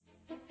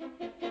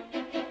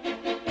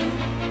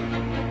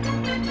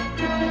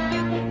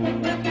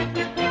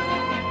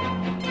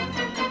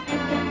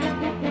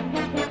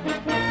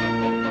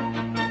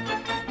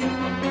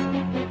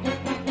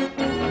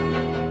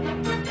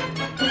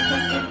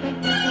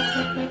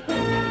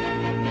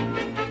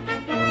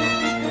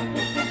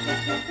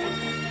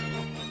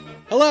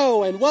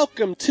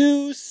welcome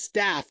to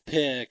Staff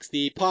Picks,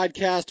 the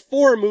podcast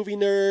for movie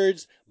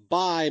nerds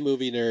by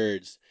movie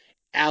nerds.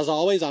 As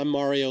always, I'm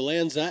Mario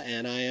Lanza,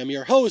 and I am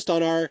your host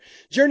on our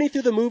journey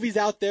through the movies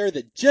out there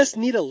that just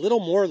need a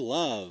little more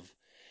love.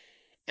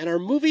 And our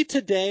movie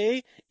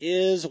today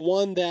is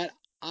one that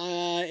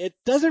it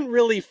doesn't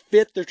really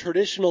fit the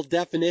traditional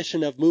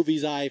definition of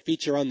movies I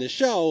feature on this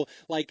show,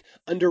 like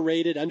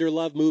underrated,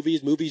 underloved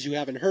movies, movies you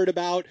haven't heard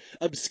about,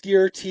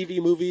 obscure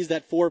TV movies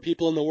that 4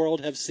 people in the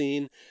world have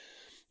seen.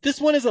 This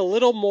one is a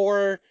little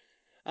more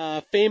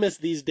famous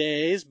these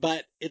days,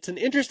 but it's an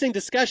interesting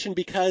discussion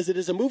because it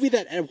is a movie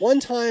that at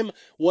one time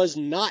was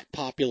not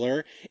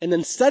popular and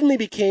then suddenly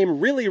became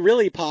really,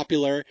 really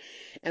popular.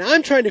 And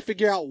I'm trying to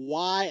figure out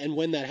why and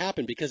when that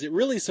happened because it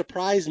really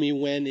surprised me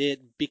when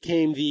it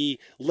became the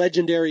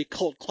legendary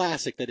cult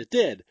classic that it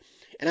did.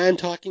 And I'm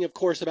talking, of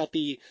course, about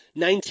the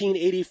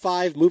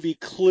 1985 movie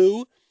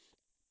Clue,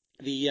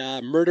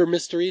 the murder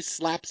mystery,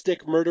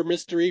 slapstick murder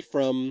mystery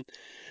from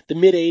the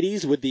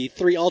mid-'80s with the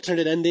 3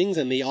 alternate endings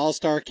and the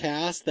all-star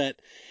cast that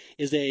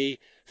is a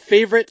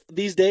favorite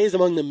these days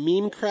among the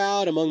meme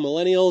crowd, among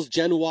millennials,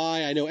 Gen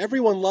Y. I know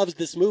everyone loves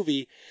this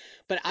movie,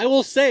 but I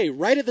will say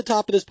right at the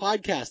top of this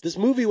podcast, this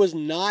movie was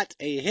not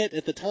a hit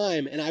at the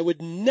time, and I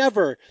would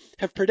never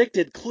have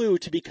predicted Clue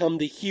to become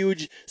the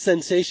huge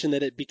sensation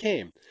that it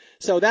became.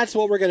 So that's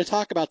what we're going to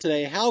talk about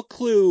today, how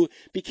Clue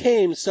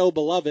became so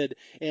beloved,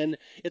 and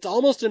it's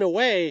almost in a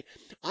way,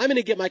 I'm going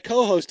to get my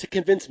co-host to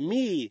convince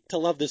me to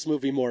love this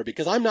movie more,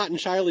 because I'm not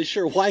entirely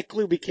sure why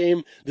Clue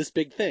became this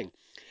big thing.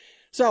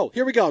 So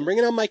here we go. I'm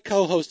bringing on my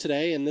co-host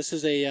today, and this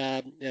is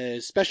a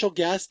special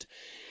guest.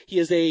 He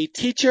is a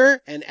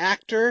teacher and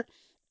actor,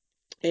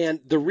 and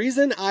the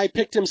reason I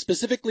picked him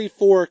specifically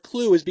for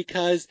Clue is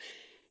because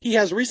he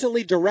has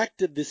recently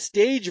directed the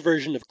stage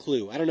version of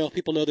Clue. I don't know if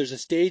people know there's a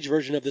stage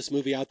version of this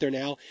movie out there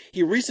now.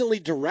 He recently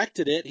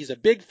directed it. He's a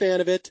big fan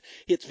of it.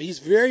 He's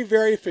very,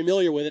 very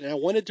familiar with it, and I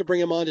wanted to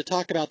bring him on to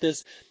talk about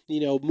this,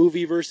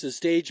 movie versus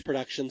stage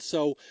production.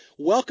 So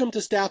welcome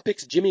to Staff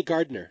Picks, Jimmy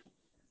Gardner.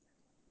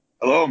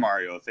 Hello,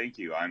 Mario. Thank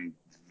you. I'm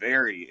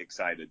very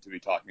excited to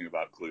be talking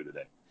about Clue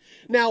today.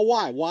 Now,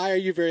 why? Why are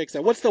you very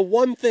excited? What's the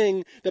one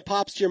thing that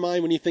pops to your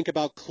mind when you think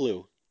about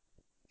Clue?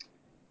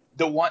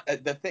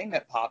 The thing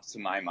that pops to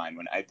my mind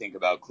when I think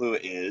about Clue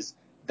is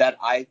that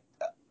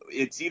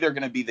it's either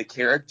going to be the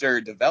character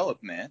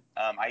development.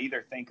 I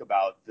either think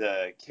about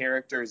the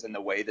characters and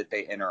the way that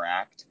they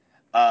interact,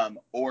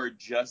 or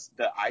just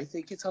I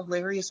think it's a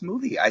hilarious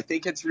movie. I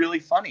think it's really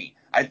funny.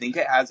 I think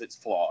it has its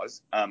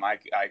flaws. I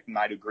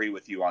might agree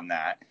with you on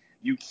that.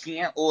 You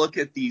can't look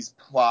at these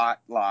plot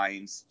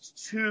lines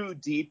too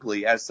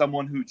deeply as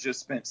someone who just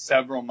spent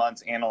several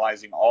months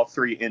analyzing all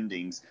 3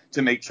 endings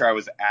to make sure I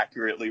was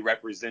accurately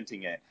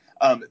representing it.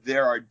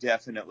 There are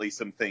definitely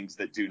some things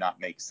that do not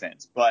make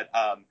sense. But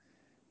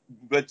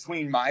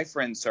between my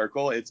friend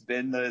circle, it's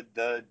been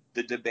the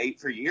debate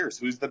for years.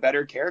 Who's the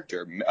better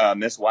character,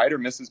 Miss White or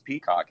Mrs.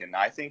 Peacock? And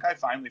I think I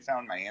finally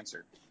found my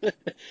answer.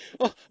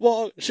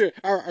 Well, sure.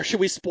 Should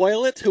we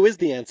spoil it? Who is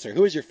the answer?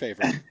 Who is your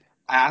favorite?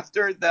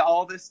 After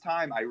all this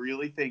time, I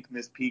really think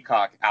Miss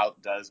Peacock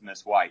outdoes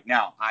Miss White.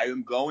 Now,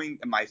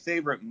 my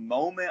favorite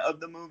moment of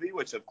the movie,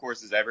 which of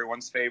course is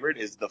everyone's favorite,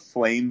 is the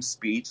flame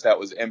speech that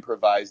was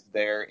improvised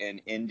there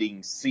in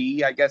ending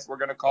C. I guess we're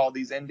going to call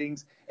these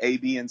endings A,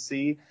 B, and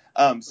C.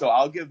 So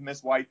I'll give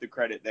Miss White the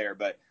credit there.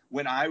 But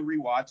when I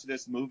rewatch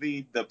this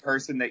movie, the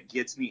person that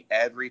gets me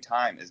every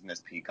time is Miss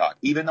Peacock,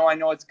 even though I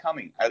know it's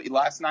coming.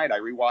 Last night I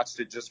rewatched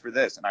it just for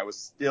this, and I was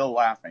still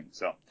laughing.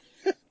 So.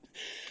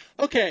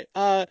 Okay,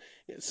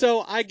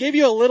 so I gave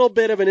you a little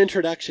bit of an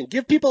introduction.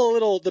 Give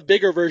people the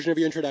bigger version of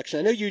your introduction.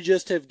 I know you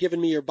just have given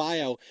me your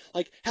bio.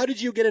 Like, how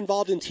did you get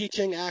involved in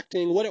teaching,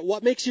 acting?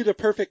 What makes you the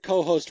perfect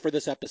co-host for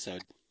this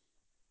episode?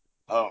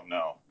 Oh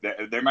no,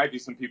 there might be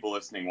some people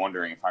listening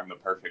wondering if I'm the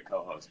perfect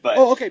co-host. But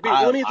okay.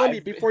 Let me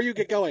before you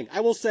get going.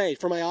 I will say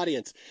for my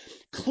audience,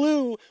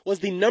 Clue was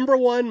the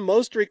 #1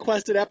 most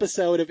requested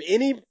episode of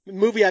any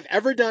movie I've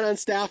ever done on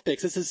Staff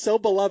Picks. This is so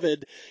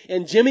beloved,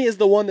 and Jimmy is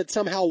the one that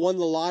somehow won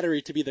the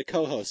lottery to be the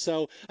co-host.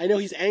 So I know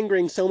he's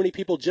angering so many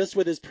people just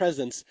with his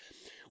presence.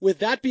 With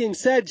that being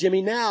said,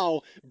 Jimmy,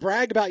 now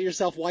brag about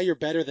yourself why you're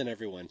better than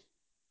everyone.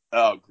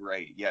 Oh,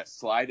 great. Yes,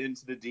 slide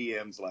into the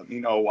DMs. Let me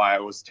know why I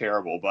was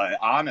terrible. But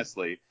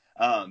honestly,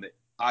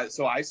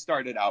 I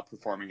started out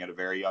performing at a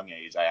very young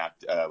age.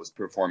 I was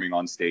performing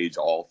on stage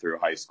all through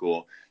high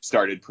school,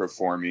 started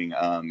performing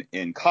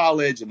in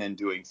college, and then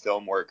doing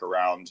film work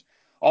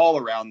all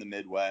around the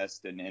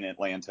Midwest and in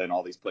Atlanta and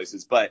all these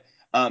places. But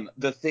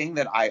the thing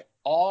that I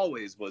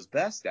always was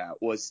best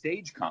at was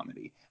stage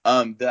comedy.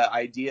 The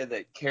idea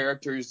that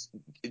characters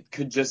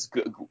could just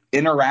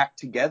interact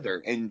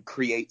together and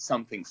create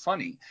something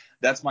funny.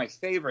 That's my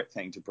favorite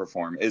thing to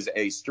perform, is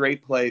a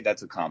straight play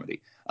that's a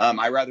comedy.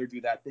 I rather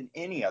do that than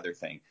any other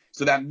thing.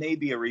 So that may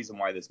be a reason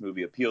why this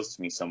movie appeals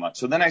to me so much.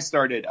 So then I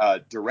started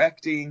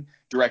directing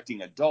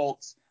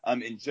adults.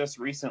 And just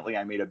recently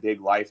I made a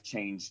big life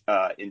change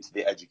into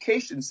the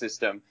education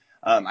system.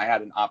 I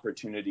had an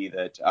opportunity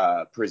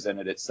that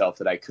presented itself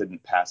that I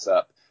couldn't pass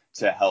up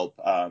to help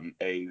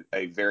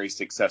a very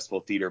successful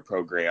theater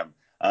program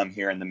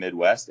here in the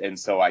Midwest. And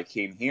so I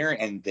came here,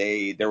 and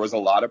there was a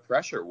lot of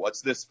pressure.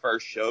 What's this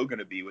first show going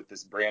to be with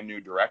this brand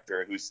new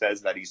director who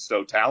says that he's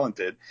so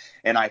talented?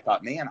 And I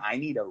thought, man, I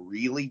need a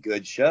really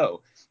good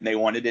show. And they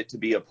wanted it to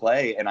be a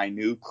play, and I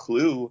knew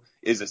Clue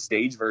is a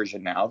stage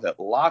version now that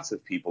lots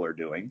of people are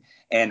doing.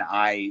 And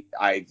I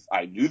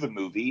knew the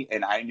movie,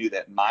 and I knew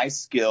that my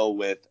skill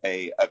with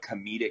a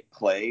comedic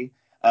play,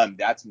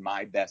 that's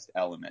my best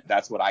element.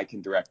 That's what I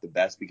can direct the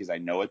best because I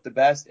know it the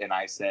best. And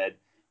I said,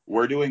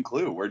 we're doing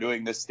Clue. We're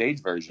doing this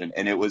stage version.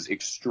 And it was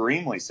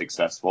extremely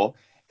successful,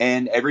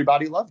 and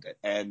everybody loved it.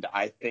 And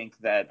I think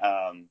that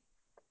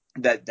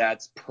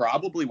that's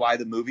probably why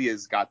the movie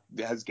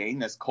has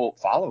gained this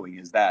cult following,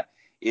 is that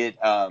it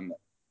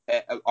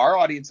our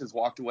audiences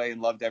walked away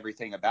and loved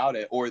everything about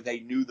it, or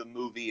they knew the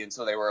movie and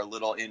so they were a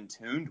little in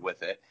tuned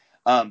with it.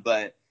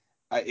 But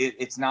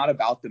it's not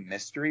about the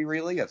mystery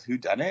really of who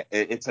done it.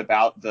 It's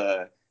about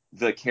the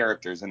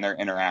characters and their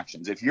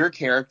interactions. If your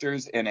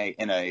characters in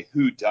a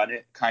who done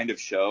it kind of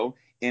show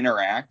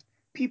interact,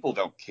 people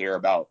don't care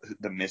about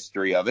the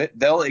mystery of it.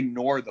 They'll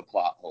ignore the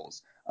plot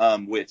holes.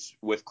 Which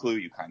with Clue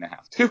you kind of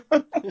have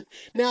to.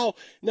 Now,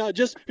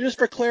 just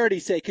for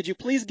clarity's sake, could you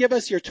please give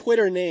us your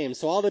Twitter name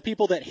so all the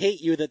people that hate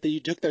you that you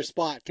took their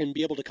spot can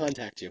be able to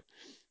contact you?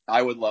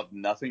 I would love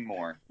nothing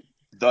more.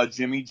 The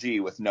Jimmy G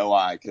with no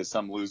I, because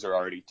some loser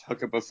already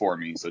took it before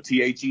me. So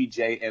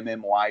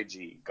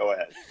TheJMMYG. Go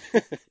ahead.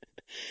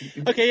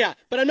 Okay, yeah,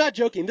 but I'm not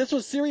joking. This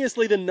was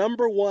seriously the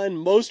number one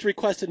most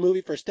requested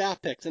movie for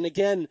staff picks. And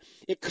again,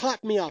 it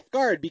caught me off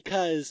guard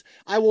because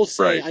I will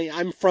say Right.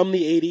 I'm from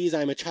the 80s.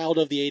 I'm a child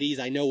of the 80s.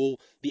 I know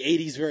the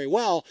 80s very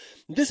well.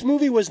 This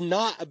movie was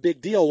not a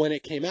big deal when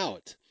it came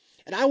out.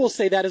 And I will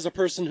say that as a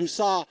person who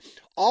saw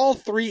all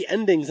three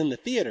endings in the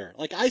theater.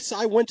 Like I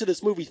went to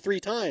this movie 3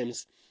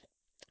 times.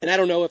 And I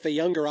don't know if a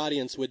younger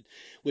audience would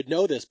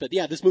know this, but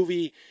yeah, this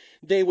movie,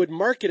 they would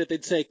market it.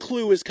 They'd say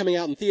Clue is coming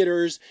out in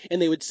theaters,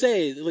 and they would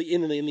say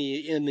in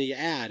the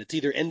ad, it's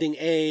either ending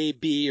A,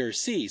 B, or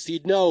C. So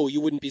you'd know you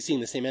wouldn't be seeing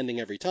the same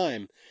ending every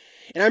time.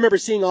 And I remember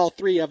seeing all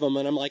three of them,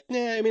 and I'm like,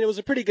 nah. I mean, it was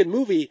a pretty good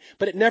movie,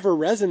 but it never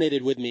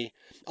resonated with me.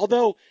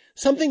 Although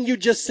something you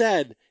just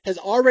said has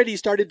already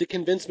started to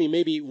convince me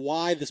maybe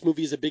why this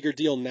movie is a bigger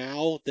deal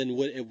now than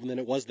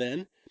it was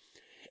then.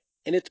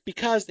 And it's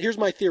because, here's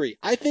my theory.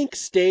 I think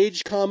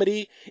stage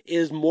comedy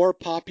is more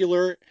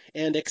popular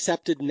and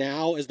accepted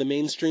now as the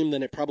mainstream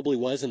than it probably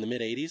was in the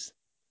mid 80s.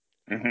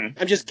 Hmm.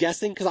 I'm just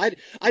guessing because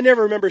I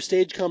never remember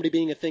stage comedy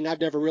being a thing. I've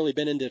never really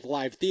been into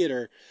live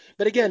theater.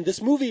 But again,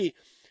 this movie,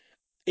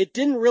 it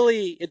doesn't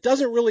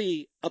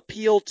really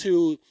appeal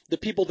to the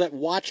people that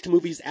watched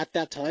movies at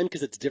that time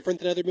because it's different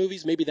than other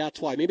movies. Maybe that's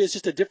why. Maybe it's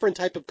just a different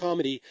type of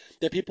comedy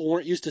that people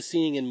weren't used to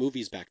seeing in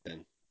movies back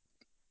then.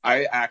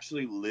 I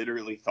actually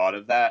literally thought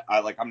of that.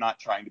 I'm not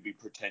trying to be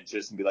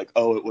pretentious and be like,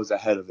 oh, it was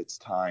ahead of its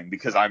time,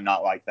 because I'm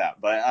not like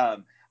that.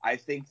 But I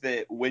think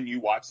that when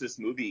you watch this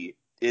movie,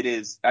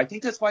 I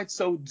think that's why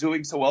it's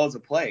doing so well as a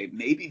play.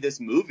 Maybe this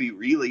movie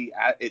really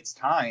at its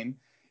time,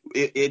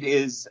 it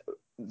is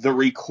the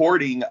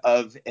recording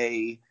of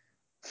a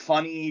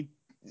funny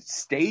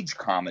stage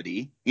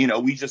comedy.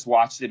 We just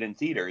watched it in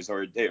theaters,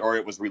 or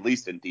it was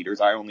released in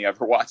theaters. I only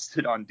ever watched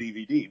it on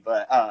DVD.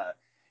 But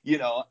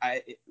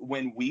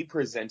when we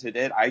presented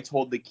it, I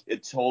told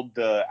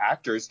the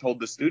actors,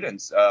 told the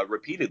students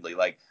repeatedly,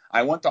 like,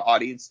 I want the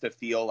audience to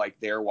feel like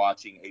they're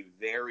watching a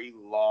very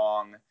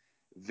long,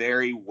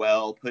 very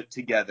well put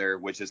together,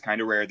 which is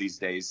kind of rare these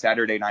days,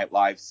 Saturday Night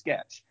Live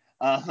sketch.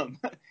 Um,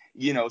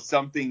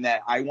 something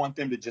that I want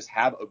them to just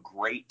have a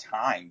great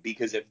time,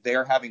 because if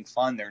they're having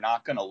fun, they're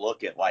not going to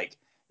look at like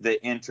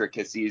the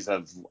intricacies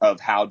of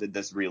how did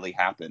this really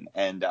happen.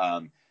 And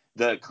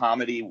the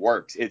comedy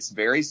works. It's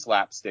very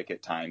slapstick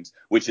at times,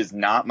 which is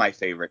not my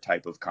favorite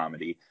type of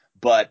comedy,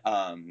 but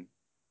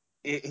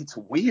it's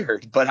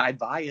weird, but I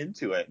buy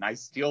into it, and I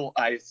still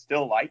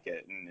like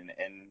it,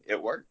 and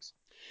it works.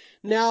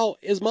 Now,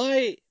 is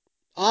my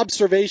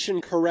observation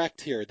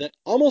correct here that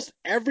almost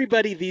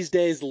everybody these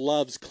days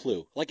loves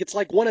Clue? Like it's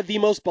like one of the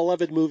most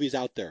beloved movies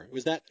out there.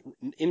 Was that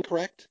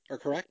incorrect or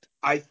correct?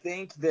 I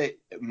think that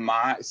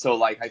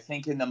I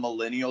think in the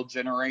millennial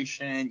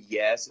generation,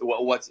 yes.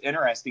 Well, what's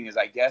interesting is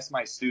I guess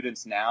my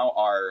students now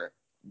are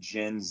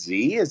Gen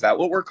Z. Is that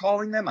what we're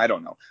calling them? I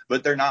don't know,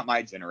 but they're not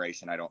my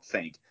generation, I don't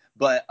think.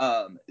 But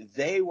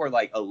they were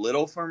like a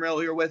little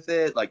familiar with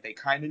it, like they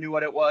kind of knew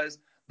what it was.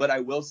 But I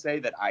will say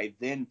that I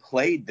then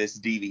played this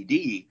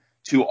DVD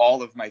to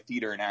all of my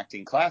theater and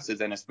acting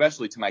classes, and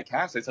especially to my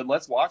cast. I said,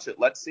 "Let's watch it.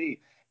 Let's see."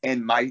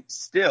 And my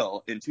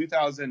still in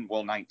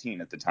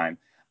 2019 at the time,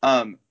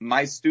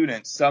 my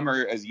students, some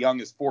are as young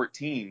as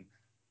 14,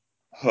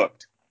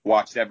 hooked,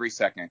 watched every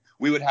second.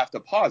 We would have to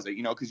pause it,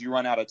 because you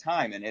run out of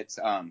time, and it's,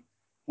 well,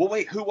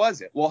 wait, who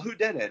was it? Well, who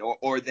did it?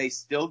 Or they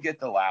still get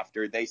the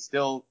laughter. They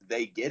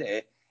get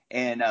it.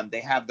 And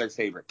they have their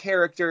favorite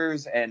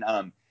characters. And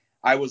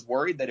I was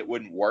worried that it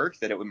wouldn't work,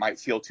 that it might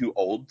feel too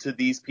old to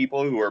these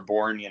people who are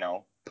born,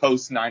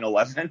 post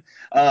 9/11.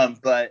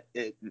 But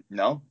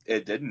no,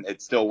 it didn't.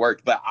 It still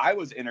worked. But I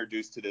was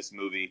introduced to this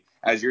movie,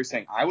 as you're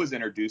saying, I was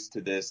introduced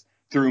to this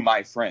through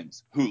my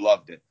friends who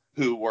loved it,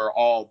 who were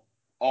all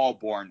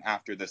born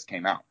after this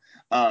came out.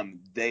 And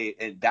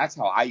that's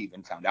how I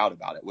even found out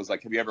about it. Was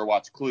like, have you ever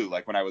watched Clue?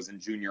 Like when I was in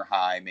junior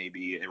high,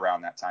 maybe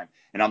around that time.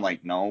 And I'm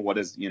like, no, what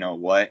is,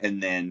 what?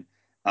 And then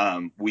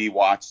we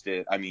watched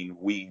it. I mean,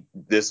 we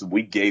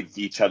gave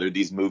each other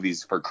these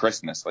movies for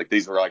Christmas. Like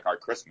these were like our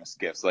Christmas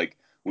gifts. Like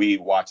we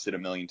watched it a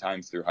million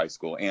times through high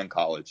school and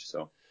college.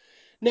 So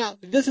Now,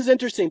 this is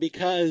interesting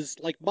because,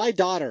 like, my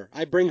daughter,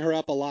 I bring her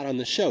up a lot on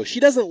the show.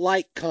 She doesn't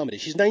like comedy.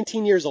 She's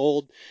 19 years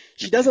old.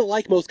 She doesn't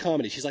like most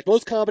comedy. She's like,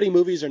 most comedy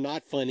movies are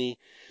not funny.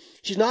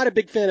 She's not a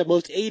big fan of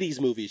most 80s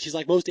movies. She's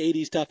like, most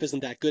 80s stuff isn't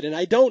that good. And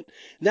I don't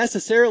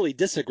necessarily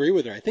disagree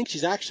with her. I think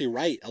she's actually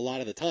right a lot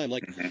of the time.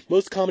 Like,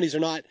 most comedies are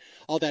not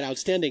all that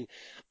outstanding.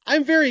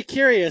 I'm very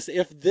curious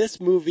if this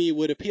movie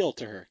would appeal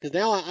to her, because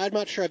now I'm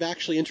not sure I've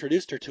actually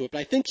introduced her to it, but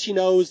I think she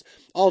knows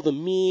all the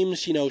memes.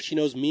 She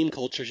knows meme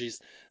culture.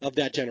 She's of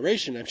that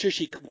generation. I'm sure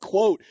she can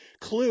quote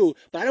Clue,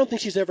 but I don't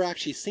think she's ever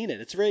actually seen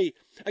it.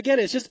 Again,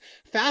 it's just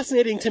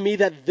fascinating to me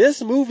that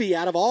this movie,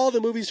 out of all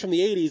the movies from the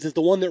 80s, is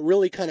the one that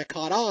really kind of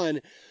caught on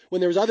when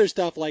there was other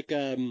stuff like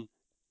A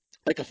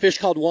Fish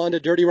Called Wanda,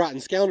 Dirty Rotten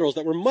Scoundrels,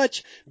 that were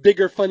much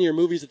bigger, funnier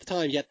movies at the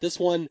time, yet this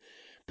one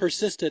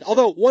persisted.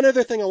 Although, one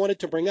other thing I wanted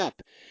to bring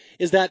up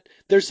is that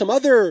there's some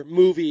other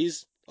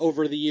movies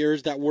over the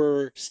years that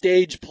were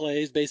stage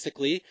plays,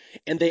 basically,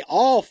 and they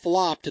all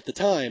flopped at the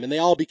time, and they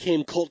all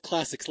became cult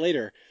classics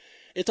later.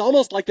 It's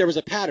almost like there was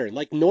a pattern.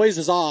 Like Noise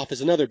is Off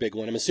is another big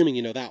one. I'm assuming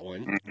you know that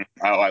one.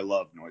 oh, I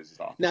love Noises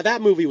Off. Now,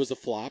 that movie was a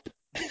flop.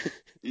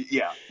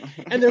 Yeah.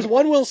 And there's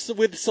one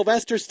with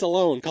Sylvester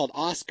Stallone called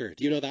Oscar.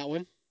 Do you know that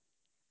one?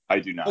 I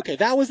do not. Okay,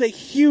 that was a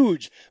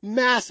huge,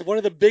 massive, one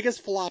of the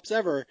biggest flops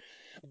ever.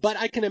 But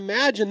I can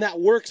imagine that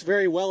works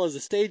very well as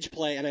a stage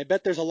play, and I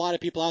bet there's a lot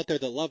of people out there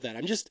that love that.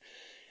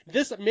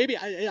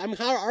 I'm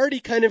already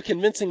kind of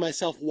convincing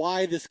myself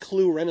why this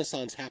Clue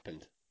renaissance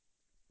happened.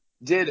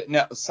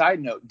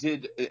 Side note,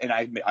 and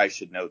I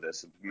should know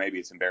this. Maybe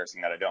it's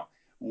embarrassing that I don't.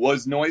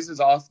 Was Noises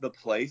Off the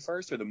play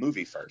first or the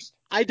movie first?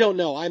 I don't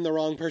know. I'm the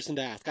wrong person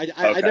to ask. I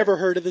Okay. never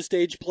heard of the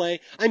stage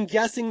play. I'm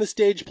guessing the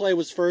stage play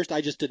was first.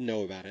 I just didn't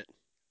know about it.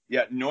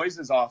 Yeah,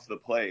 Noises Off the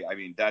play. I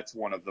mean, that's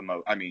one of the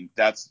most. I mean,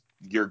 that's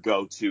your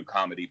go-to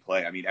comedy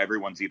play. I mean,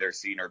 everyone's either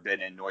seen or been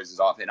in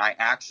Noises Off, and I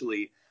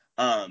actually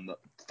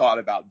thought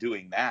about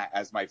doing that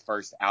as my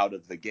first out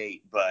of the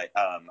gate, but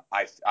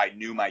I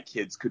knew my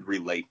kids could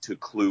relate to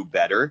Clue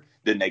better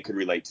than they could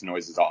relate to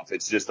Noises Off.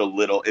 It's just a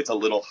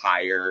little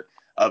higher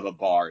of a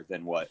bar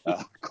than what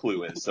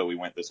Clue is, so we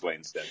went this way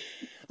instead.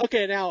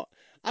 Okay, now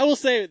I will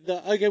say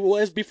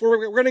before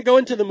we're going to go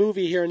into the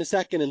movie here in a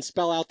second and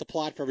spell out the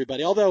plot for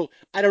everybody. Although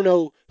I don't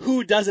know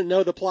who doesn't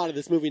know the plot of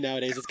this movie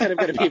nowadays. It's kind of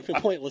going to be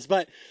pointless.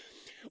 But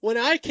when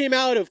I came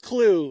out of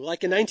Clue,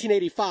 like in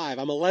 1985,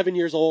 I'm 11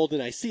 years old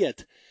and I see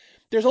it.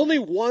 There's only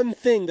one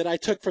thing that I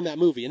took from that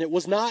movie, and it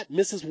was not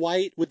Mrs.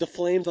 White with the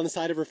flames on the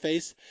side of her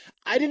face.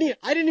 I didn't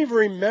even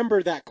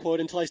remember that quote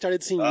until I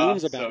started seeing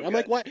memes about it. I'm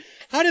like, what?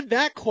 How did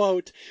that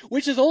quote,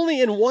 which is only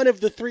in one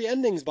of the three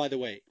endings, by the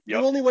way, you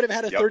only would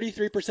have had a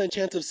 33%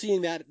 chance of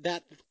seeing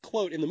that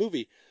quote in the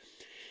movie.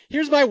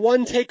 Here's my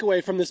one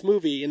takeaway from this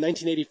movie in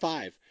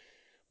 1985.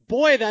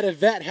 Boy, that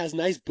Yvette has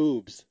nice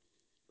boobs.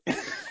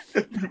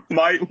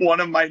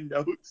 One of my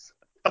notes.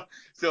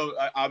 So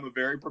I'm a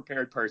very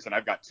prepared person.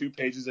 I've got 2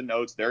 pages of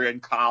notes. They're in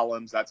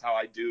columns. That's how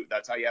I do.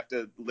 That's how you have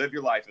to live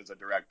your life as a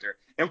director.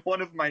 And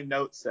one of my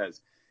notes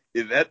says,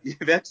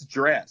 Yvette's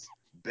dress.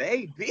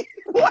 Baby,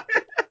 what?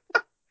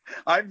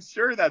 I'm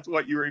sure that's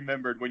what you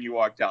remembered when you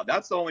walked out.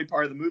 That's the only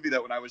part of the movie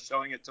that when I was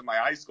showing it to my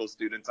high school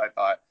students, I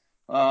thought,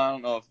 I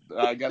don't know.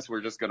 I guess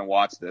we're just going to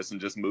watch this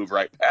and just move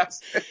right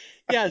past it.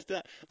 Yes,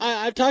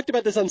 I've talked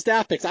about this on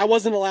Staff Picks. I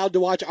wasn't allowed to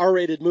watch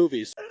R-rated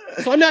movies,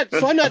 so I'm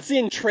not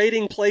seeing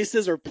Trading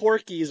Places or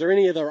Porky's or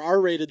any of the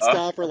R-rated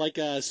stuff or like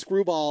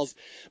Screwballs.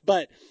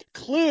 But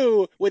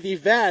Clue with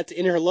Yvette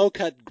in her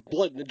low-cut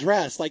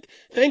dress, like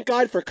thank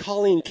God for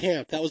Colleen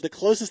Camp. That was the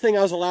closest thing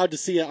I was allowed to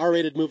see an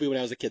R-rated movie when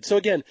I was a kid. So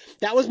again,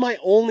 that was my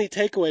only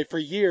takeaway for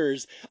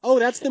years. Oh,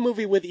 that's the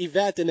movie with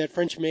Yvette in that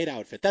French maid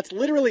outfit. That's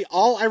literally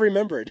all I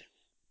remembered.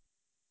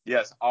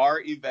 Yes, our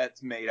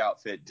Yvette's maid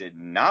outfit did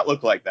not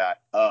look like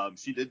that.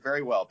 She did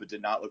very well, but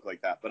did not look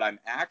like that. But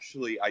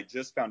I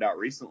just found out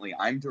recently,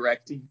 I'm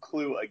directing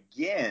Clue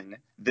again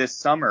this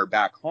summer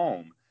back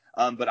home,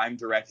 but I'm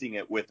directing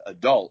it with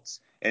adults.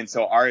 And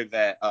so our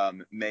Yvette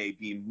may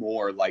be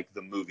more like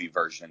the movie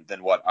version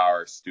than what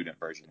our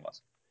student version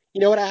was. You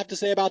know what I have to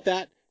say about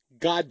that?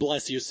 God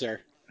bless you, sir.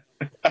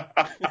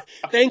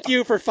 Thank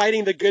you for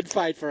fighting the good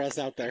fight for us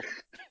out there.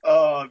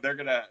 Oh,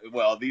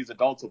 these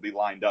adults will be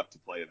lined up to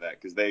play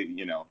that because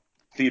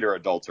theater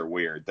adults are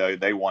weird.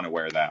 They want to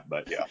wear that,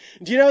 but yeah.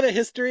 Do you know the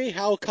history,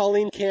 how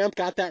Colleen Camp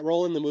got that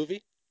role in the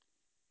movie?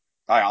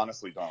 I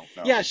honestly don't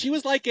know. Yeah, she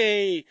was like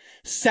a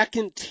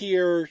second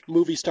tier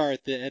movie star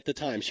at the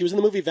time. She was in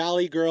the movie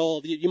Valley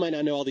Girl. You might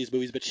not know all these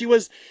movies, but she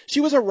was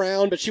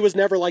around, but she was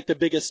never like the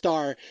biggest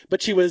star.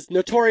 But she was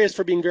notorious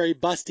for being very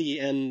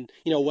busty and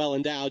well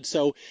endowed.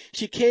 So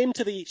she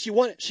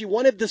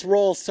wanted this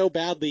role so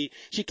badly.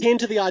 She came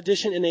to the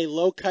audition in a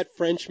low cut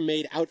French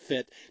made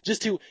outfit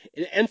just to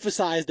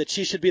emphasize that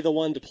she should be the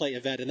one to play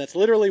Yvette, and that's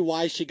literally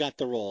why she got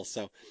the role.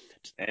 So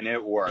And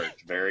it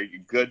worked.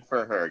 Very good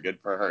for her. Good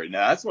for her.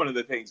 Now that's one of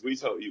the things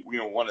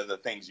one of the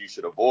things you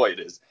should avoid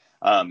is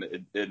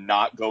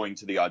not going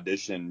to the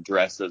audition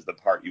dressed as the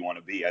part you want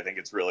to be. I think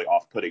it's really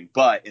off-putting.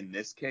 But in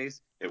this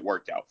case, it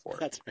worked out for her.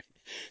 that's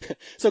right.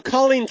 So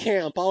Colleen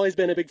Camp, always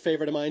been a big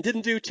favorite of mine.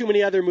 Didn't do too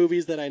many other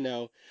movies that I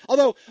know.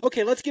 Although,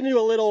 okay, let's get into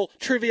a little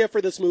trivia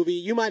for this movie.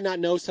 You might not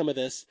know some of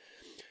this.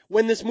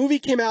 When this movie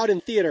came out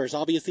in theaters,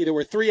 obviously there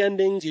were three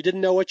endings. You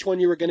didn't know which one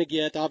you were going to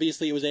get.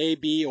 Obviously it was A,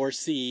 B, or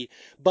C.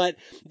 But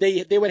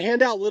they would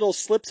hand out little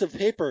slips of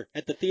paper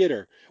at the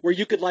theater where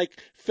you could like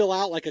fill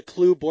out like a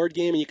Clue board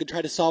game and you could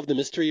try to solve the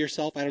mystery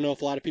yourself. I don't know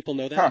if a lot of people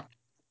know that. Huh.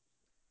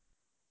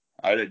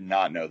 I did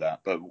not know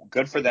that, but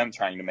good for them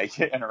trying to make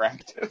it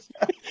interactive.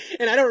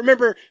 And I don't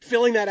remember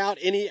filling that out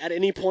at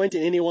any point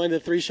in any one of the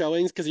three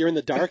showings because you're in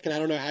the dark and I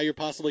don't know how you're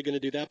possibly going to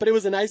do that. But it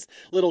was a nice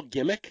little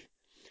gimmick.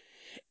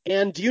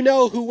 And do you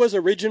know who was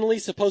originally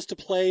supposed to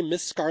play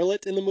Miss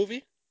Scarlet in the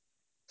movie?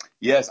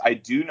 Yes, I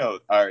do know.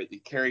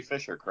 Carrie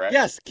Fisher, correct?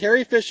 Yes,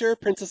 Carrie Fisher,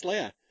 Princess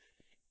Leia.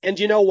 And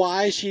do you know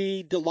why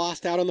she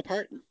lost out on the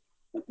part?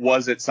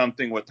 Was it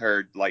something with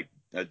her like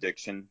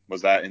addiction?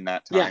 Was that in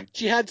that Yeah, time?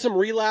 she had some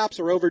relapse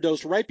or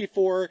overdose right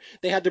before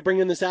they had to bring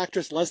in this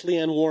actress Leslie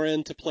Ann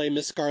Warren to play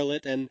Miss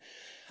Scarlet. And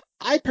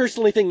I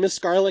personally think Miss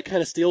Scarlet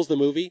kind of steals the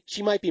movie.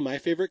 She might be my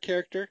favorite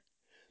character.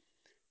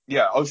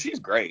 Yeah. Oh, she's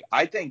great.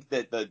 I think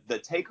that the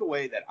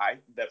takeaway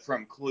that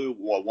from Clue,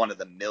 well, one of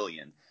the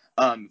million,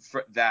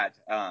 that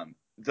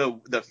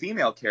the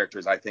female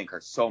characters I think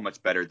are so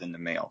much better than the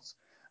males.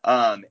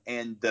 And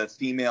the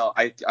female,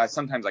 I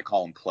sometimes I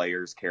call them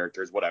players,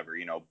 characters, whatever,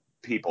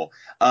 people.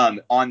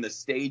 On the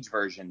stage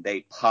version,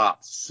 they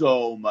pop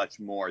so much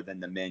more than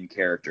the men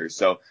characters.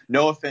 So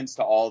no offense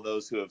to all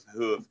those who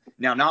have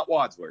now not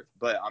Wadsworth,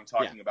 but I'm Yeah.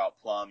 talking about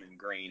Plum and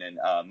Green and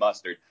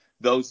Mustard.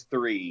 Those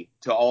three,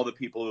 to all the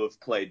people who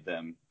have played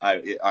them,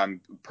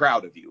 I'm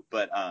proud of you.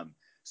 But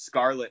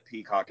Scarlet,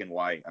 Peacock, and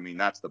White, I mean,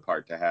 that's the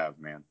part to have,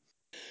 man.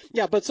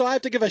 Yeah, but so I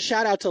have to give a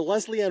shout out to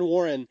Leslie Ann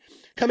Warren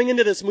coming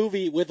into this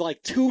movie with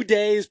like 2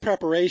 days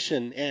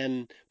preparation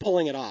and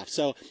pulling it off.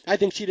 So I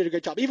think she did a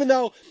great job. Even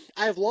though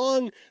I've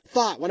long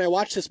thought when I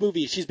watched this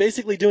movie, she's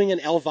basically doing an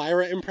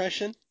Elvira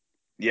impression.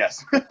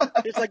 Yes.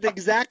 It's like the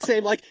exact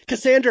same, like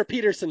Cassandra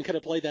Peterson could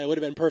have played that. It would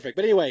have been perfect.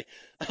 But anyway,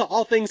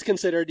 all things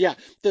considered, yeah,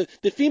 the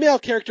female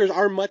characters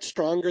are much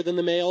stronger than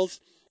the males,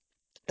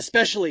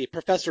 especially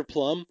Professor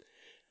Plum.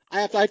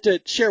 I have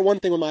to share one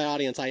thing with my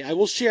audience. I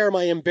will share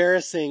my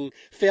embarrassing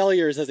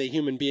failures as a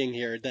human being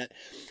here. That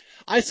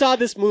I saw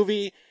this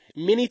movie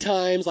many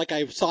times. Like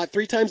I saw it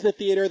 3 times in the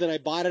theater. Then I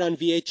bought it on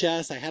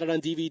VHS. I had it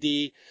on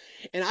DVD,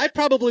 and I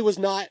probably was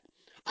not.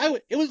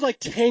 It was like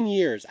 10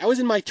 years. I was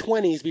in my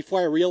 20s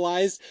before I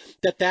realized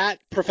that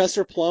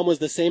Professor Plum was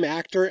the same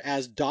actor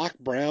as Doc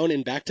Brown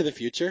in Back to the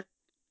Future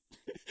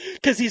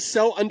because he's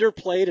so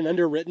underplayed and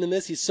underwritten in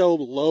this. He's so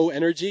low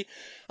energy.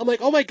 I'm like,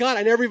 oh my god,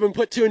 I never even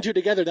put two and two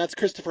together. That's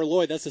Christopher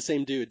Lloyd. That's the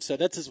same dude. So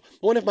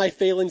one of my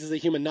failings as a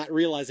human, not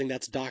realizing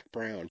that's Doc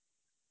Brown.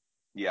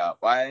 Yeah,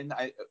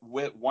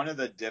 with one of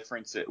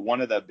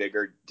the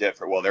bigger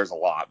different. Well, there's a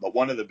lot, but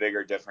one of the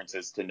bigger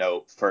differences to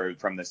note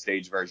from the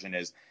stage version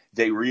is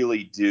they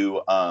really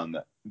do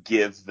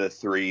give the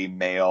three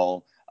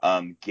male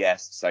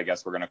guests, I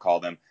guess we're gonna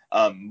call them,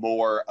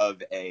 more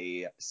of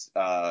a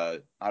I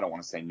don't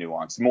want to say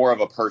nuance, more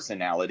of a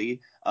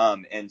personality,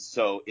 and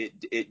so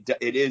it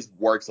is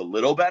works a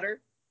little better,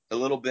 a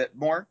little bit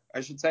more,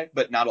 I should say,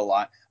 but not a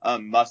lot.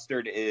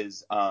 Mustard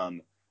is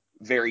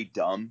very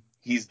dumb.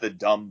 He's the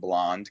dumb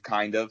blonde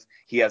kind of.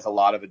 He has a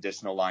lot of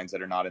additional lines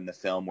that are not in the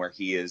film where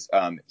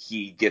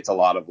he gets a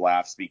lot of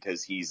laughs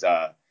because he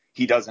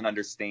doesn't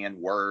understand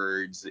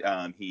words.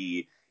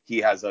 He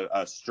has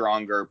a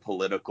stronger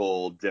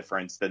political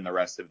difference than the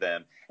rest of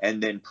them.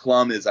 And then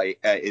Plum is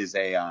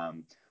a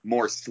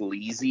more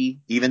sleazy,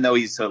 even though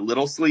he's a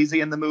little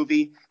sleazy in the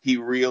movie, he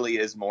really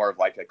is more of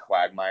like a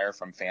Quagmire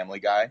from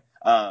Family Guy,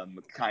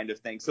 kind of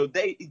thing. So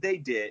they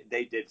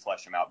did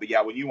flesh him out. But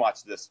yeah, when you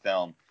watch this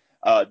film,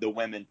 the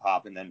women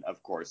pop, and then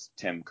of course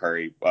Tim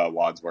Curry,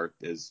 Wadsworth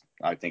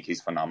I think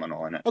he's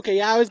phenomenal in it. Okay,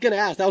 yeah, I was going to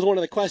ask. That was one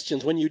of the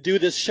questions. When you do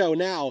this show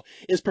now,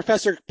 is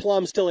Professor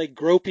Plum still a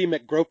gropey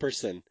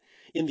McGroperson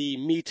in the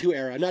Me Too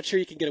era? I'm not sure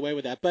you can get away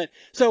with that. But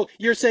so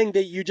you're saying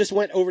that you just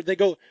went over,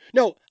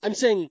 no, I'm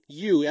saying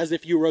you as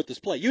if you wrote this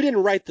play. You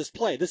didn't write this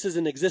play. This is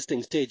an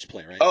existing stage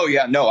play, right? Oh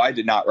yeah, no, I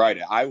did not write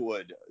it.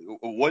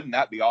 Wouldn't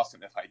that be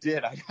awesome if I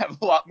did? I'd have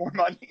a lot more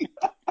money.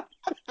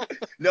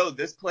 No,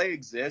 this play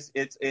exists.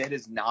 It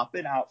has not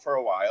been out for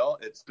a while.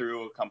 It's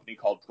through a company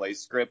called Play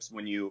Scripts.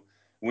 When you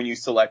when you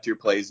select your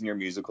plays and your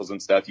musicals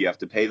and stuff, you have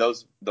to pay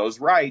those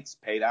rights,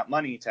 pay that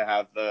money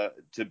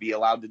to be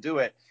allowed to do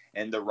it.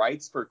 And the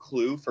rights for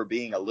Clue for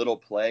being a little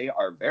play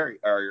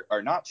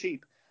are not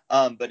cheap.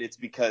 But it's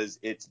because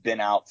it's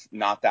been out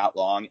not that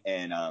long,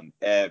 and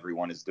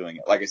everyone is doing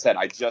it. Like I said,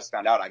 I just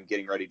found out I'm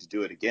getting ready to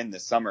do it again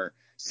this summer,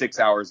 6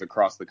 hours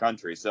across the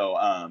country. So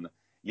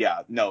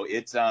yeah, no,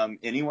 it's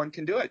anyone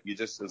can do it. You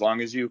just, as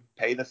long as you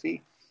pay the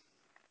fee.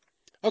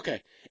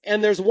 Okay.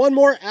 And there's one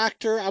more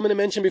actor I'm going to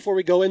mention before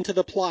we go into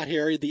the plot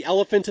here, the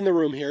elephant in the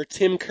room here,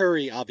 Tim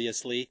Curry,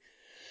 obviously.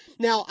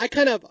 Now, I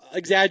kind of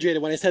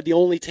exaggerated when I said the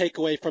only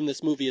takeaway from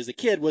this movie as a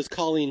kid was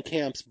Colleen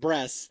Camp's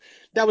breasts.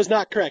 That was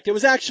not correct. It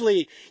was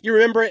actually, you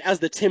remember it as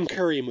the Tim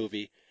Curry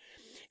movie.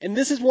 And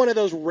this is one of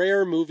those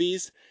rare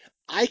movies.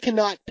 I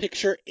cannot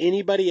picture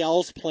anybody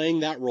else playing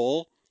that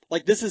role.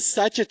 Like, this is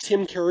such a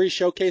Tim Curry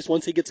showcase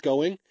once he gets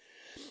going.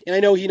 And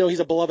I know, he's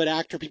a beloved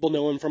actor. People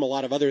know him from a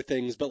lot of other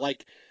things. But,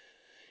 like,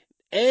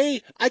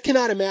 I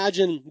cannot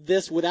imagine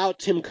this without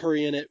Tim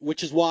Curry in it,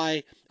 which is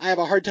why I have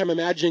a hard time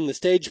imagining the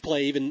stage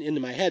play even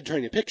into my head,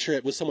 trying to picture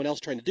it with someone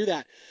else trying to do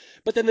that.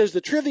 But then there's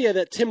the trivia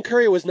that Tim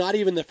Curry was not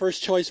even the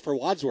first choice for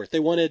Wadsworth. They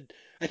wanted,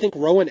 I think,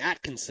 Rowan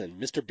Atkinson,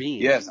 Mr.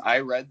 Bean. Yes,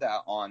 I read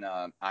that on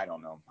I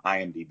don't know,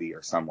 IMDb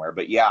or somewhere.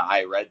 But yeah,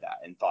 I read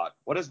that and thought,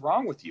 what is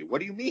wrong with you? What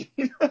do you mean?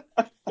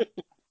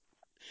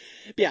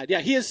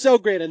 Yeah, he is so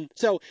great. And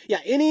so, yeah,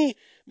 any,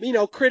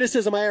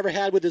 criticism I ever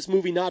had with this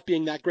movie not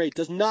being that great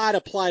does not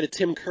apply to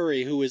Tim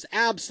Curry, who is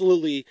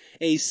absolutely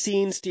a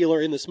scene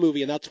stealer in this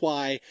movie. And that's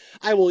why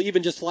I will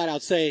even just flat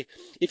out say,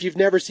 if you've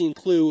never seen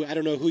Clue, I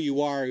don't know who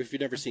you are if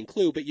you've never seen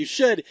Clue, but you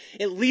should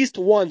at least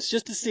once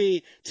just to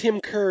see Tim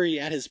Curry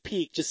at his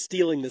peak just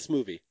stealing this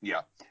movie.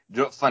 Yeah,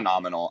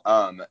 phenomenal.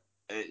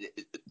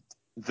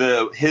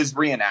 His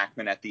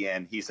reenactment at the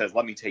end, he says,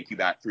 "Let me take you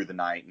back through the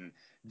night," and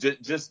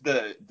just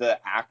the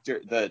actor,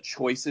 the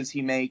choices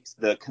he makes,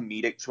 the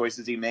comedic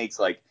choices he makes,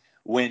 like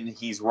when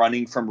he's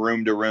running from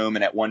room to room,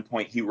 and at one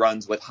point he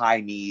runs with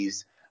high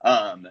knees.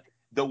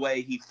 The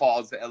way he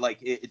falls,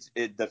 like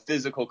the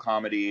physical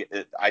comedy.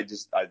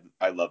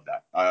 I love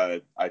that.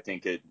 I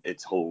think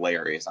it's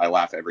hilarious. I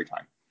laugh every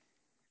time.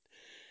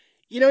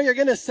 You're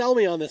going to sell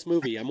me on this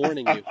movie. I'm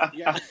warning you.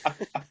 Yeah.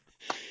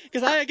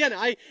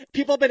 Because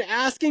people have been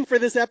asking for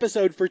this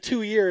episode for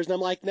 2 years, and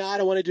I'm like, no, I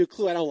don't want to do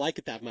Clue. I don't like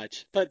it that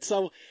much. But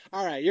so,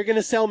 all right, you're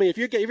gonna sell me if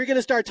you're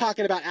gonna start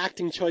talking about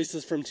acting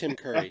choices from Tim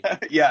Curry.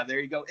 Yeah,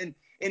 there you go. And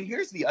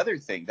here's the other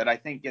thing that I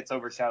think gets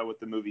overshadowed with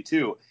the movie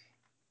too.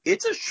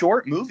 It's a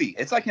short movie.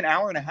 It's like an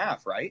hour and a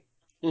half, right?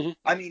 Mm-hmm.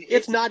 I mean,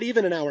 It's not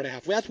even an hour and a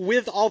half. That's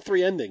with all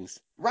three endings.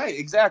 Right,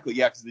 exactly.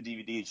 Yeah, because the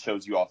DVD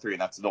shows you all three,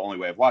 and that's the only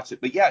way I've watched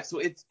it. But yeah, so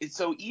it's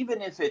so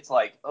even if it's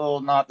like, oh,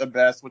 not the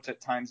best, which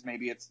at times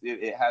maybe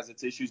it has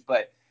its issues,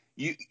 but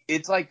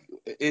it's like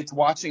it's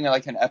watching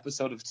like an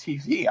episode of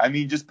TV. I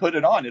mean, just put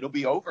it on, it'll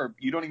be over.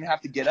 You don't even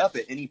have to get up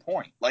at any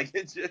point. Like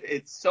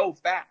it's so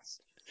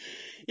fast.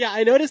 Yeah,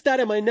 I noticed that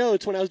in my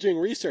notes when I was doing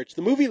research.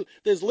 The movie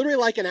there's literally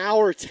like an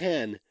hour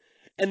 10,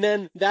 and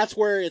then that's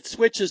where it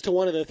switches to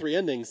one of the three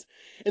endings.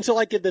 And so,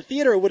 like at the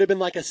theater, it would have been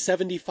like a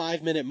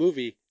 75-minute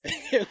movie.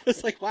 It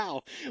was like,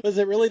 wow, was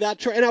it really that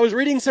true? And I was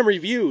reading some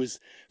reviews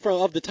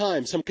of the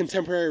time, some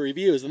contemporary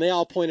reviews, and they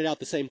all pointed out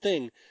the same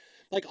thing.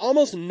 Like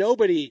almost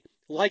nobody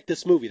liked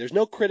this movie. There's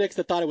no critics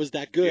that thought it was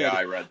that Yeah, good.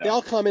 I read They that.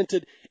 all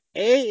commented,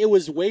 it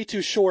was way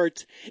too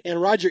short,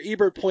 and Roger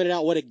Ebert pointed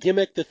out what a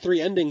gimmick the three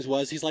endings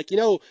was. He's like,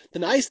 the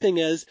nice thing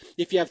is,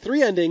 if you have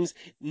three endings,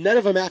 none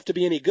of them have to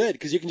be any good,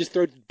 because you can just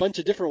throw a bunch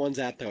of different ones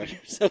out there.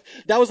 So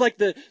that was like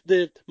the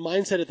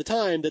mindset at the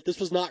time, that this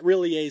was not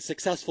really a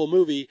successful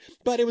movie,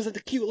 but it was a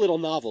cute little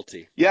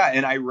novelty. Yeah,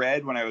 and I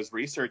read when I was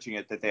researching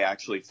it that they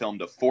actually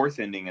filmed a fourth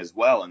ending as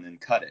well and then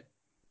cut it.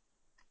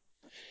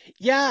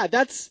 Yeah,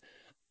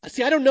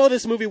 See, I don't know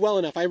this movie well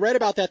enough. I read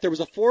about that. There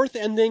was a fourth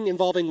ending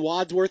involving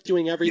Wadsworth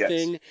doing Yes.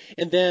 everything,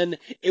 and then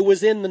it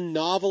was in the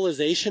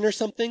novelization or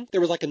something. There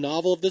was like a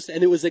novel of this,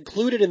 and it was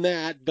included in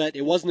that, but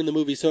it wasn't in the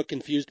movie, so it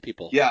confused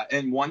people. Yeah,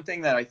 and one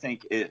thing that I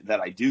think that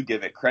I do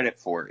give it credit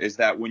for is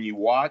that when you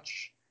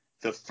watch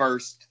the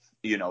first,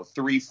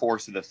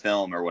 3/4 of the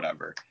film or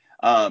whatever,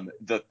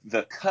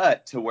 the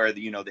cut to where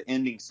the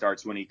ending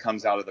starts when he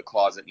comes out of the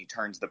closet and he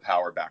turns the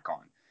power back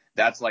on.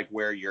 That's like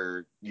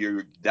where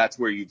that's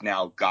where you've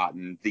now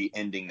gotten the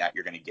ending that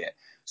you're going to get.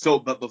 So,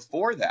 but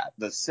before that,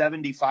 the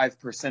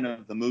 75%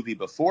 of the movie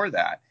before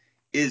that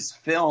is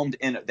filmed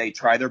they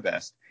try their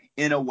best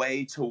in a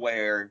way to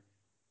where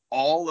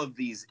all of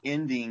these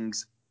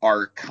endings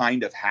are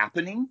kind of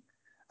happening.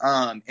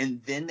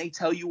 And then they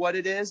tell you what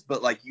it is,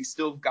 but like you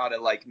still got to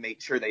like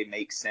make sure they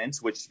make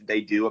sense, which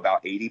they do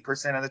about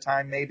 80% of the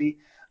time, maybe.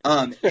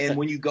 And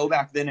when you go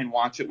back then and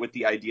watch it with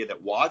the idea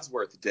that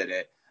Wadsworth did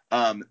it,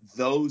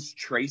 those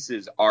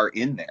traces are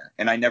in there,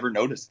 and I never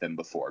noticed them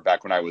before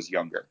back when I was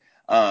younger.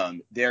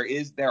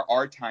 There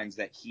are times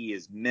that he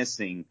is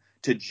missing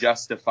to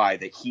justify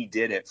that he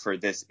did it for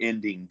this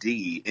ending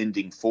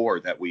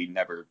 4 that we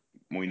never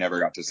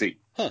got to see.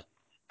 Huh.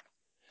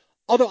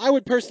 Although I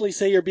would personally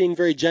say you're being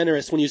very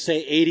generous when you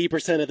say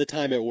 80% of the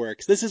time it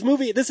works. This is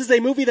a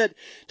movie that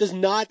does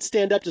not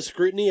stand up to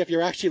scrutiny if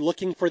you're actually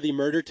looking for the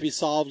murder to be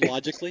solved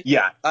logically.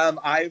 Yeah,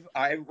 I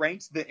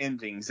ranked the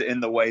endings in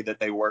the way that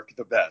they work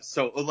the best.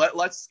 So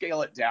let's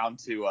scale it down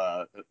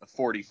to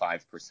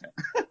 45%.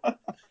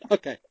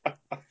 Okay.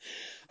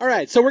 All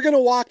right, so we're going to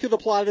walk through the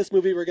plot of this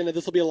movie.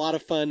 This will be a lot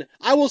of fun.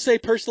 I will say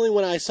personally,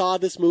 when I saw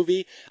this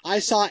movie, I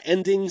saw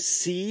ending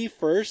C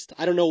first.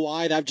 I don't know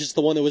why. That's just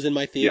the one that was in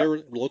my Yeah.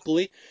 theater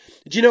locally.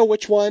 Do you know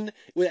which one,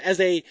 as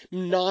a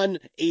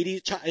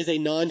as a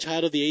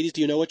non-child of the 80s,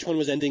 do you know which one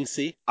was ending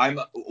C?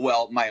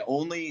 My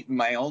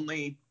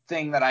only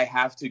thing that I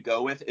have to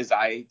go with is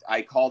I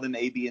call them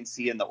A, B, and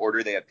C in the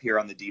order they appear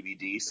on the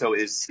DVD. So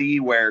is C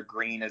where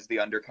Green is the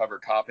undercover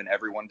cop and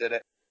everyone did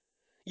it?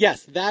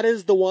 Yes, that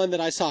is the one that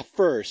I saw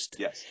first.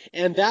 Yes.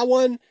 And that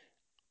one,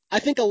 I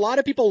think a lot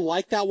of people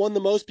like that one the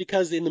most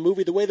because in the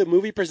movie, the way the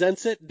movie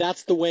presents it,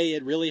 that's the way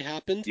it really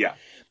happened. Yeah.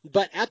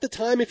 But at the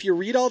time, if you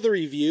read all the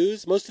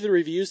reviews, most of the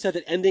reviews said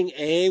that ending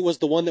A was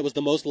the one that was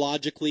the most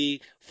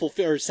logically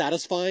or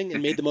satisfying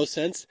and made the most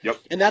sense. Yep.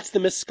 And that's the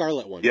Miss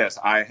Scarlet one. Yes,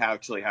 I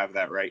actually have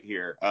that right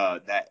here.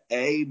 That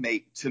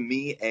to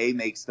me, A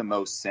makes the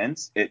most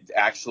sense. It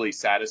actually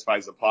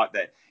satisfies the plot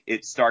that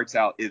it starts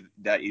out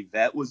that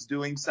Yvette was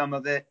doing some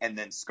of it, and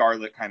then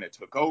Scarlet kind of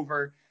took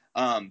over.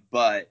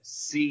 But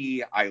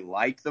C, I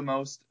like the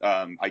most.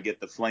 I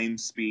get the flame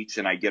speech,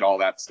 and I get all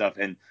that stuff.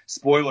 And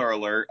spoiler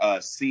alert,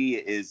 C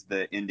is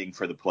the ending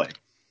for the play.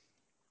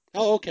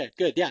 Oh, okay,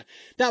 good. Yeah.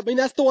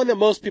 That's the one that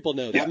most people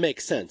know. Yeah. That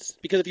makes sense.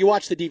 Because if you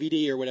watch the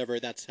DVD or whatever,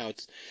 that's how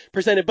it's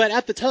presented. But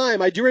at the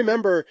time, I do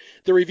remember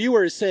the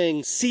reviewers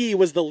saying C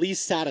was the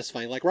least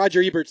satisfying. Like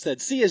Roger Ebert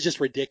said, C is just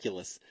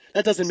ridiculous.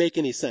 That doesn't make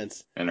any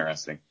sense.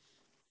 Interesting.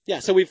 Yeah,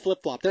 so we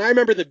flip-flopped. And I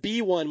remember the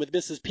B one with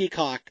Mrs.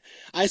 Peacock.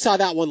 I saw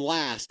that one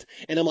last,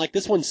 and I'm like,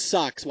 this one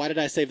sucks. Why did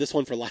I save this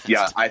one for last?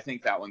 Yeah, I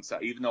think that one's,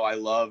 even though I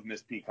love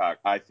Miss Peacock,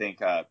 I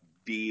think I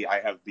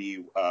have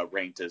B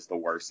ranked as the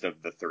worst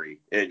of the three.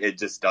 It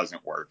just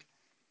doesn't work.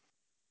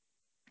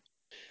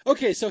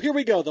 Okay, so here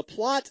we go. The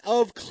plot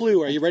of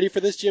Clue. Are you ready for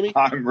this, Jimmy?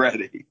 I'm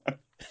ready.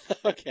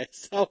 Okay,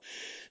 so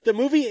the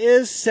movie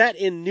is set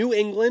in New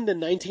England in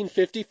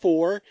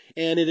 1954,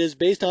 and it is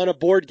based on a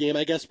board game.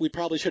 I guess we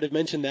probably should have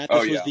mentioned that.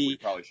 Oh This was yeah, we the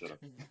probably should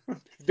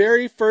have.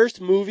 very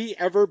first movie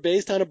ever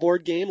based on a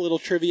board game, little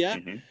trivia.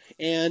 Hmm.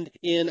 And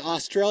in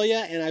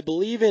Australia, and I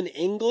believe in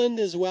England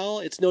as well,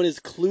 it's known as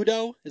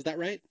Cluedo. Is that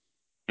right?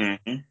 Hmm.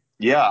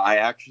 Yeah, I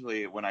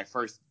actually, when I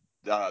first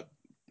uh,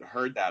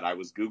 heard that, I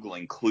was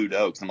Googling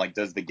Cluedo because I'm like,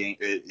 does the game,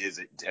 is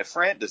it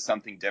different? Does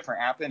something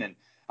different happen? And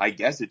I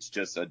guess it's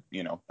just a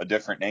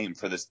different name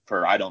for this,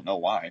 for I don't know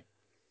why.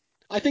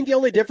 I think the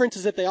only difference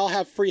is that they all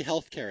have free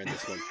health care in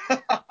this one.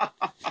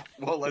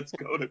 Well, let's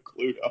go to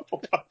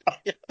Cluedo.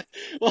 Yeah.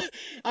 Well,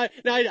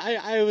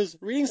 I was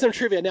reading some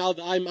trivia. Now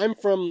I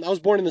was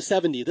born in the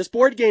 70s. This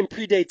board game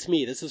predates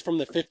me. This is from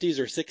the 50s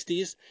or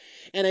 60s,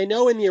 and I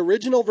know in the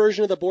original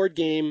version of the board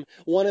game,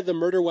 one of the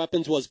murder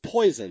weapons was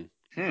poison.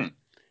 Hmm.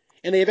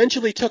 And they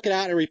eventually took it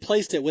out and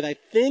replaced it with, I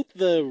think,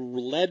 the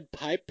lead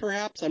pipe,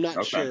 perhaps. I'm not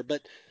Okay. sure,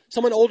 but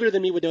someone older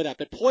than me would know that.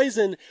 But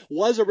poison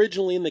was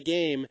originally in the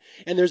game,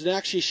 and there's an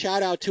actually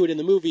shout out to it in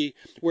the movie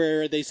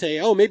where they say,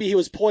 "Oh, maybe he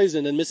was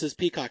poisoned," and Mrs.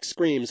 Peacock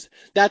screams.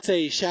 That's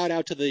a shout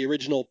out to the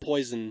original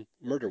poison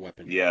murder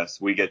weapon.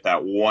 Yes, we get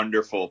that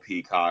wonderful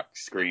peacock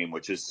scream,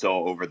 which is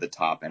so over the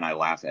top, and I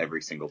laugh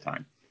every single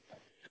time.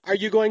 Are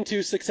you going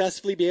to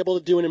successfully be able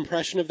to do an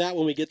impression of that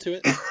when we get to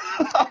it?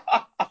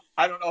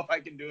 I don't know if I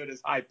can do it as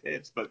high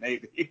pitched, but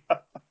maybe.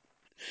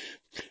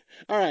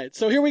 All right,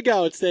 so here we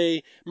go. It's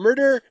a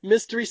murder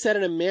mystery set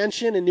in a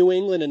mansion in New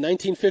England in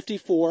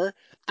 1954.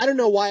 I don't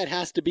know why it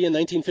has to be in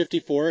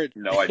 1954.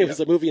 No It idea. was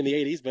a movie in the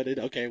 80s, but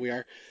okay, we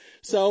are.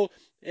 So,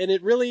 and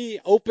it really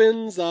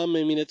opens.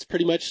 It's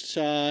pretty much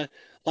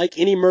like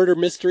any murder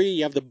mystery.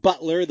 You have the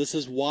butler. This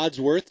is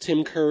Wadsworth,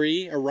 Tim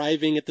Curry,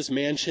 arriving at this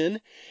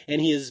mansion, and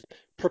he is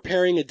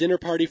preparing a dinner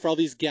party for all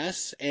these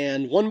guests.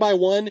 And one by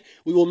one,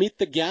 we will meet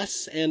the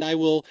guests, and I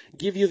will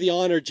give you the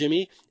honor,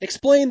 Jimmy.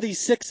 Explain these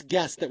 6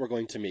 guests that we're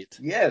going to meet.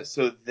 Yeah,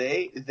 so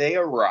they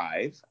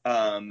arrive,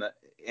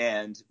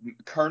 and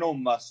Colonel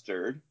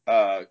Mustard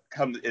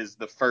is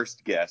the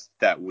first guest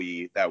that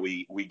we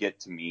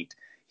get to meet.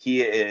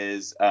 He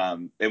is,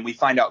 and we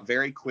find out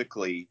very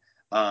quickly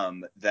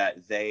that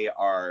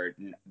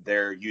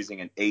they're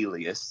using an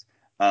alias.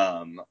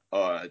 Um,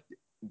 uh,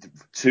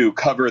 to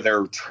cover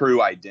their true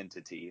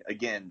identity.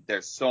 Again,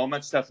 there's so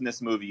much stuff in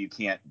this movie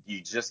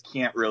you just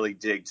can't really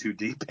dig too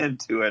deep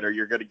into it or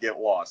you're going to get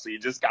lost. So you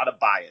just got to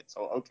buy it.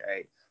 So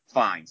okay,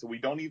 fine. So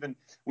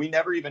we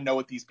never even know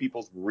what these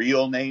people's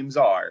real names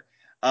are.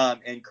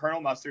 And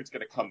Colonel Mustard's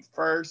going to come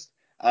first.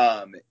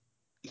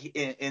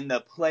 In the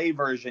play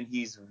version,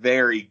 he's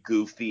very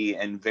goofy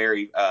and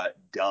very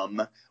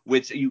dumb,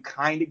 which you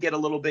kind of get a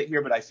little bit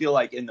here, but I feel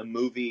like in the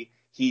movie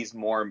he's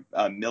more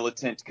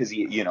militant because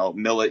he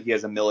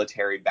has a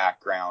military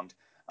background,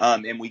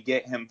 and we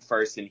get him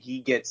first, and he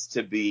gets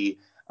to be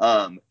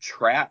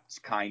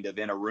trapped kind of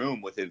in a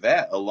room with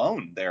Yvette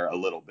alone there a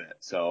little bit.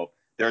 So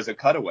there's a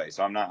cutaway.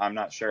 So I'm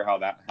not sure how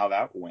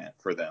that went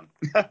for them.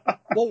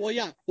 Well,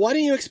 yeah. Why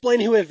don't you explain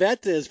who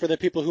Yvette is for the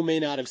people who may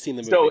not have seen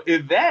the So movie?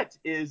 Yvette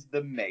is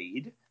the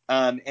maid,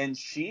 and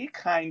she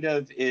kind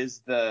of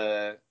is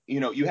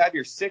you have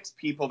your 6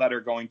 people that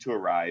are going to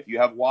arrive. You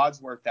have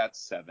Wadsworth, that's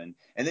 7,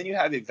 and then you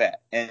have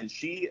Yvette, and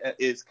she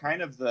is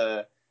kind of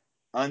the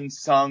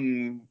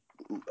unsung,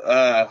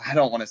 I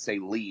don't want to say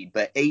lead,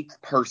 but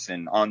 8th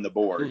person on the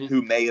board Hmm.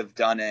 who may have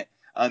done it,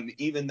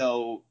 even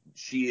though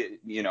she,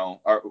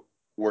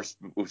 we're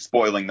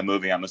spoiling the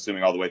movie, I'm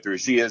assuming all the way through.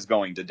 She is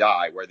going to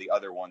die, where the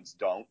other ones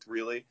don't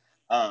really.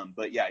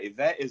 But yeah,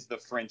 Yvette is the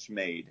French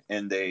maid,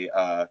 and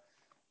a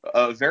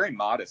very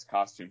modest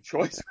costume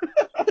choice.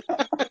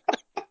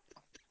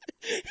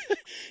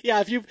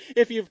 Yeah,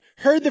 if you've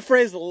heard the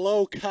phrase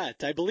low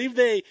cut, I believe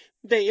they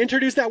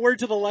introduced that word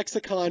to the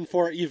lexicon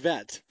for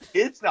Yvette.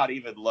 It's not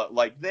even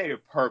like they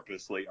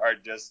purposely are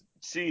just,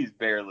 she's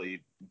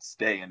barely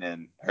staying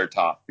in her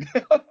top.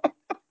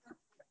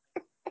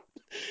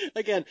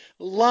 Again,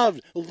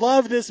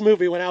 loved this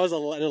movie when I was an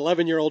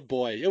 11-year-old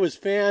boy. It was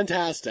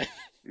fantastic.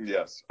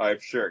 Yes, I'm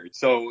sure.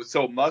 So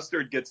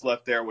Mustard gets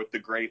left there with the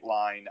great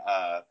line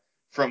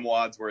from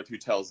Wadsworth, who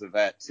tells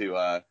Yvette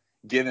to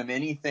give him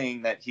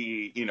anything that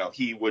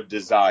he would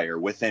desire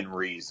within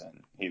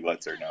reason. He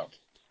lets her know.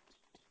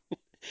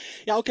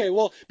 Yeah, okay.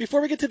 Well,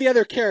 before we get to the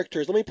other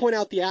characters, let me point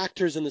out the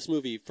actors in this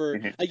movie. For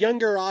Hmm. a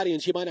younger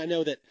audience, you might not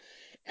know that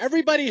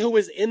everybody who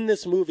was in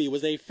this movie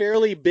was a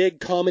fairly big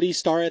comedy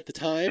star at the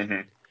time,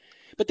 Hmm.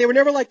 but they were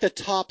never like the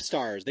top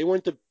stars. They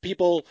weren't the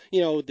people,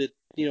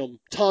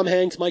 Tom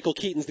Hanks, Michael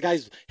Keaton's, the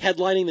guys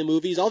headlining the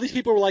movies. All these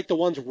people were like the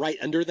ones right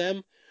under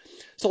them.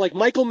 So like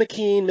Michael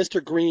McKean,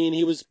 Mr. Green,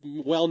 he was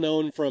well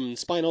known from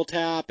Spinal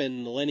Tap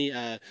and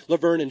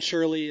Laverne and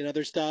Shirley and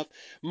other stuff.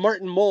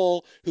 Martin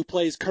Mull, who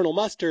plays Colonel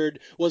Mustard,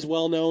 was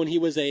well known. He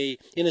was in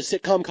a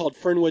sitcom called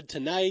Fernwood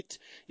Tonight.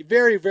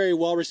 Very, very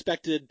well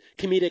respected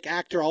comedic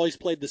actor. Always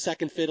played the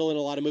second fiddle in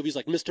a lot of movies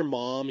like Mr.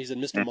 Mom. He's in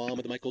Mr. Mom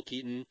with Michael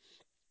Keaton.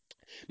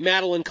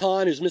 Madeline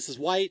Kahn, who's Mrs.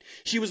 White.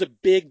 She was a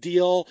big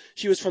deal.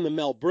 She was from the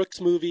Mel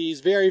Brooks movies,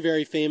 very,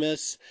 very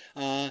famous.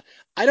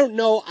 I don't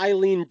know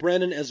Eileen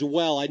Brennan as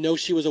well. I know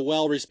she was a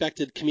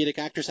well-respected comedic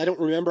actress. I don't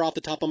remember off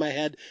the top of my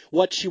head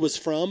what she was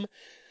from.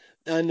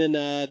 And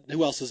then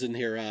who else is in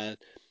here?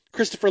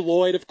 Christopher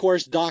Lloyd, of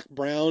course, Doc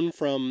Brown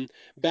from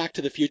Back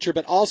to the Future,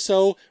 but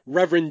also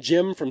Reverend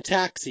Jim from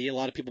Taxi. A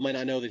lot of people might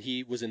not know that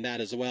he was in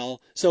that as well.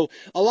 So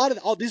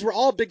these were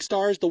all big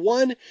stars. The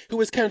one who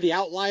was kind of the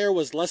outlier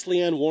was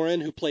Leslie Ann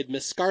Warren, who played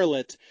Miss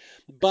Scarlet,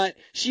 but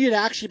she had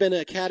actually been an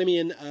Academy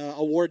and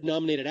Award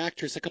nominated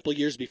actress a couple of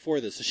years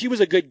before this, so she was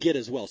a good get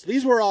as well. So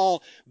these were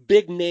all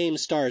big name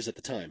stars at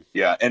the time.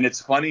 Yeah, and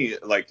it's funny,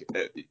 like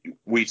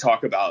we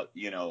talk about,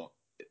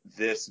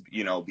 this,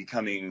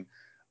 becoming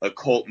a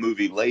cult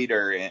movie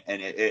later,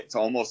 and it's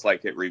almost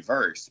like it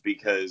reversed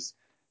because,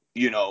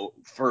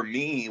 for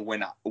me,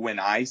 when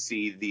I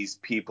see these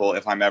people,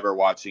 if I'm ever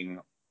watching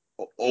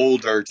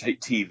older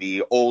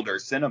TV, older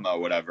cinema,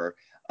 whatever,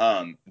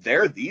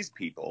 they're these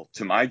people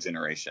to my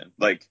generation.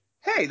 Like,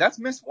 hey, that's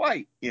Miss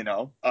White,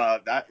 Yeah.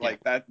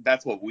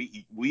 that's what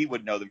we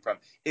would know them from,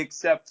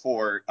 except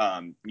for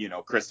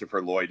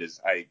Christopher Lloyd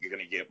is going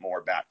to get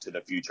more Back to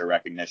the Future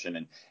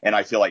recognition, and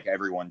I feel like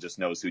everyone just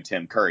knows who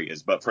Tim Curry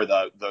is. But for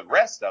the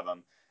rest of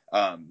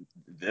them,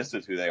 this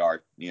is who they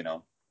are,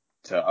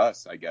 to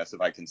us, I guess,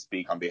 if I can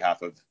speak on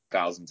behalf of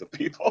thousands of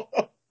people.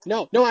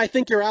 No, no, I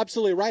think you're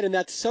absolutely right, and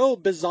that's so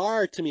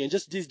bizarre to me, and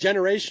just these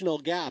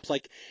generational gaps.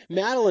 Like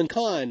Madeline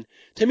Kahn,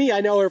 to me,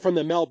 I know her from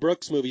the Mel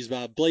Brooks movies,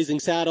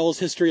 Blazing Saddles,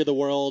 History of the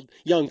World,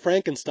 Young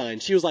Frankenstein.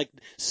 She was like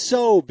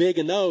so big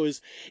in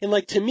those, and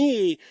like to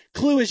me,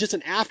 Clue is just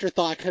an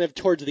afterthought, kind of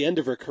towards the end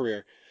of her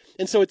career.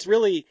 And so it's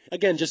really,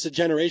 again, just a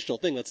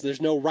generational thing. There's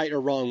no right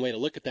or wrong way to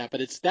look at that, but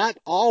it's that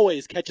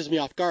always catches me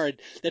off guard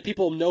that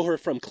people know her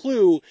from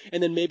Clue,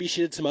 and then maybe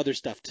she did some other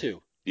stuff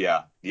too.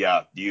 Yeah,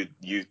 yeah.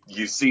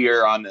 You see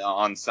her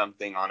on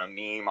something, on a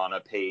meme, on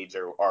a page,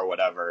 or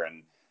whatever,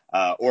 and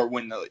or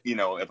when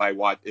if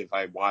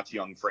I watch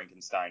Young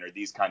Frankenstein or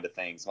these kind of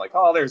things, I'm like,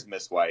 oh, there's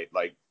Miss White.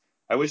 Like,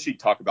 I wish she'd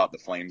talk about the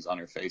flames on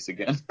her face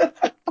again.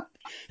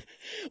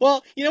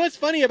 Well, you know what's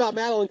funny about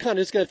Madeline Kahn? I'm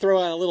just going to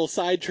throw out a little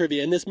side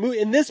trivia. In this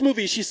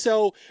movie, she's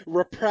so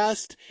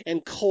repressed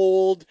and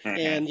cold, Hmm.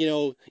 and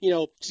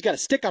she's got a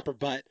stick up her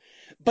butt.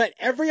 But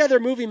every other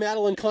movie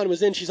Madeline Kahn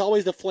was in, she's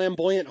always the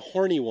flamboyant,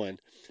 horny one.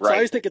 So I Right.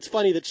 always think it's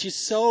funny that she's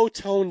so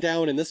toned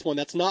down in this one.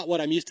 That's not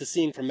what I'm used to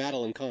seeing from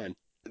Madeline Kahn.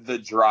 The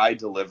dry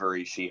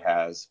delivery she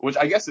has, which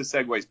I guess the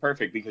segue is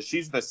perfect because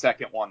she's the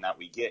second one that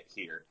we get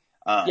here.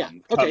 Yeah.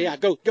 Okay. Come, Yeah.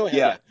 Go ahead.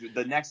 yeah, Yeah.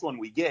 the next one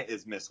we get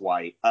is Miss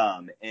White.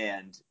 And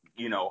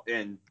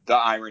in the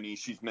irony,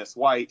 she's Miss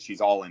White.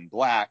 She's all in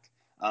black.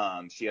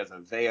 She has a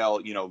veil.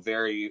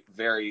 Very,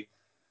 very,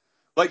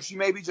 like, she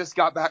maybe just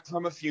got back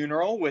from a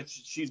funeral, which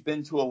she's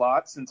been to a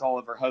lot since all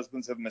of her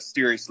husbands have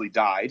mysteriously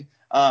died.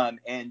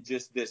 And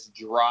just this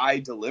dry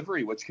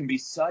delivery, which can be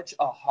such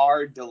a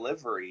hard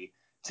delivery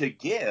to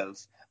give,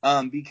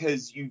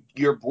 because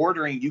you're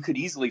bordering, you could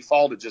easily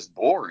fall to just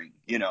boring,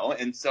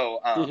 and so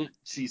Hmm.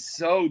 she's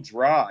so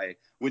dry,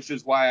 which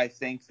is why I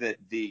think that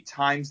the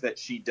times that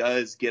she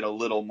does get a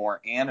little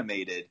more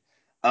animated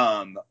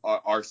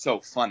are so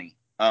funny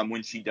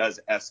when she does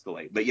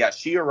escalate. But yeah,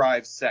 she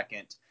arrives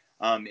second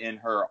in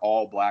her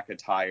all black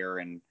attire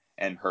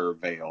and her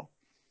veil.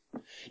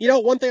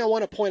 One thing I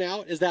want to point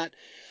out is that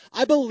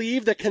I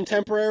believe the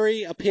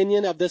contemporary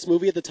opinion of this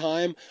movie at the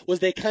time was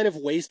they kind of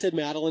wasted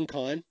Madeline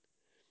Kahn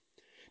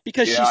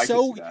because Yeah, I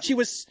could see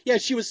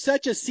that. she was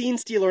such a scene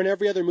stealer in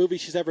every other movie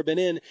she's ever been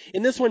in.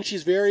 In this one,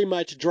 she's very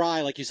much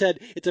dry, like you said.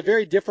 It's a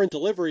very different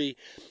delivery,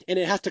 and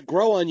it has to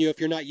grow on you if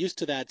you're not used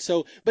to that.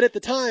 So, but at the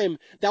time,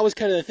 that was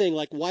kind of the thing.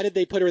 Like, why did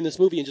they put her in this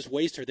movie and just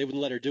waste her? They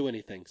wouldn't let her do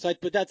anything.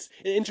 But that's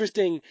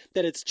interesting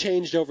that it's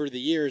changed over the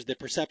years, the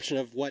perception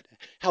of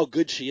how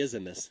good she is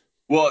in this.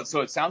 Well,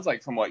 so it sounds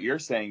like from what you're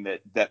saying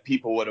that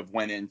people would have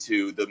went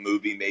into the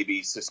movie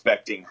maybe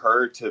suspecting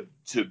her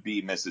to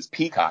be Mrs.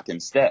 Peacock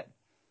instead.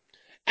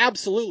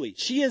 Absolutely.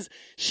 She is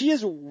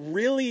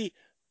really,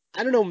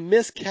 I don't know,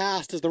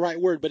 miscast is the right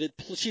word, but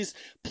she's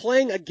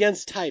playing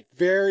against type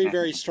very,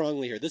 very Mm-hmm.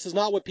 strongly here. This is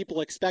not what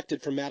people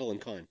expected from Madeline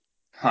Kahn.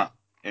 Huh.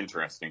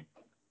 Interesting.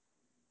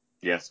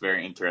 Yes,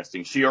 very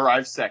interesting. She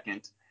arrives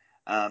second.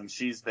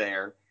 She's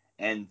there,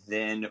 and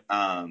then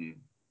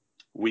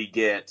we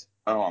get.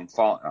 Oh, I'm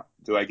falling.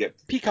 Do I get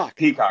Peacock.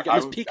 You Peacock? got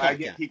Miss I Peacock, get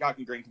yeah. Peacock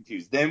and Green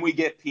confused. Then we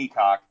get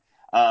Peacock.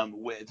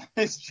 With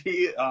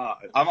she. I'm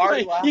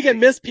already Wait, you get laughing.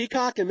 Miss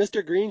Peacock and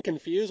Mr. Green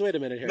confused? Wait a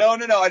minute here. No.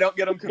 I don't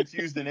get them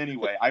confused in any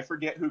way. I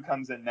forget who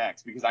comes in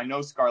next because I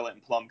know Scarlet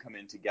and Plum come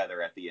in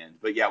together at the end.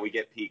 But yeah, we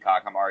get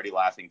Peacock. I'm already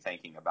laughing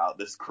thinking about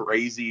this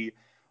crazy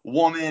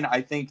woman.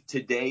 I think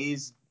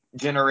today's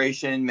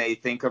generation may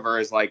think of her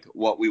as like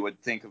what we would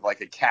think of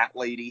like a cat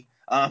lady.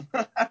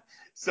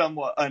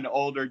 Somewhat an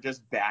older,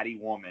 just batty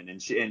woman,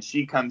 and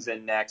she comes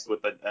in next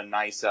with a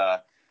nice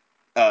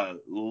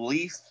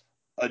leaf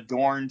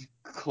adorned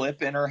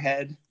clip in her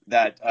head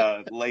that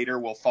later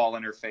will fall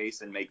in her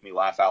face and make me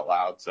laugh out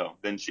loud. So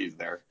then she's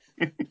there.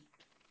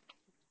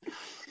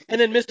 And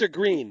then Mr.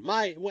 Green.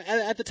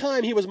 At the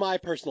time, he was my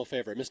personal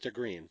favorite, Mr.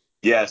 Green.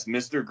 Yes,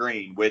 Mr.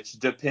 Green, which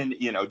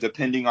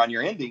depending on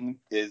your ending,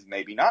 is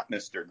maybe not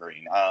Mr.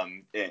 Green.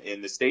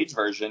 In the stage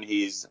version,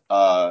 he's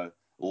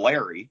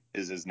Larry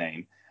is his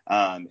name,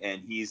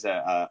 and he's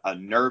a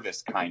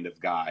nervous kind of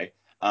guy,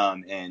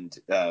 and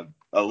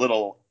a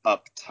little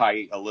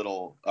uptight, a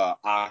little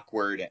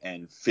awkward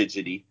and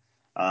fidgety.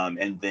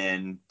 And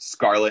then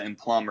Scarlet and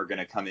Plum are going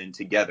to come in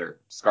together.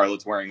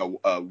 Scarlet's wearing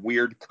a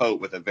weird coat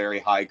with a very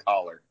high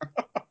collar.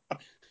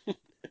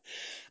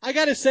 I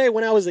gotta say,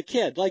 when I was a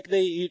kid,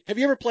 have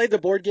you ever played the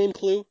board game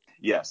Clue?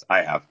 Yes,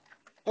 I have.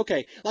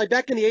 Okay, like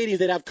back in the 80s,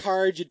 they'd have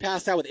cards you'd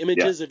pass out with Yeah,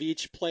 images of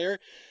each player.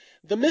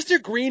 The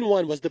Mr. Green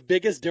one was the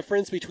biggest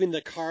difference between the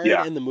card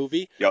yeah, and the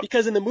movie yep.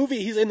 because in the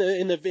movie he's in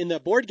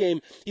the board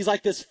game he's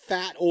like this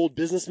fat old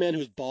businessman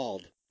who's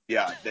bald.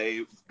 Yeah,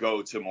 they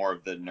go to more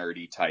of the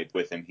nerdy type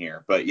with him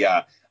here. But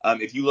yeah,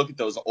 if you look at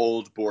those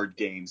old board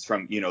games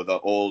from, the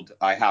old,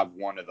 I have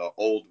one of the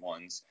old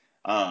ones.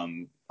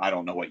 I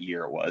don't know what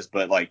year it was,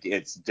 but like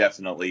it's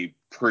definitely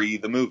pre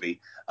the movie.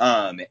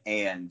 And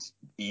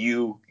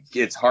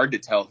it's hard to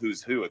tell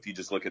who's who if you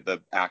just look at the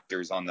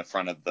actors on the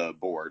front of the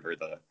board or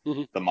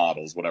Hmm. the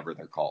models, whatever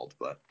they're called.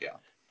 But yeah,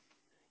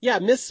 Yeah,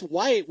 Miss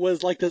White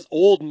was like this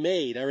old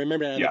maid. I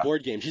remember that on the yeah,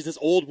 board game. She's this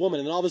old woman,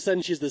 and then all of a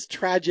sudden she's this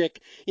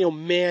tragic,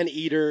 man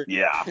eater.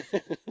 yeah.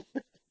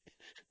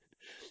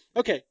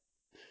 Okay,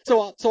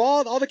 so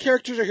all the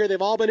characters are here.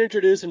 They've all been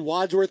introduced, and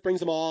Wadsworth brings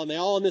them all, and they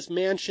all in this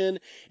mansion.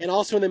 And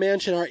also in the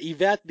mansion are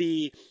Yvette,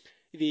 the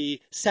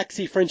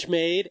sexy French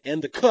maid,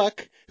 and the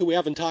cook, who we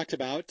haven't talked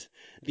about,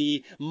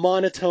 the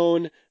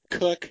monotone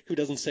cook who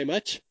doesn't say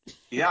much.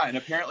 Yeah, and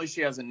apparently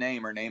she has a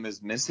name. Her name is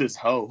Mrs.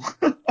 Ho.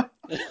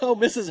 Oh,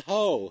 Mrs.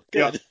 Ho.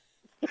 Yeah. Good.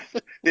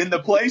 In the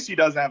play, she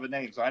does have a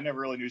name, so I never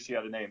really knew she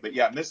had a name. But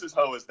yeah, Mrs.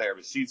 Ho is there,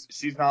 but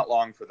she's not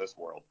long for this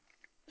world.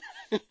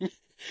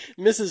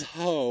 Mrs.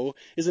 Ho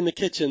is in the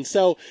kitchen.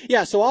 So,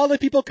 yeah, so all the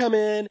people come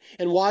in,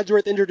 and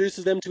Wadsworth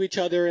introduces them to each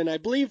other. And I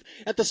believe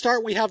at the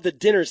start we have the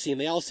dinner scene.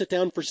 They all sit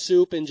down for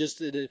soup and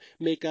just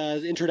make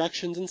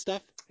introductions and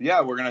stuff.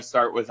 Yeah, we're gonna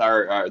start with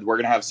we're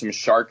gonna have some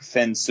shark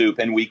fin soup,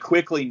 and we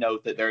quickly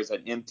note that there's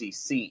an empty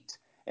seat,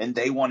 and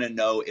they want to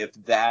know if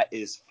that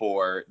is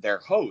for their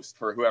host,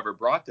 for whoever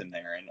brought them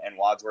there, and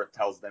Wadsworth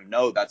tells them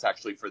no, that's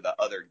actually for the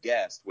other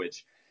guest,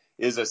 which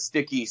is a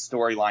sticky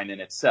storyline in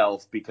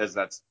itself because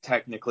that's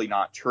technically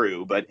not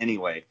true. But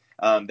anyway,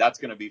 that's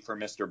going to be for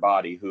Mr.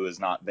 Body, who is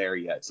not there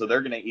yet. So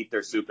they're going to eat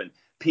their soup, and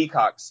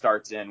Peacock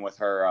starts in with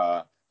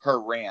her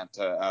rant,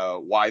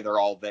 why they're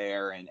all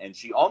there, and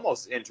she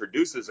almost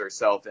introduces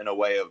herself in a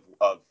way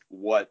of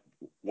what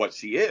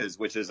she is,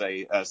 which is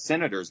a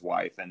senator's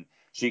wife, and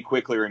she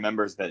quickly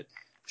remembers that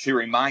she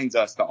reminds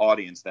us, the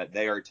audience, that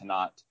they are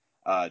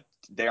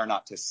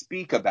not to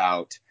speak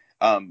about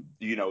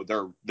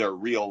their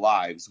real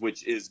lives,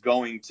 which is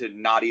going to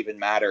not even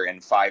matter in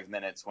 5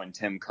 minutes when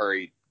Tim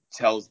Curry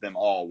tells them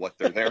all what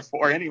they're there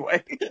for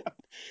anyway.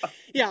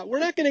 Yeah, we're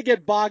not going to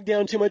get bogged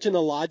down too much in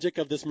the logic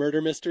of this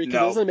murder mystery because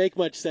it No, doesn't make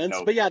much sense.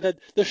 no. But yeah,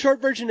 the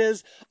short version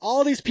is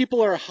all these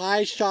people are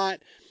high shot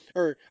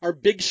or are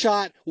big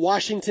shot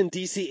Washington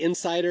D.C.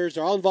 insiders.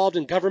 They're all involved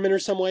in government or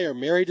some way, or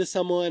married to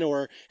someone,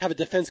 or have a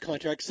defense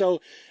contract.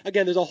 So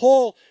again, there's a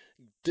whole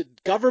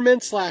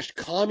government slash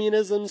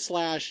communism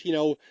slash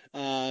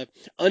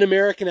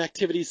un-American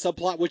activity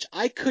subplot, which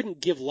I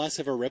couldn't give less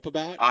of a rip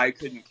about. I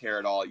couldn't care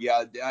at all.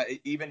 Yeah,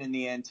 even in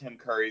the end, Tim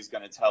Curry's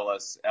going to tell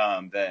us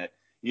that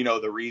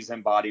the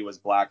reason Body was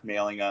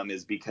blackmailing them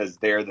is because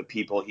they're the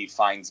people he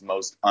finds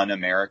most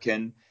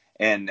un-American.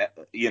 And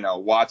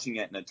watching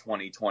it in a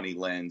 2020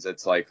 lens,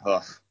 it's like,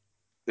 huh,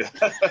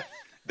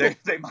 they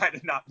might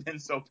have not been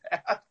so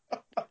bad.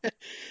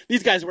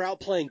 These guys were out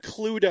playing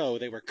Cluedo.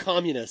 They were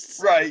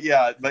communists. Right,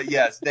 yeah, but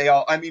yes, they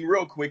all. I mean,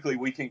 real quickly,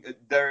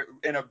 they're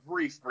in a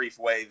brief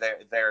way.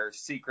 Their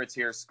secrets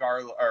here.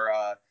 Scarlet or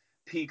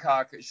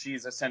Peacock,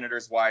 she's a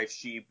senator's wife.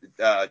 She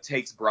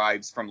takes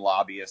bribes from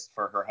lobbyists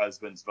for her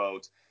husband's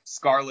vote.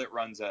 Scarlet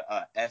runs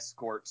a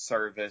escort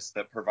service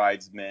that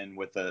provides men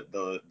with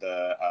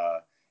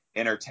the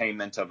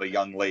entertainment of a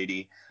young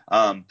lady.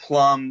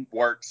 Plum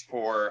works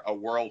for a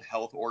World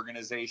Health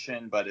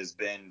Organization, but has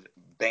been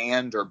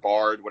banned or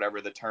barred, whatever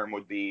the term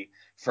would be,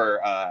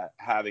 for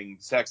having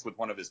sex with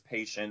one of his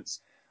patients.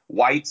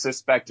 White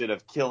suspected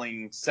of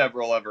killing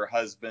several of her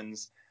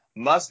husbands.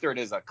 Mustard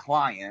is a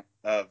client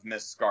of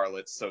Miss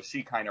Scarlet's, so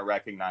she kind of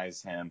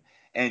recognized him.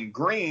 And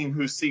Green,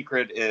 whose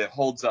secret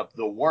holds up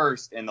the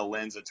worst in the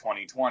lens of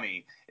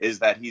 2020, is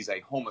that he's a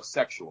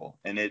homosexual,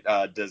 and it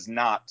does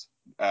not.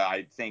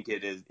 I think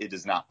it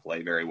does not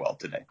play very well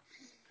today.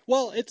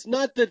 Well, it's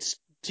not that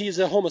he's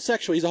a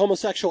homosexual. He's a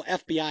homosexual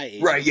FBI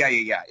agent. Right?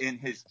 Yeah. In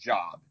his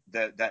job,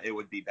 that it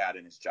would be bad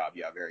in his job.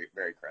 Yeah, very,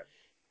 very correct.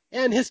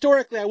 And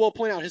historically, I will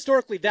point out,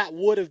 that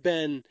would have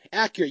been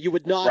accurate. You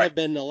would not have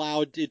been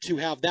allowed to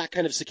have that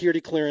kind of security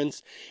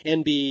clearance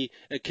and be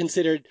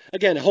considered,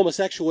 again, a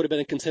homosexual would have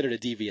been considered a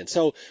deviant.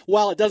 So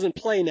while it doesn't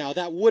play now,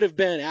 that would have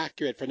been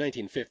accurate for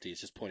 1950s,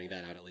 just pointing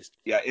that out at least.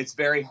 Yeah, it's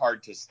very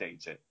hard to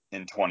stage it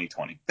in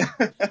 2020.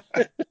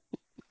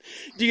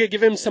 Do you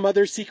give him some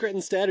other secret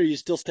instead, or you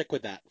still stick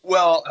with that?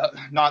 Well,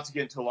 not to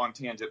get into a long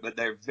tangent, but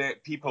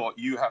people.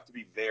 You have to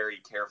be very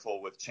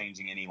careful with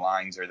changing any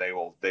lines, or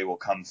they will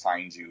come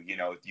find you.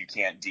 You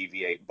can't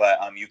deviate, but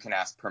you can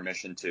ask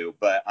permission to.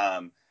 But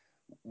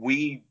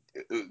we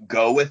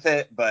go with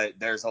it. But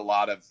there's a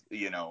lot of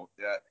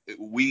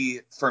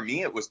for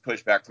me it was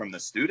pushback from the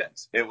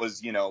students. It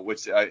was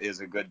which is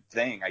a good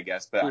thing, I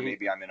guess. But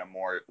maybe I'm in a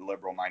more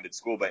liberal-minded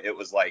school. But it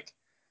was like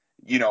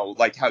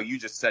like how you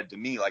just said to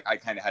me, like I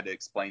kind of had to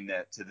explain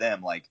that to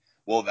them, like,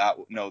 well, that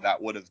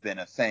would have been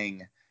a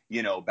thing,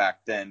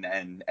 back then.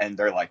 And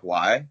they're like,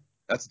 why?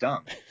 That's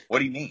dumb. What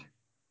do you mean?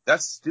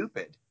 That's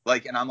stupid.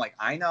 Like, and I'm like,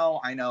 I know.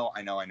 I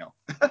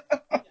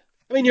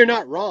mean, you're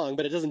not wrong,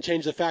 but it doesn't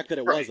change the fact that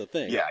it was a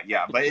thing.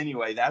 Yeah. But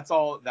anyway, that's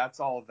all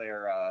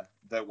their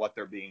what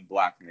they're being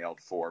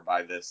blackmailed for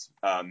by this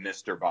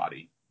Mr.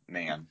 Body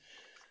man.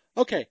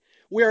 Okay.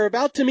 We are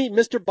about to meet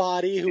Mr.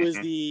 Body, who is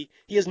he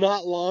is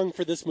not long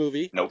for this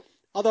movie. Nope.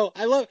 Although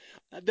I love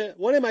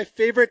one of my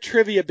favorite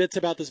trivia bits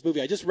about this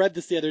movie. I just read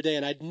this the other day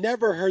and I'd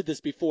never heard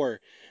this before.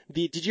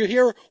 Did you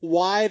hear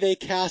why they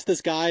cast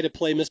this guy to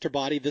play Mr.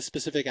 Body, this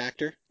specific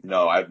actor?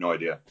 No, I have no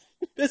idea.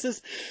 This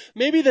is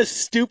maybe the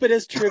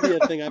stupidest trivia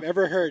thing I've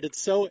ever heard.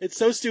 It's so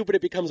stupid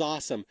it becomes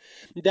awesome.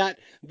 That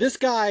this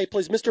guy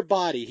plays Mr.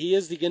 Body. He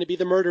is going to be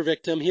the murder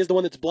victim. He is the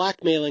one that's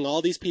blackmailing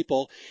all these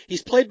people.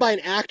 He's played by an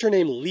actor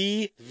named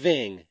Lee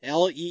Ving,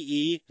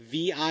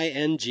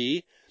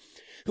 Leeving,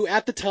 who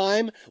at the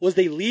time was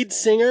the lead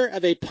singer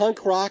of a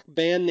punk rock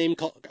band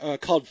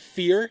called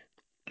Fear.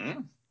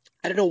 Mm.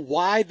 I don't know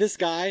why this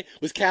guy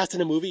was cast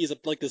in a movie. He's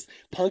like this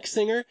punk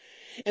singer.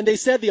 And they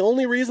said the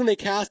only reason they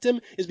cast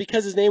him is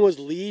because his name was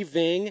Lee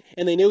Ving,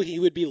 and they knew he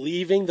would be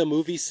leaving the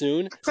movie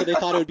soon, so they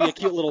thought it would be a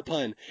cute little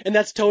pun. And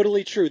that's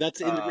totally true. That's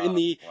in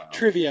the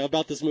trivia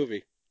about this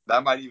movie.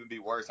 That might even be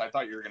worse. I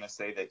thought you were going to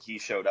say that he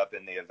showed up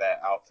in the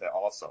Yvette outfit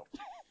also.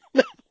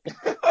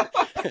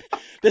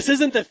 This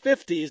isn't the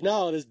 50s.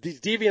 No, these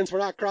deviants were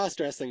not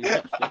cross-dressing.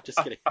 No, just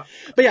kidding.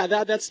 But yeah,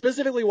 that's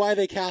specifically why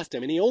they cast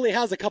him. And he only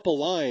has a couple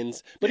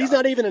lines, but he's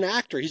not even an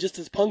actor. He's just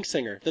this punk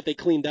singer that they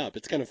cleaned up.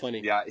 It's kind of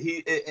funny. Yeah,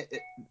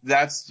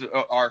 that's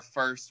our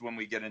first, when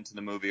we get into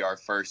the movie, our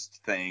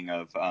first thing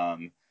of,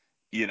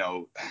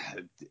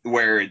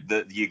 where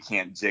you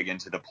can't dig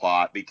into the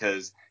plot,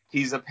 because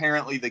he's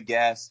apparently the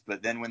guest,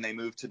 but then when they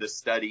move to the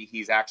study,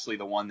 he's actually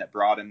the one that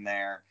brought him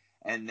there.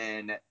 And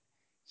then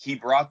he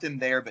brought them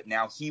there, but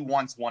now he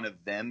wants one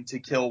of them to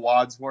kill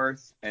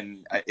Wadsworth,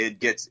 and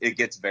it gets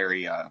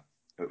very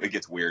it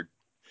gets weird.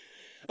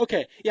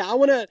 Okay, yeah,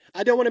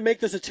 I don't want to make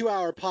this a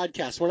 2-hour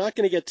podcast. We're not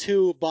going to get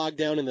too bogged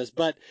down in this,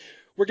 but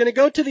we're going to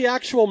go to the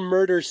actual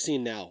murder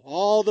scene now.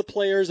 All the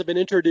players have been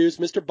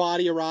introduced. Mr.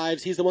 Body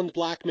arrives. He's the one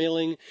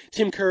blackmailing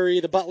Tim Curry.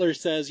 The butler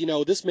says,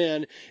 this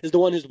man is the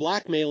one who's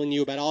blackmailing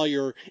you about all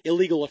your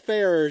illegal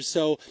affairs,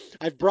 so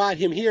I've brought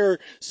him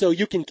here so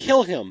you can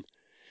kill him.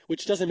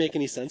 which doesn't make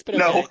any sense, but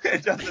No, okay.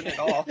 it doesn't at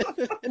all.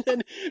 And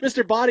then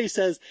Mr. Body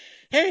says,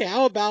 hey,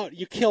 how about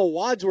you kill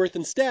Wadsworth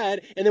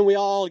instead, and then we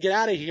all get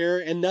out of here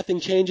and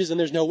nothing changes and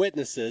there's no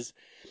witnesses.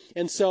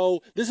 And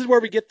so this is where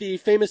we get the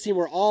famous scene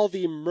where all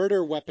the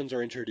murder weapons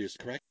are introduced,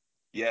 correct?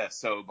 Yeah,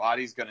 so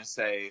Body's going to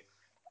say,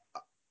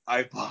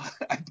 I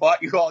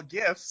bought you all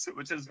gifts,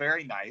 which is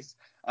very nice.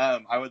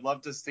 I would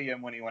love to see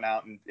him when he went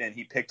out and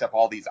he picked up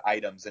all these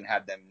items and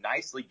had them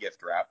nicely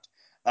gift wrapped.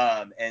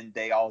 And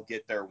they all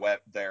get their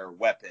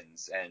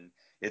weapons, and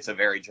it's a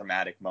very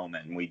dramatic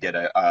moment. And we get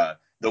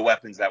the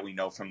weapons that we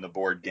know from the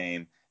board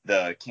game: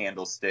 the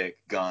candlestick,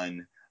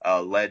 gun,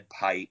 lead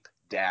pipe,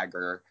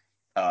 dagger,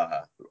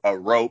 a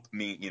rope,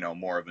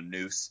 more of a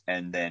noose,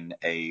 and then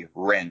a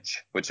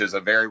wrench, which is a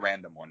very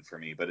random one for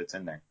me, but it's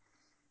in there.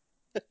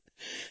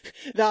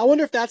 Now I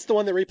wonder if that's the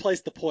one that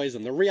replaced the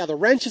poison. The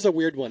wrench is a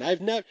weird one.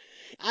 I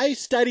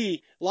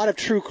study a lot of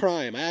true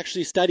crime. I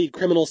actually studied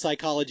criminal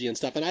psychology and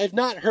stuff, and I have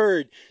not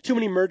heard too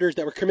many murders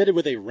that were committed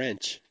with a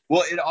wrench.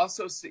 Well, it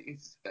also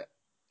seems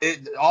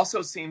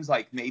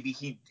like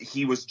maybe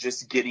he was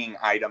just getting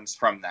items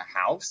from the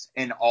house,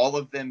 and all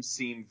of them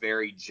seem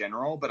very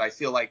general. But I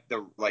feel like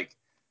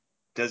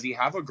does he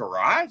have a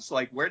garage?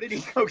 Like, where did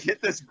he go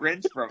get this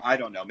wrench from? I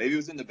don't know. Maybe it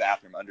was in the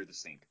bathroom under the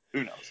sink.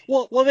 Who knows?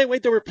 Well, they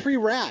were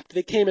pre-wrapped.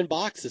 They came in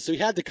boxes, so he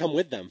had to come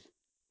with them.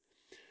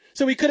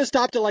 So we could have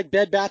stopped at like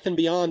Bed Bath &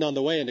 Beyond on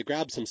the way and to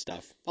grab some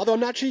stuff. Although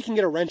I'm not sure you can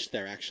get a wrench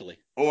there, actually.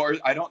 Or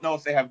I don't know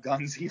if they have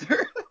guns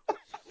either.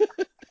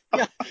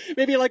 Yeah,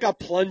 maybe like a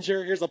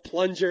plunger. Here's a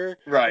plunger.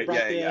 Right.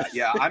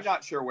 Yeah. I'm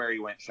not sure where he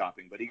went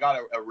shopping, but he got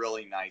a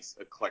really nice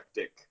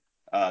eclectic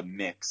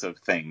mix of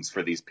things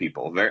for these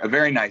people.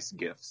 Very nice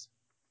gifts.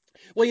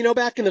 Well,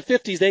 back in the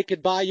 50s,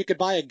 you could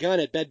buy a gun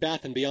at Bed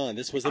Bath & Beyond.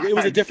 It was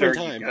a different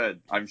time.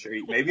 I'm sure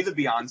maybe the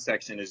Beyond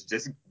section is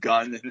just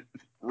gun and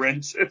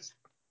wrenches.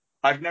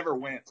 I've never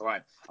went, so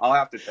I'll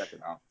have to check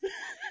it out.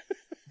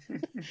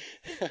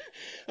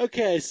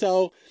 Okay,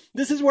 so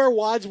this is where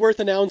Wadsworth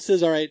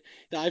announces, all right,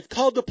 I've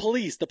called the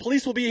police. The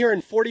police will be here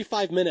in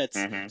 45 minutes.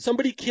 Mm-hmm.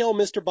 Somebody kill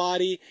Mr.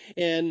 Body.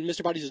 And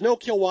Mr. Body says, no,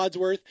 kill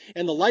Wadsworth.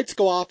 And the lights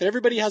go off, and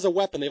everybody has a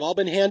weapon. They've all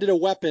been handed a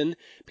weapon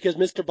because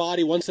Mr.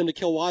 Body wants them to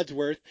kill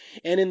Wadsworth.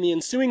 And in the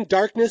ensuing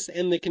darkness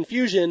and the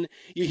confusion,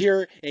 you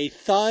hear a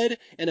thud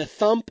and a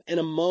thump and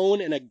a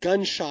moan and a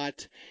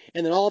gunshot.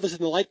 And then all of a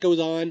sudden the light goes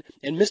on,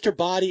 and Mr.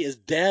 Body is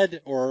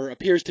dead or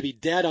appears to be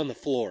dead on the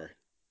floor.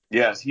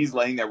 Yes, he's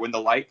laying there. When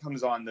the light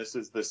comes on, this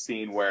is the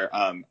scene where,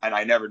 and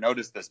I never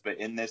noticed this, but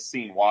in this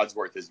scene,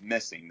 Wadsworth is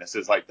missing. This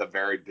is like the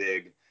very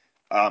big,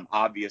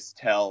 obvious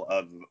tell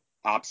of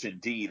option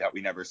D that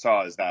we never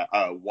saw, is that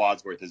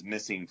Wadsworth is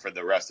missing for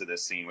the rest of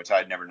this scene, which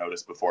I'd never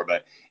noticed before.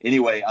 But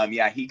anyway,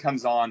 he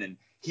comes on and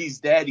he's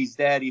dead. He's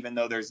dead, even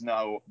though there's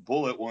no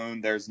bullet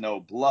wound, there's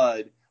no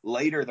blood.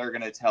 Later, they're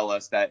going to tell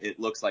us that it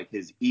looks like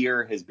his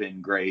ear has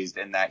been grazed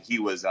and that he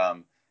was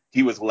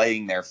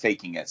laying there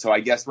faking it. So I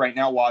guess right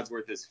now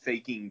Wadsworth is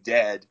faking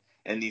dead,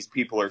 and these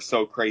people are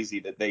so crazy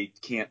that they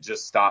can't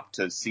just stop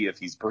to see if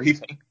he's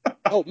breathing.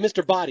 Oh,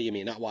 Mr. Body, you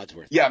mean, not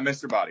Wadsworth. Yeah,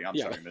 Mr. Body. I'm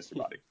sorry, Mr.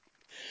 Body.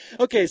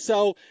 Okay,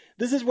 so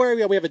this is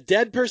where we have a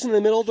dead person in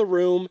the middle of the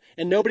room,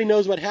 and nobody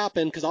knows what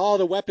happened because all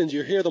the weapons,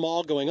 you hear them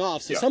all going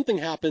off. So something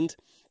happened,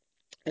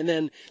 and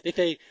then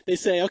they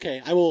say, okay,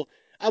 I will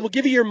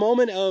give you your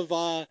moment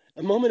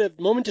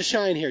to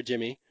shine here,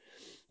 Jimmy.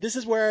 This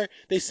is where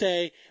they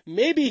say,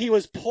 maybe he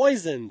was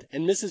poisoned,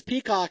 and Mrs.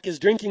 Peacock is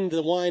drinking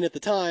the wine at the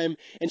time,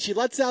 and she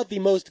lets out the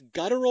most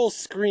guttural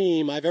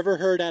scream I've ever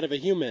heard out of a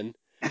human.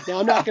 Now,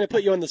 I'm not going to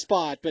put you on the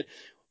spot, but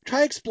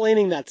try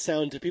explaining that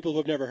sound to people who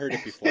have never heard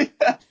it before.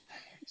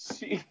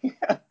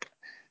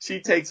 She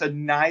takes a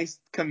nice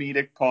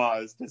comedic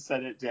pause to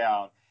set it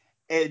down,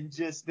 and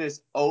just this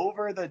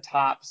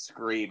over-the-top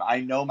scream. I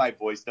know my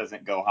voice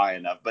doesn't go high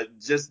enough, but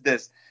just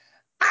this...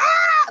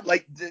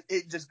 like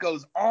it just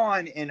goes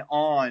on and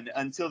on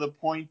until the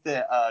point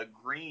that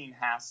Green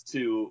has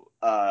to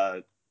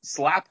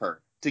slap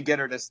her to get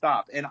her to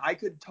stop. And I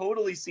could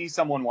totally see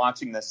someone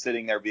watching this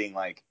sitting there being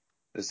like,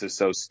 this is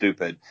so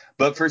stupid.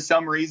 But for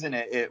some reason,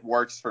 it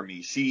works for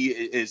me. She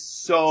is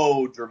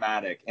so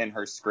dramatic in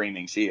her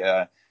screaming.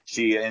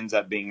 She ends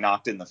up being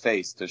knocked in the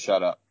face to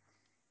shut up.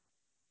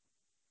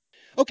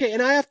 Okay,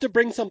 and I have to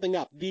bring something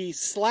up. The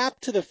slap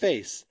to the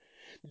face.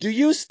 Do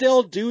you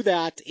still do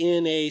that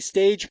in a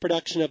stage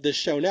production of this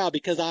show now?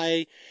 Because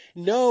I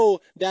know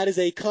that is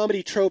a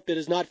comedy trope that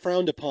is not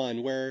frowned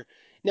upon, where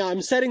now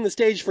I'm setting the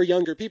stage for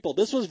younger people.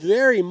 This was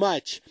very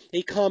much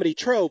a comedy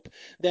trope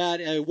that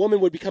a woman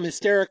would become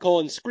hysterical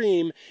and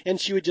scream, and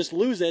she would just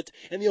lose it,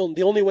 and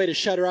the only way to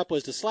shut her up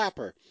was to slap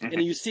her. Mm-hmm.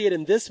 And you see it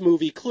in this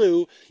movie,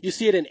 Clue. You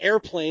see it in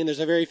Airplane.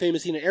 There's a very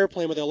famous scene in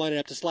Airplane where they're lining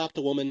up to slap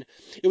the woman.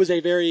 It was a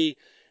very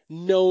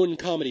known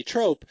comedy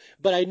trope,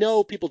 but I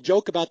know people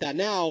joke about that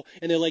now,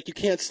 and they're like, you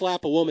can't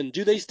slap a woman.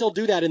 Do they still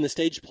do that in the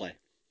stage play?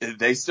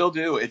 They still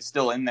do. It's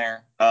still in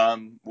there.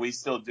 We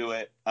still do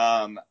it.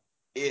 I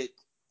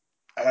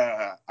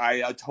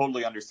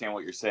totally understand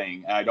what you're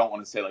saying, and I don't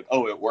want to say like,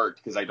 oh, it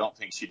worked, because I don't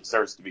think she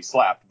deserves to be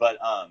slapped. But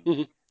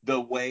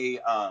the way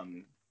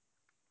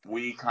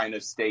we kind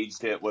of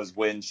staged it was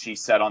when she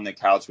sat on the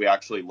couch. We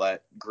actually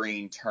let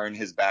Green turn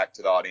his back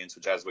to the audience,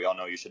 which, as we all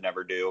know, you should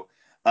never do.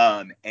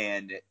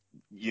 And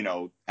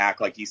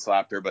act like he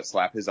slapped her, but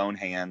slap his own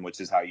hand, which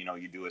is how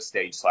you do a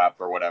stage slap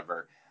or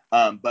whatever.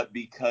 But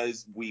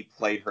because we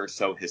played her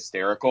so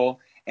hysterical,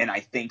 and I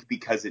think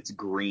because it's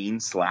Green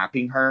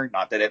slapping her,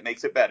 not that it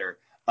makes it better,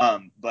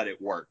 but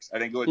it works. I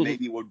think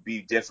would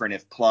be different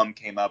if Plum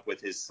came up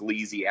with his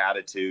sleazy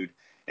attitude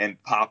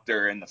and popped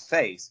her in the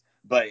face.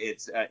 But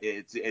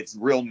it's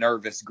real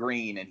nervous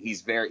Green, and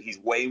he's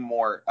way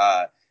more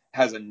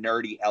has a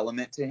nerdy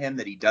element to him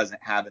that he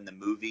doesn't have in the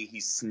movie.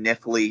 He's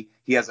sniffly.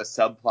 He has a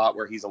subplot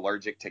where he's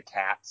allergic to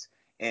cats,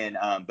 and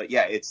but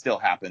yeah, it still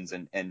happens,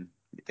 and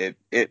it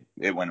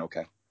went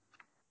okay.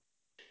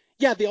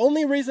 Yeah, the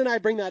only reason I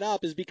bring that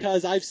up is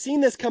because I've seen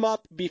this come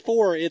up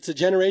before. It's a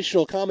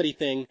generational comedy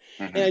thing.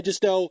 Mm-hmm. And I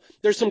just know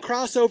there's some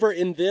crossover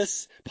in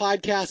this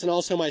podcast and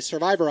also my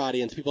Survivor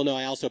audience. People know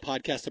I also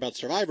podcast about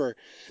Survivor.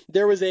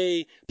 There was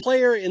a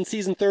player in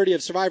season 30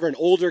 of Survivor, an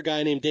older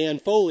guy named Dan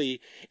Foley,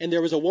 and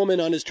there was a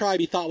woman on his tribe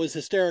he thought was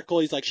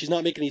hysterical. He's like, she's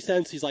not making any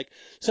sense. He's like,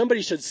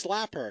 somebody should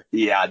slap her.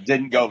 Yeah, it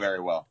didn't go very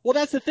well. Well,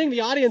 that's the thing.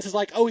 The audience is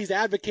like, oh, he's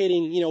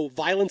advocating,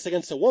 violence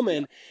against a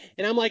woman. Yeah.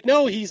 And I'm like,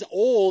 no, he's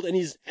old and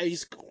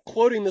he's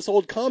quoting this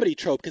old comedy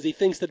trope because he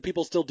thinks that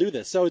people still do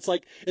this. So it's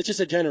like, it's just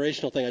a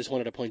generational thing. I just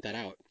wanted to point that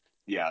out.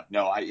 Yeah,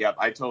 no,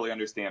 I totally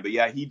understand. But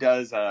yeah, he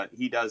does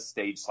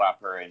stage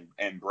slap her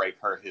and break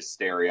her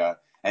hysteria.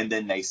 And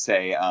then they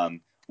say,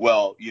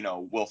 well,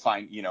 we'll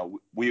find,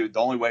 the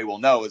only way we'll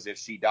know is if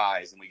she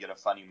dies, and we get a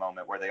funny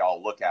moment where they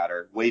all look at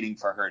her, waiting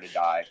for her to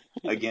die.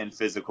 Again,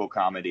 physical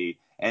comedy.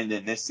 And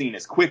then this scene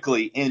is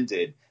quickly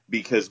ended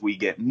because we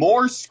get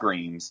more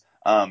screams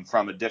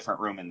from a different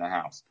room in the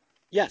house.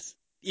 Yes.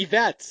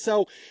 Yvette.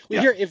 So we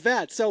hear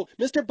Yvette. So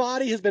Mr.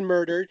 Body has been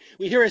murdered.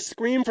 We hear a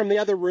scream from the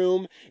other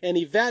room, and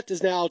Yvette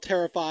is now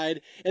terrified.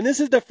 And this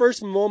is the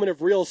first moment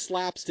of real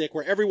slapstick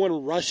where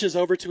everyone rushes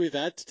over to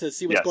Yvette to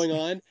see what's going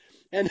on.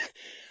 And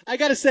I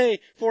gotta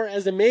say, for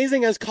as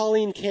amazing as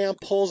Colleen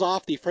Camp pulls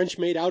off the French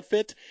maid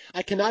outfit,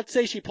 I cannot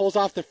say she pulls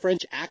off the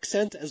French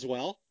accent as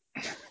well.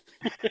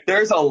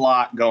 There's a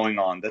lot going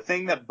on. The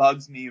thing that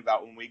bugs me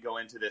about when we go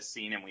into this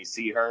scene and we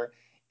see her,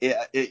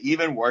 it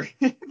even worse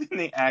than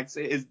the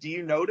accent is, do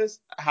you notice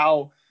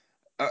how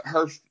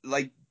her,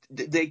 like,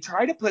 they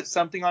try to put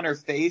something on her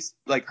face,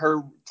 like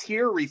her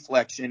tear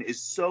reflection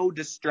is so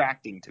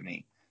distracting to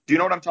me. Do you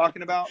know what I'm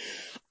talking about?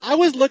 I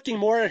was looking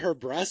more at her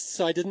breasts,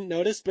 so I didn't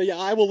notice, but yeah,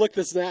 I will look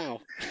this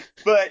now.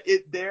 But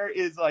there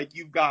is, like,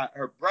 you've got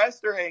her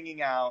breasts are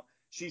hanging out,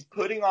 she's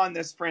putting on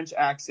this French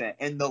accent,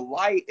 and the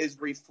light is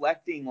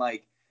reflecting,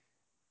 like,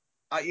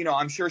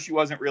 I'm sure she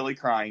wasn't really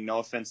crying, no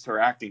offense to her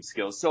acting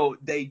skills. So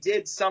they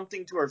did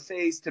something to her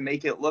face to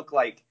make it look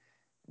like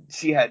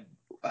she had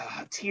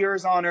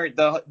tears on her.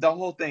 The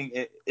whole thing,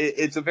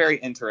 it's a very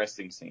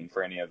interesting scene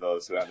for any of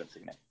those who haven't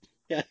seen it.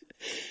 Yeah.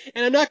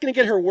 And I'm not going to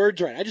get her words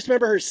right. I just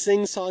remember her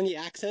sing-songy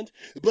accent.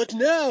 But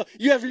no,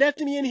 you have left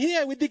me in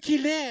here with the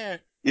killer.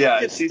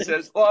 Yeah, she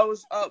says, "Oh, I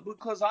was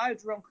because I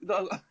drank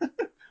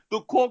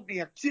the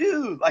cognac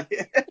too."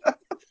 Like,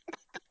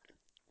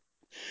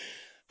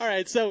 all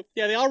right, so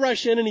yeah, they all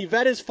rush in, and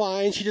Yvette is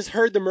fine. She just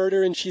heard the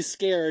murder, and she's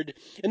scared.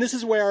 And this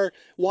is where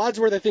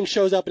Wadsworth, I think,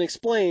 shows up and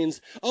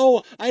explains,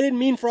 "Oh, I didn't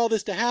mean for all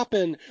this to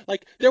happen.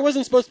 Like, there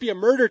wasn't supposed to be a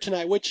murder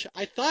tonight," which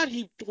I thought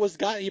he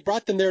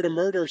brought them there to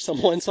murder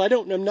someone. So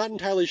I'm not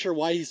entirely sure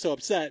why he's so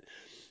upset.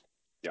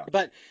 yeah.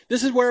 But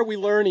this is where we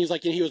learn he's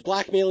like, he was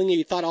blackmailing you.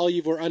 He thought all of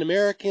you were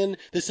un-American.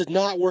 This did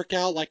not work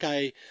out like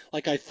I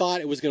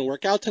thought it was going to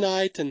work out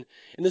tonight. And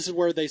this is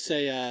where they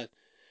say,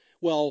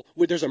 well,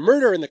 there's a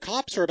murder and the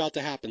cops are about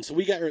to happen.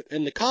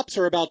 And the cops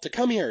are about to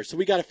come here. So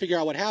we got to figure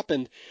out what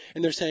happened.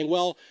 And they're saying,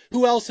 well,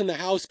 who else in the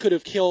house could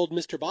have killed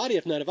Mr. Body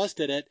if none of us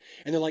did it?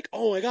 And they're like,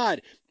 oh my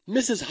God,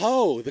 Mrs.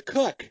 Ho, the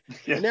cook.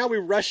 Yeah. And now we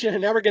rush in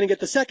and now we're going to get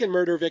the second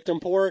murder victim,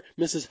 poor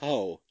Mrs.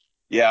 Ho.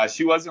 Yeah,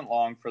 she wasn't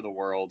long for the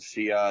world.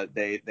 She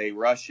they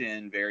rush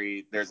in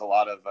there's a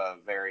lot of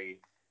very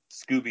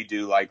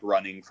Scooby-Doo like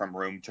running from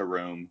room to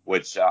room,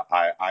 which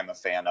I'm a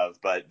fan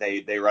of, but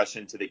they rush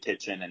into the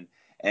kitchen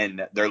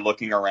and they're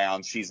looking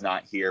around. She's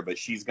not here, but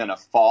she's going to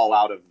fall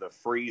out of the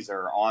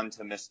freezer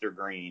onto Mr.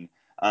 Green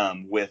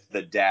with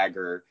the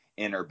dagger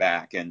in her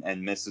back, and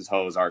Mrs.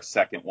 Ho is our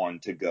second one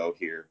to go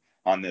here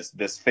on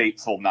this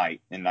fateful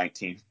night in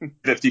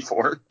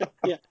 1954.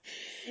 Yeah.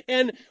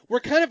 And we're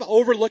kind of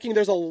overlooking,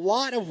 there's a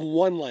lot of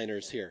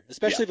one-liners here,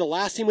 especially the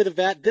last scene with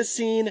Yvette. This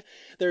scene,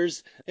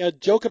 there's a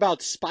joke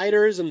about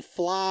spiders and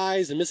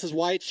flies, and Mrs.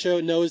 White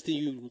knows that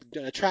you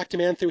attract a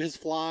man through his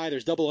fly.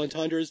 There's double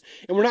entendres,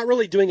 and we're not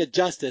really doing it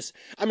justice.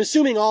 I'm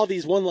assuming all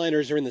these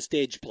one-liners are in the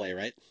stage play,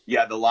 right?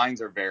 Yeah, the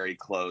lines are very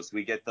close.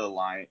 We get the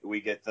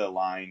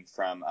line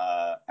from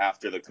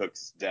after the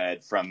cook's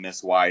dead from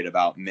Miss White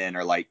about men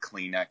are like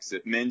Kleenex.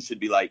 Men should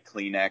be like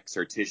Kleenex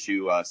or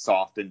tissue,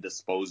 soft and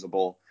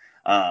disposable.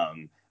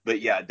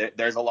 But yeah,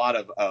 there's a lot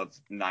of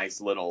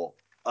nice little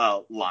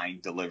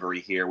line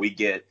delivery here. We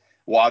get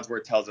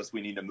Wadsworth tells us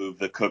we need to move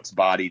the cook's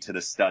body to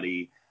the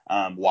study.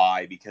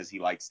 Why? Because he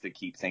likes to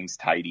keep things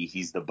tidy.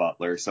 He's the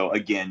butler. So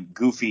again,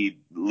 goofy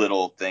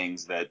little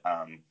things that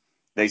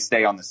they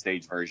stay on the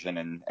stage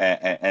version,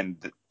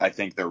 and I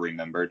think they're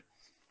remembered.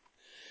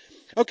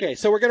 Okay,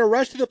 so we're going to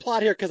rush through the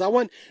plot here because I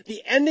want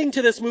the ending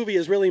to this movie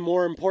is really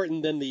more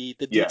important than the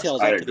Yes,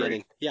 details I up to the agree.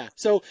 ending. Yeah.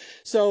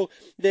 So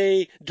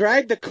they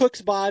drag the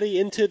cook's body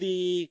into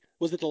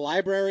was it the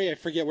library? I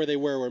forget where they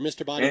where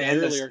Mr. Body died In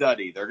the earlier.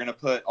 study, they're going to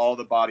put all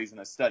the bodies in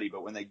a study,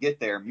 but when they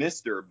get there,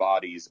 Mr.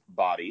 Body's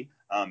body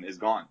is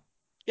gone.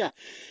 Yeah.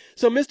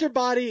 So Mr.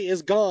 Body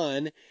is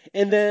gone,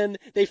 and then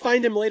they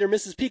find him later.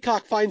 Mrs.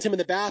 Peacock finds him in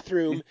the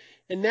bathroom,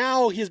 and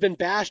now he's been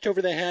bashed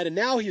over the head, and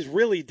now he's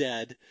really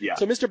dead. Yeah.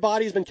 So Mr.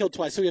 Body's been killed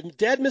twice. So we have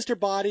dead Mr.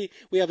 Body,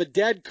 we have a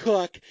dead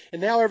cook, and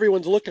now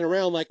everyone's looking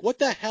around like, what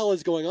the hell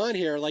is going on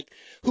here? Like,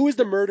 who is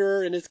the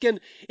murderer? And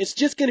it's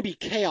just going to be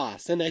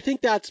chaos. And I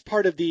think that's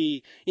part of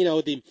the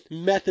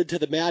method to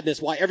the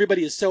madness, why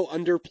everybody is so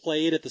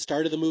underplayed at the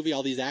start of the movie,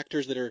 all these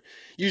actors that are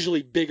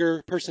usually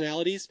bigger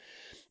personalities.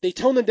 They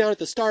tone them down at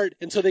the start,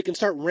 and so they can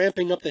start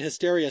ramping up the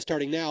hysteria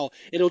starting now.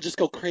 It'll just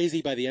go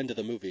crazy by the end of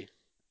the movie.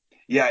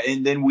 Yeah,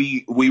 and then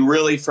we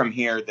really from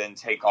here then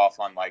take off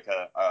on like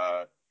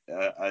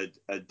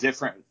a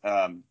different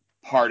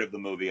part of the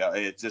movie.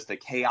 It's just a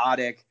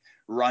chaotic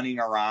running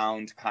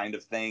around kind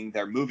of thing.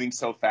 They're moving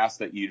so fast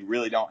that you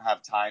really don't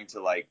have time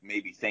to like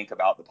maybe think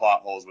about the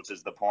plot holes, which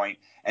is the point.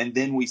 And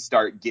then we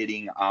start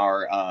getting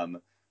our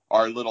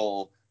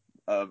little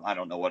I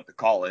don't know what to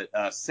call it,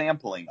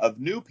 sampling of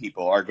new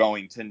people are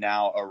going to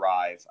now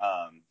arrive.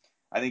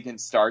 I think in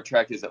Star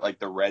Trek, is it like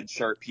the red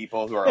shirt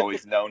people who are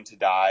always known to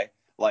die?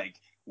 Like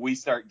we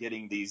start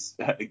getting these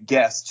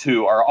guests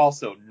who are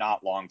also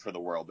not long for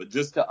the world, but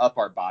just to up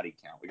our body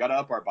count. We got to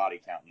up our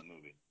body count in the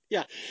movie.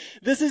 Yeah,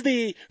 this is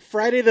the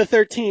Friday the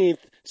 13th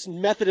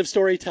method of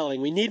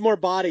storytelling. We need more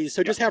bodies,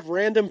 so Yeah. just have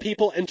random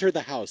people enter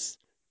the house.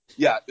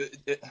 Yeah.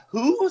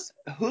 Who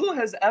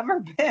has ever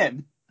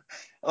been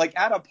like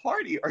at a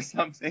party or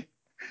something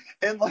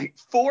and like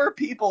four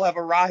people have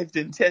arrived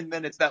in 10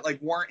 minutes that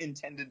like weren't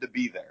intended to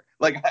be there?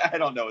 Like, I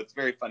don't know. It's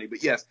very funny.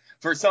 But yes,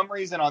 for some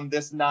reason on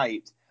this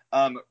night,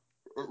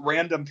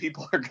 random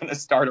people are going to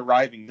start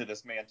arriving to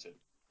this mansion.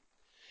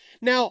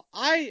 Now,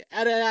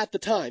 at the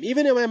time,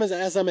 even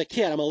as I'm a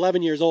kid, I'm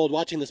 11 years old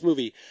watching this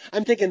movie,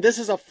 I'm thinking this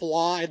is a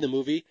flaw in the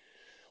movie.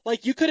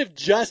 Like, you could have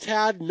just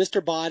had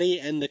Mr. Body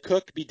and the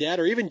cook be dead,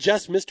 or even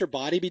just Mr.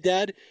 Body be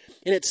dead,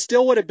 and it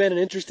still would have been an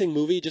interesting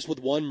movie just with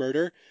one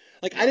murder.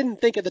 Like, I Yeah.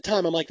 didn't think at the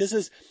time, I'm like,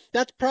 that's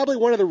probably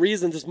one of the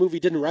reasons this movie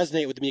didn't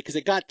resonate with me, because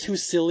it got too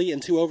silly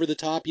and too over the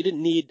top. You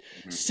didn't need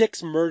Mm-hmm.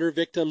 6 murder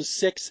victims,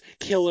 6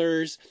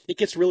 killers. It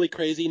gets really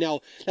crazy.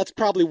 Now, that's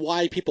probably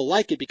why people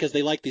like it, because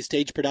they like these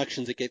stage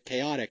productions that get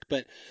chaotic.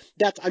 But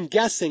I'm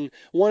guessing,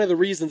 one of the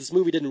reasons this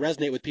movie didn't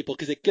resonate with people,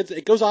 because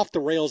it goes off the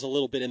rails a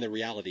little bit in the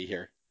reality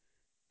here.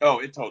 Oh,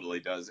 it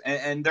totally does.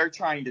 And they're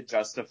trying to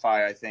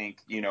justify, I think,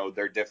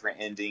 their different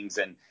endings.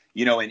 And,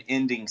 in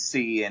ending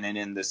C and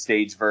in the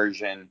stage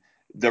version,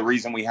 the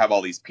reason we have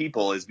all these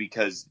people is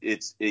because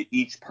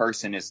each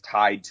person is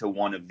tied to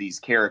one of these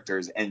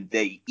characters and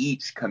they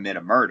each commit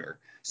a murder.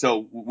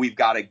 So we've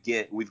got to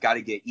get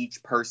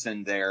each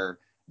person their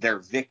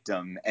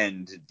victim,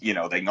 and they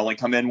can only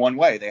come in one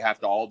way. They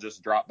have to all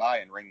just drop by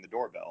and ring the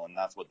doorbell, and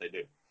that's what they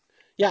do.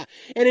 Yeah,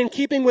 and in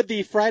keeping with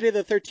the Friday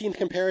the 13th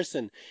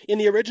comparison, in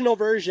the original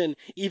version,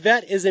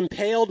 Yvette is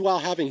impaled while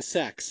having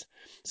sex.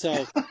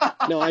 So,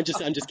 no, I'm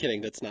just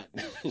kidding. That's not.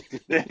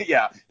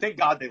 Yeah, thank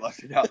God they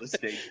left it out the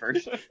stage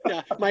version.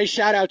 Yeah, my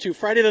shout out to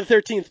Friday the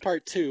 13th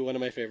Part 2, one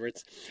of my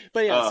favorites.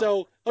 But yeah, uh,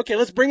 so okay,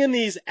 let's bring in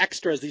these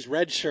extras, these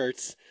red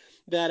shirts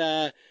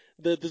that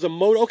there's a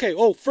mode. Okay,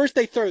 first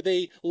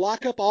they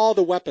lock up all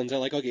the weapons. They're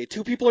like, okay,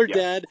 2 people are yeah.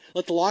 dead.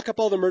 Let's lock up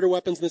all the murder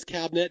weapons in this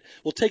cabinet.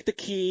 We'll take the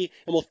key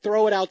and we'll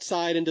throw it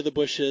outside into the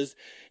bushes.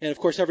 And of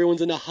course,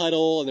 everyone's in a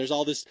huddle, and there's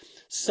all this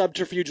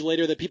subterfuge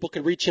later that people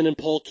can reach in and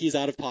pull keys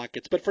out of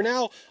pockets. But for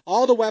now,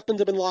 all the weapons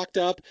have been locked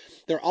up.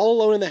 They're all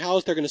alone in the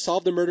house. They're going to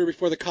solve the murder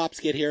before the cops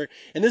get here.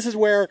 And this is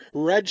where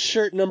red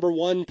shirt number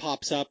 1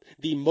 pops up,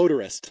 the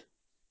motorist.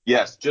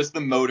 Yes, just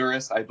the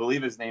motorist. I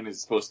believe his name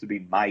is supposed to be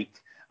Mike.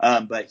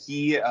 But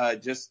he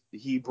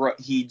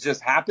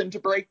just happened to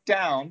break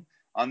down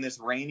on this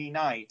rainy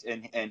night,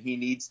 and he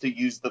needs to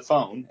use the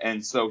phone,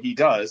 and so he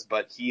does.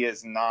 But he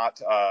is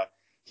not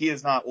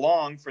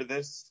long for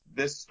this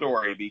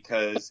story,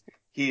 because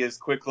he is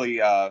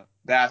quickly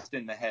bashed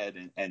in the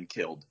head and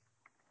killed.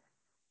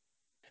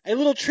 A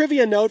little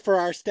trivia note for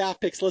our Staff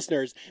Picks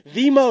listeners.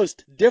 The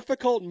most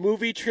difficult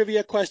movie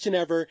trivia question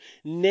ever.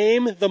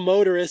 Name the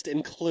motorist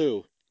in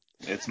Clue.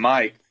 It's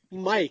Mike.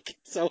 Mike.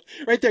 So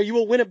right there, you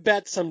will win a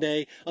bet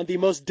someday on the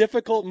most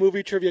difficult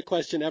movie trivia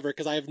question ever,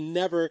 because I have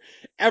never,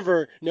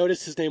 ever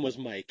noticed his name was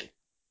Mike.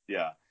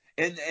 Yeah.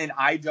 And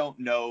I don't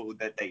know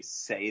that they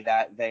say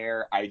that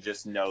there. I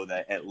just know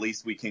that at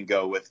least we can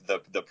go with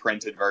the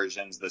printed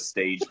versions, the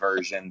stage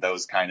version,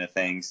 those kind of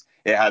things.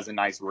 It has a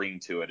nice ring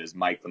to it as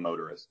Mike the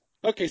Motorist.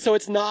 Okay, so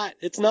it's not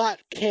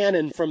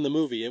canon from the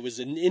movie. It was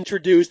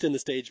introduced in the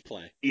stage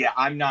play. Yeah,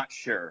 I'm not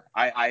sure.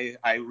 I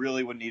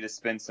really would need to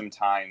spend some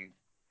time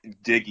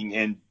digging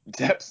in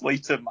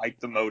depthly to Mike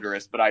the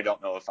motorist, but I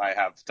don't know if I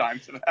have time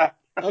for that.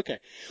 Okay.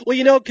 Well,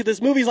 you know, 'cause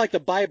this movie's like the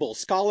Bible.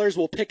 Scholars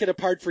will pick it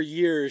apart for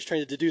years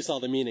trying to deduce all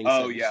the meanings.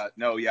 Oh So, yeah,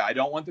 no, yeah. I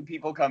don't want the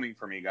people coming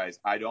for me, guys.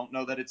 I don't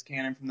know that it's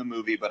canon from the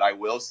movie, but I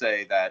will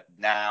say that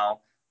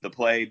now the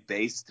play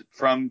based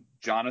from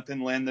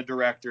Jonathan Lynn, the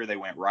director, they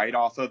went right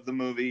off of the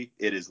movie.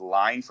 It is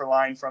line for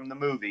line from the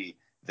movie.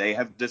 They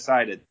have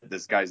decided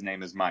this guy's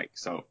name is Mike,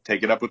 so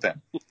take it up with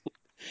them.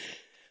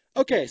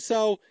 okay,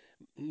 so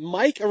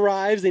Mike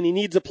arrives and he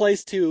needs a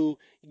place to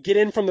get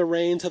in from the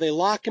rain, so they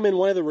lock him in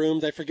one of the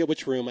rooms. I forget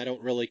which room. I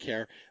don't really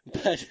care.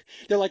 But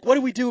they're like, "What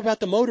do we do about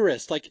the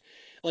motorist?"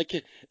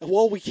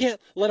 Well, we can't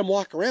let him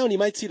walk around. He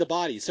might see the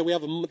body. So we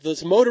have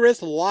this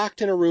motorist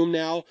locked in a room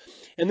now,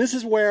 and this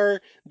is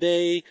where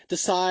they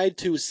decide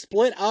to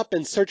split up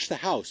and search the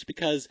house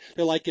because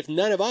they're like, if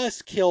none of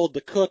us killed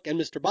the cook and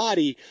Mr.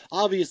 Body,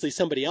 obviously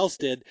somebody else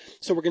did.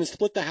 So we're going to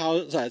split the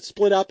house,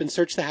 split up and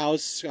search the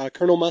house.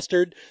 Colonel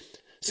Mustard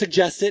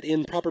suggests it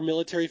in proper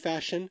military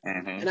fashion.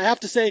 Mm-hmm. And I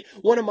have to say,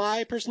 one of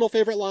my personal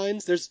favorite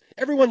lines,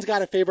 everyone's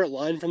got a favorite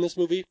line from this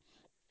movie.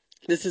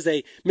 This is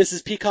a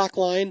Mrs. Peacock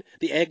line,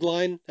 the egg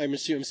line. I'm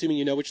assuming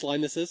you know which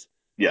line this is.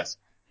 Yes.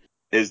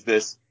 Is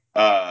this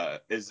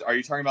is are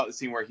you talking about the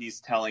scene where he's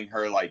telling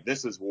her like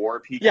this is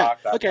war, Yeah.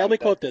 Peacock, that Okay, kind let of me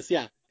thing? quote this.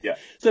 Yeah. Yeah.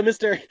 So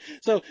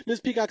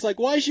Miss Peacock's like,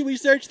 "Why should we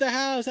search the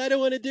house? I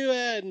don't want to do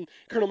it." And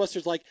Colonel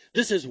Mustard's like,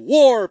 "This is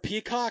war,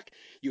 Peacock.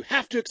 You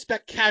have to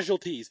expect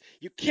casualties.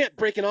 You can't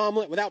break an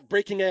omelet without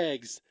breaking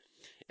eggs.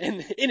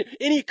 And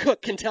any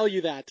cook can tell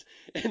you that."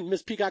 And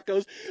Miss Peacock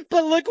goes,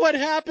 "But look what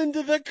happened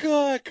to the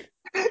cook."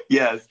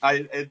 Yes,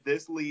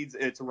 this leads.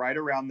 It's right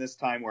around this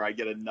time where I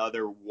get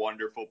another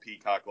wonderful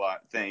Peacock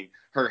lot thing.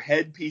 Her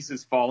headpiece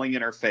is falling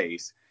in her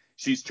face.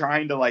 She's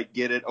trying to like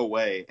get it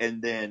away,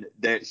 and then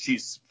that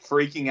she's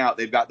freaking out.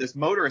 They've got this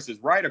motorist is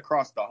right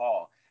across the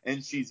hall,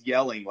 and she's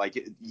yelling, like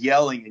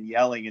yelling and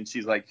yelling, and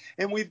she's like,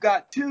 "And we've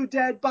got two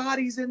dead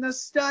bodies in the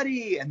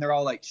study," and they're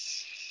all like,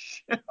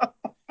 "Shh."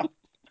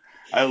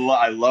 I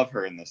love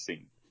her in this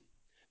scene.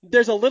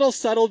 There's a little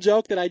subtle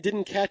joke that I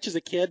didn't catch as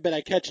a kid, but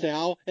I catch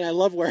now, and I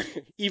love where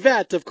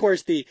Yvette, of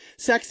course, the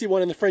sexy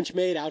one in the French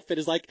maid outfit,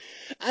 is like,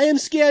 "I am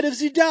scared of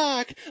the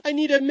dark. I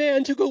need a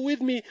man to go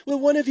with me. Will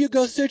one of you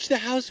go search the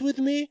house with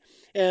me?"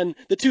 And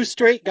the two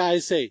straight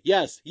guys say,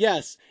 "Yes,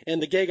 yes," and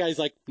the gay guy's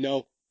like,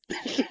 "No."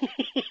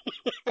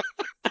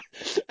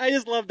 I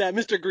just love that.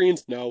 Mr.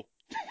 Green's no.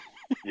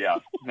 Yeah,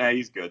 nah,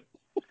 he's good.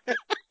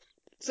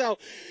 So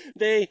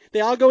they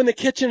all go in the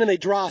kitchen and they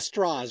draw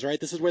straws, right?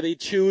 This is where they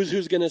choose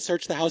who's going to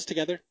search the house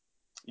together.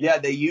 Yeah,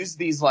 they use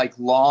these like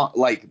long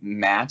like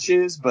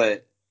matches,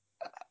 but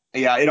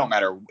yeah, it don't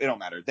matter. It don't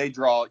matter. They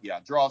draw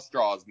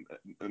straws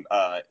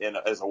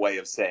as a way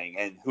of saying,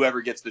 and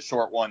whoever gets the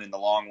short one and the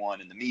long one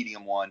and the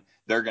medium one,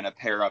 they're gonna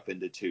pair up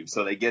into two.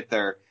 So they get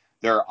their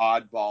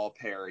oddball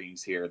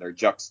pairings here. They're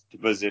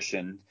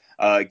juxtapositioned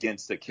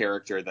against a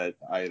character that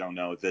I don't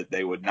know that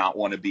they would not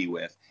want to be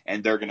with,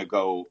 and they're gonna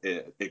go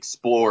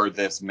explore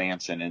this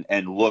mansion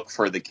and look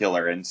for the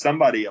killer. And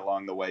somebody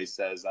along the way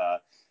says,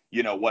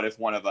 what if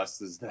one of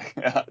us is the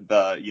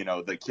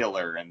the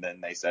killer? And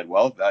then they said,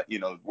 well, that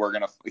we're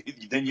gonna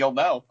then you'll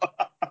know.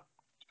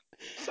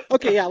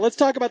 Okay, yeah, let's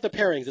talk about the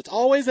pairings. It's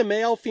always a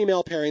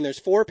male-female pairing. There's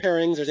 4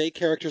 pairings. There's 8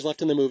 characters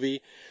left in the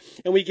movie.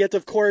 And we get,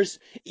 of course,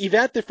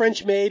 Yvette, the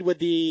French maid, with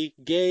the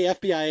gay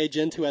FBI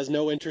agent who has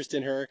no interest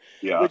in her,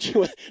 Yeah, which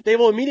they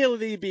will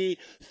immediately be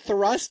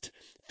thrust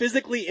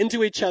physically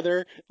into each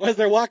other as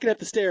they're walking up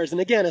the stairs.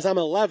 And again, as I'm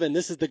 11,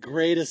 this is the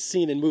greatest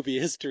scene in movie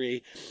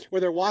history, where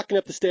they're walking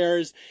up the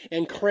stairs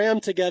and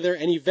crammed together,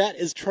 and Yvette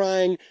is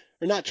trying,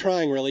 or not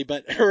trying really,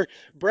 but her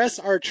breasts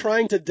are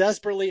trying to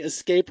desperately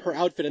escape her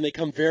outfit, and they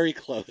come very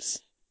close.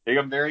 they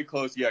come very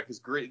close. Yeah,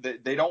 because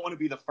they don't want to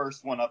be the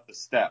first one up the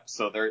steps,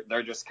 so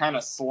they're just kind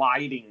of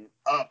sliding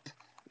up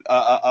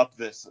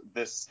this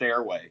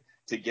stairway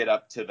to get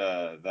up to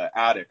the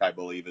attic. I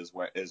believe is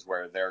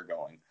where they're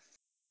going.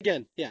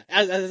 Again, yeah,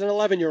 as an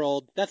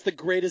 11-year-old, that's the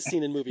greatest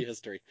scene in movie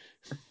history.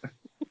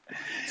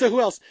 So who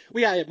else?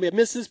 We have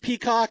Mrs.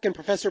 Peacock and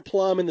Professor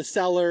Plum in the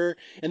cellar,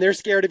 and they're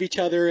scared of each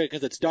other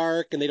because it's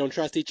dark and they don't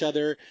trust each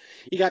other.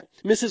 You got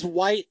Mrs.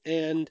 White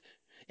and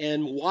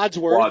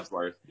Wadsworth,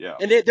 Wadsworth, yeah.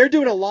 and they're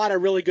doing a lot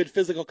of really good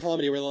physical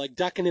comedy where they're like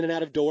ducking in and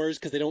out of doors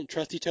because they don't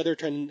trust each other,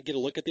 trying to get a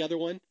look at the other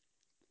one.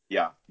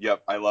 Yeah,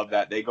 yep, I love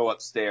that. They go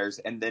upstairs,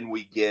 and then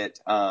we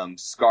get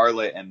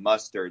Scarlet and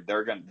Mustard.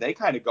 They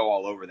kind of go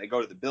all over. They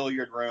go to the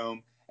billiard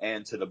room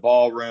and to the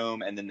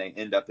ballroom, and then they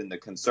end up in the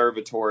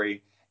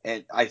conservatory.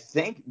 And I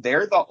think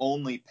they're the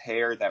only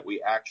pair that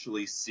we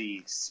actually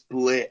see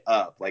split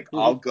up. Like Hmm.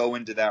 I'll go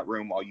into that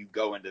room while you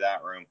go into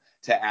that room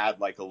to add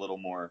like a little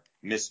more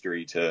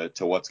mystery to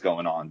what's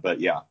going on. But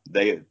yeah,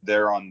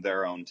 they're on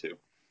their own too.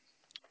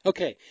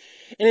 Okay.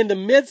 And in the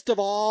midst of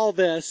all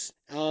this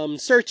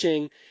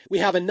searching, we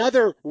have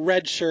another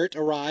red shirt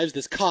arrives.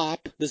 This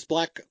cop, this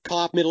black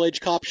cop,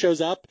 middle-aged cop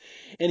shows up,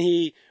 and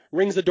he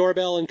rings the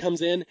doorbell and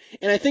comes in.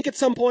 And I think at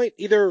some point,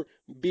 either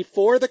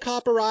before the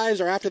cop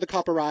arrives or after the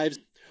cop arrives,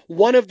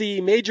 one of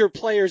the major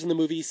players in the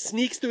movie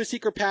sneaks through a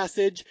secret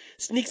passage,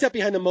 sneaks up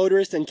behind the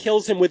motorist, and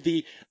kills him with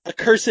the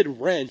accursed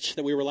wrench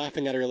that we were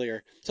laughing at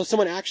earlier. So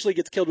someone actually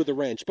gets killed with a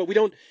wrench, but we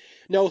don't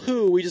know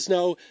who. We just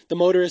know the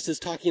motorist is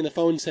talking on the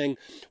phone saying,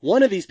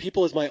 one of these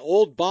people is my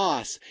old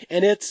boss,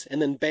 and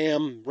then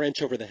bam,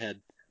 wrench over the head.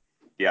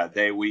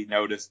 Yeah, we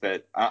noticed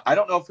that. I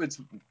don't know if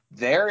it's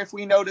there. If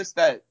we noticed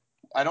that,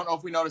 I don't know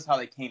if we noticed how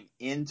they came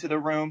into the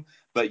room,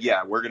 but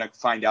yeah, we're gonna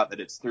find out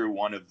that it's through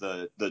one of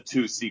the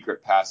two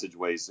secret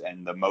passageways,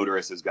 and the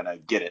motorist is gonna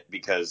get it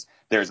because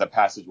there's a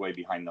passageway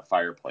behind the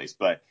fireplace.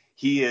 But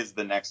he is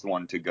the next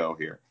one to go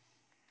here.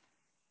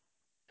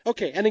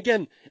 Okay, and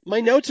again,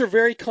 my notes are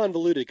very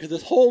convoluted because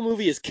this whole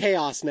movie is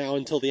chaos now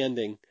until the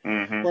ending,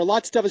 Mm-hmm. where a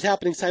lot of stuff is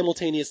happening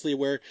simultaneously,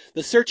 where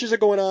the searches are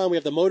going on, we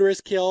have the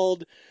motorist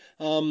killed,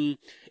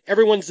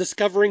 everyone's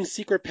discovering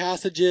secret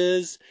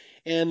passages,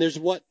 and this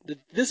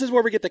is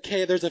where we get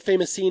there's a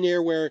famous scene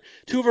here where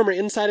two of them are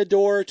inside a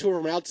door, two of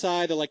them are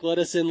outside, they're like, let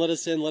us in, let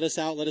us in, let us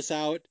out, let us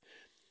out.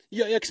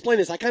 Yeah, explain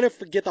this. I kind of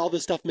forget all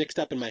this stuff mixed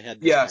up in my head,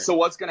 this Yeah, part. so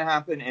what's going to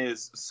happen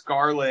is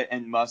Scarlet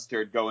and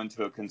Mustard go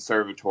into a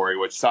conservatory,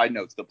 which, side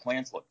notes, the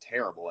plants look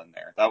terrible in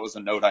there. That was a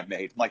note I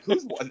made. I'm like,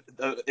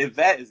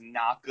 Yvette is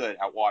not good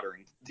at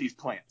watering these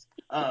plants.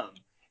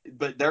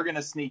 But they're going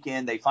to sneak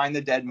in. They find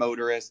the dead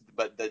motorist,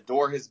 but the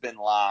door has been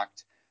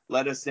locked.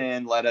 Let us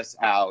in, let us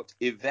out.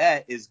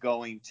 Yvette is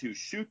going to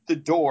shoot the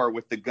door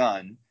with the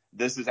gun.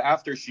 This is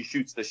after she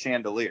shoots the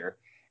chandelier.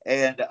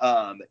 And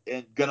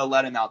gonna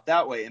let him out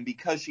that way. And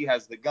because she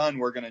has the gun,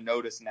 we're gonna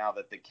notice now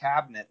that the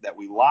cabinet that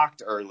we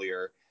locked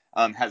earlier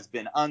has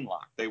been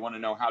unlocked. They want to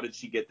know, how did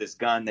she get this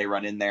gun? They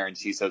run in there and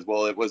she says,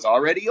 well, it was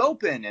already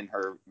open, in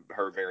her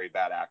very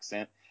bad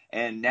accent.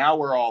 And now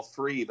we're all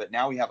free, but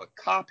now we have a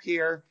cop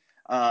here,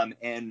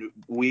 and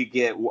we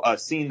get a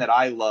scene that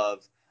I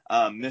love.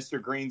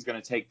 Mr. Green's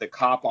gonna take the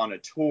cop on a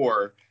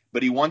tour,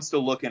 but he wants to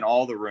look in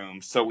all the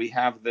rooms. So we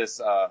have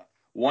this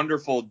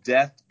wonderful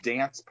death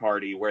dance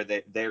party where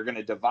they're going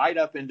to divide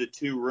up into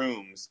two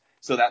rooms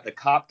so that the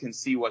cop can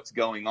see what's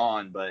going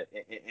on. But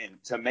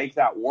to make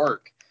that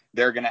work,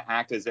 they're going to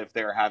act as if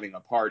they're having a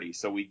party.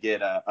 So we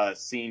get a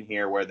scene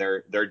here where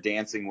they're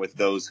dancing with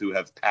those who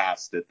have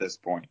passed at this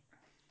point.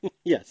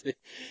 Yes,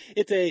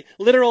 it's a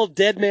literal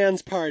dead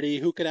man's party.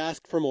 Who could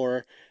ask for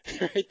more?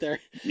 Right there.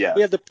 Yeah.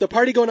 We have the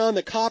party going on.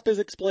 The cop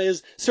is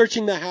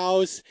searching the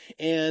house,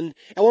 and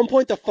at one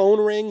point the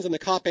phone rings and the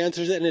cop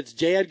answers it, and it's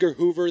J. Edgar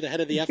Hoover, the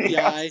head of the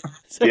FBI.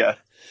 So Yeah.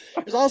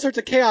 there's all sorts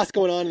of chaos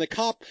going on, and the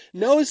cop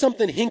knows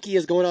something hinky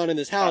is going on in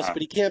this house, Uh-huh.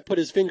 but he can't put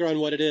his finger on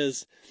what it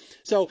is.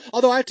 So,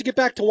 although I have to get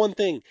back to one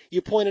thing,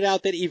 you pointed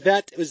out that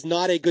Yvette was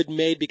not a good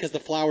maid because the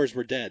flowers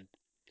were dead.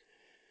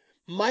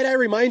 Might I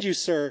remind you,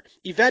 sir,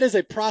 Yvette is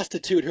a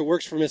prostitute who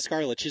works for Miss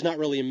Scarlet. She's not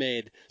really a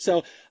maid.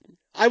 So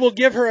I will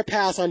give her a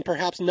pass on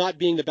perhaps not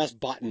being the best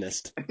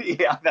botanist.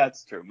 Yeah,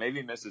 that's true.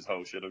 Maybe Mrs.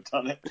 Ho should have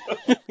done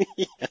it.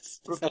 Yes.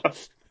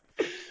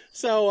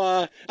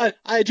 So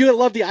I do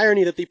love the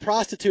irony that the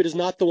prostitute is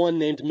not the one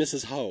named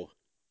Mrs. Ho.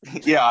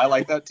 Yeah, I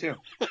like that too.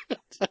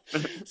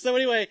 So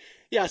anyway,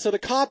 yeah, so the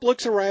cop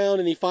looks around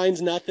and he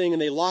finds nothing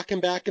and they lock him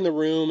back in the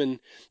room, and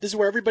this is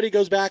where everybody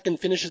goes back and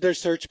finishes their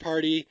search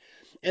party.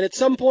 And at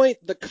some point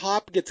the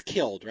cop gets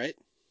killed, right?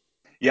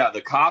 Yeah, the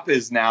cop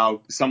is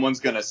now, someone's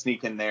going to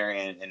sneak in there,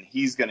 and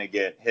he's going to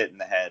get hit in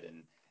the head,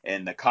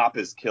 and the cop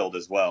is killed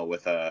as well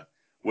with a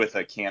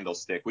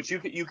candlestick, which you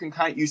can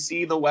you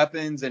see the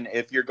weapons, and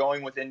if you're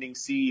going with ending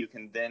C, you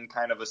can then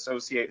kind of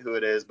associate who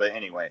it is. But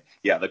anyway,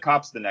 yeah, the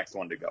cop's the next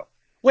one to go.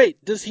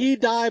 Wait, does he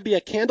die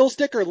via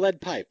candlestick or lead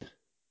pipe?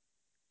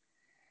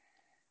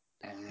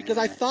 Because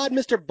I thought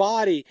Mr.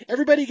 Body,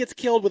 everybody gets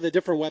killed with a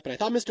different weapon. I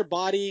thought Mr.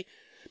 Body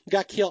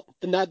got killed,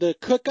 the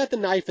cook got the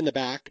knife in the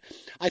back.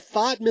 I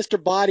thought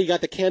Mr. Body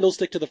got the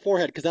candlestick to the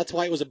forehead because that's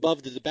why it was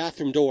above the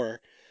bathroom door.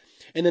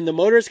 And then the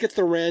motorist gets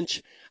the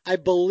wrench. I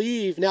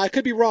believe, now I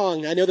could be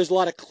wrong. I know there's a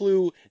lot of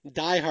Clue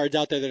diehards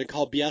out there that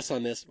call BS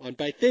on this one,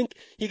 but I think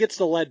he gets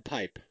the lead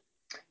pipe.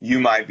 You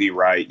might be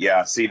right.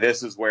 Yeah. See,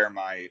 this is where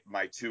my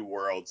two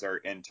worlds are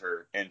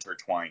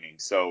intertwining.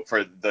 So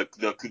for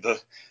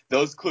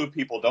those Clue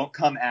people, don't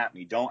come at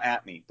me. Don't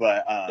at me.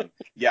 But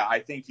yeah, I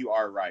think you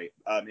are right.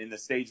 In the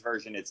stage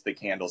version, it's the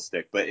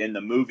candlestick, but in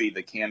the movie,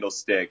 the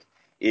candlestick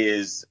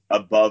is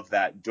above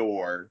that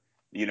door.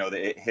 You know,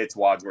 that it hits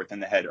Wadsworth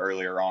in the head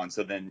earlier on.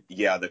 So then,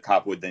 yeah, the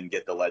cop would then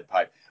get the lead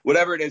pipe.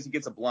 Whatever it is, he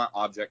gets a blunt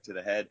object to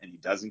the head, and he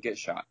doesn't get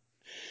shot.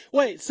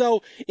 Wait,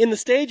 so in the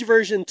stage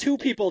version, two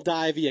people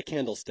die via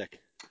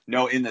candlestick.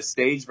 No, in the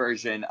stage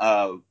version,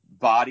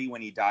 Body,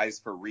 when he dies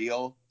for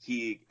real,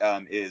 he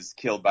is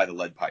killed by the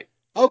lead pipe.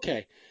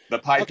 Okay. The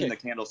pipe Okay. and the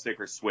candlestick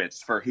are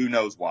switched for who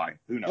knows why.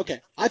 Who knows?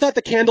 Okay. I thought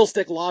the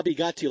candlestick lobby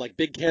got to, like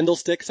big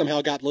candlestick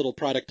somehow got little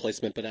product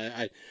placement, but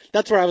I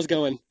that's where I was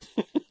going.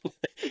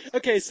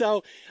 Okay,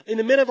 so in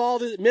the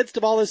midst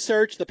of all this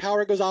search, the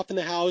power goes off in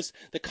the house.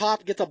 The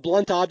cop gets a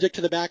blunt object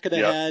to the back of the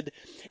Yep. head,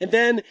 and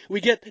then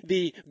we get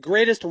the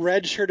greatest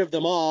red shirt of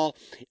them all.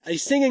 A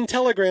singing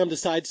telegram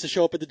decides to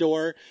show up at the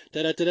door.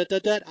 Da da da da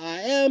da. I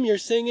am your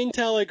singing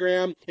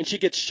telegram, and she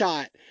gets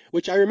shot,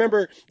 which I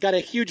remember got a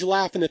huge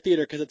laugh in the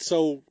theater because it's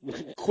so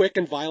quick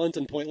and violent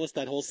and pointless,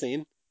 that whole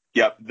scene.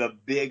 Yep, the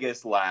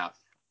biggest laugh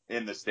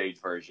in the stage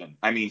version.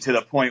 I mean, to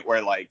the point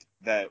where like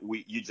that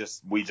you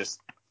just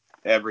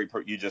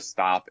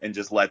stop and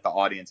just let the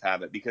audience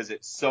have it because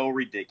it's so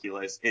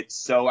ridiculous. It's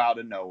so out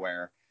of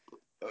nowhere.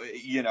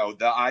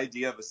 The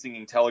idea of a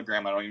singing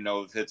telegram, I don't even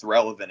know if it's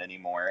relevant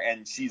anymore.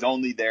 And she's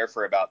only there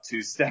for about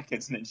 2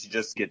 seconds and then she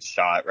just gets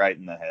shot right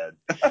in the head.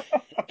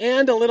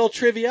 And a little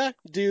trivia.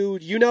 Do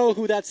you know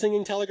who that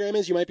singing telegram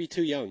is? You might be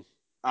too young.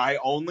 I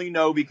only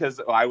know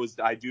because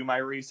I do my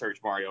research,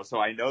 Mario, so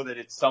I know that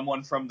it's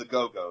someone from the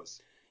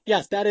Go-Go's.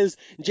 Yes, that is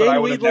But I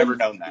Jane would have never Weedland.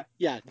 known that.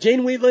 Yeah,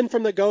 Jane Weedland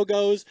from the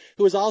Go-Go's,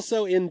 who is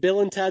also in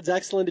Bill and Ted's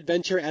Excellent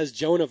Adventure as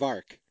Joan of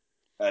Arc.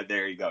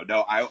 There you go.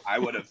 No, I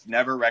would have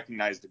never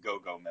recognized a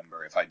Go-Go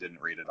member if I didn't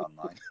read it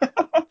online.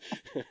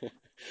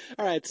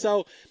 All right,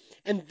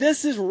 and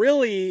this is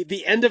really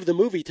the end of the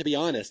movie, to be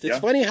honest. It's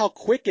Yeah, funny how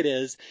quick it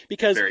is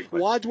because very quick.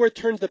 Wadsworth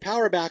turns the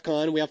power back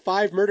on. We have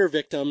 5 murder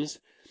victims,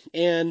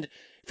 and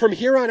from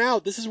here on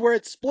out, this is where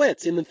it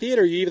splits. In the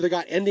theater, you either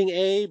got ending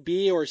A,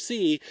 B, or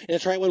C, and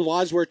it's right when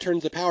Wadsworth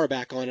turns the power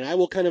back on. And I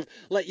will kind of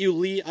let you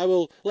lead. I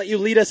will let you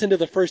lead us into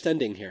the first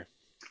ending here.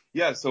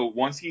 Yeah, so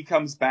once he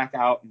comes back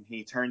out and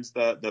he turns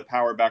the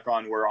power back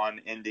on, we're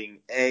on ending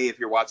A. If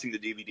you're watching the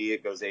DVD,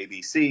 it goes A,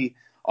 B, C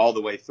all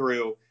the way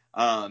through.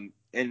 And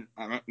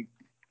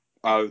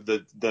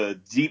the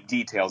deep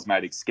details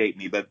might escape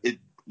me, but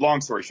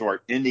long story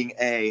short, ending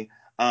A,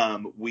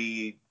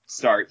 he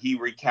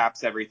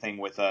recaps everything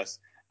with us.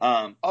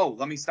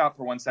 Let me stop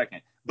for 1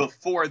 second.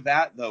 Before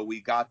that, though, we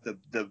got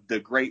the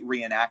great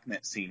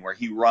reenactment scene where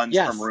he runs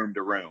from Yes. room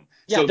to room.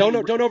 Yeah, So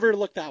don't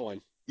overlook that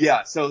one.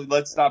 yeah, so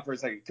let's stop for a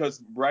second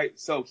because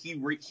so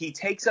he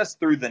takes us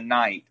through the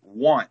night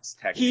once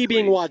technically. He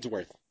being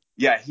Wadsworth.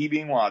 Yeah, he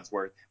being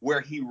Wadsworth,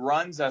 where he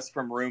runs us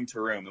from room to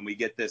room, and we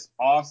get this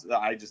awesome.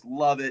 I just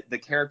love it. The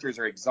characters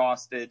are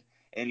exhausted,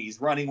 and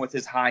he's running with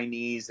his high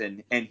knees,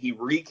 and he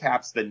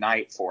recaps the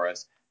night for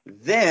us.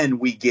 Then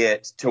we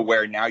get to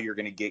where now you're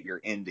going to get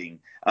your ending.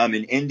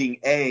 And ending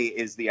A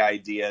is the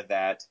idea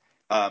that,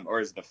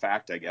 or is the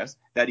fact, I guess,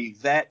 that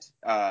Yvette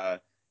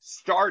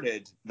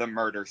started the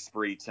murder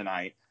spree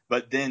tonight.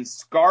 But then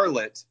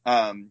Scarlett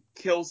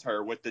kills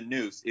her with the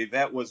noose.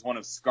 Yvette was one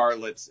of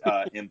Scarlett's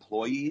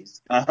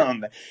employees.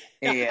 I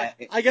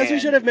guess we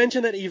should have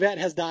mentioned that Yvette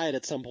has died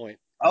at some point.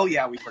 Oh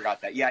yeah, we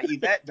forgot that. Yeah,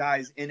 Yvette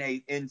dies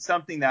in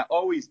something that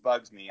always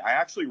bugs me. I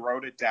actually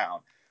wrote it down.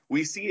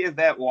 We see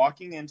Yvette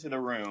walking into the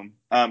room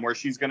where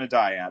she's going to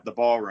die at, the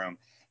ballroom,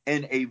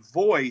 and a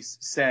voice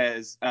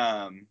says,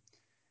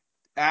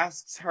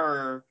 asks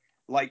her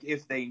like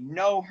if they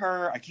know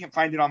her. I can't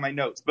find it on my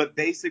notes, but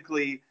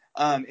basically.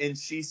 And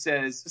she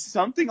says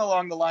something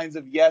along the lines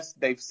of, "Yes,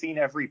 they've seen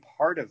every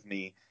part of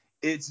me."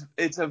 It's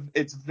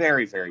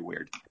very, very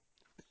weird.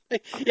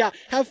 Yeah,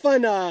 have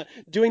fun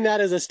doing that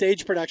as a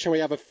stage production where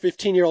you have a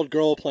 15-year-old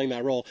girl playing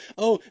that role.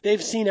 Oh,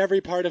 they've seen every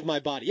part of my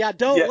body. Yeah,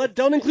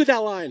 don't include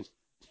that line.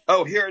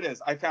 Oh, here it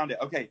is. I found it.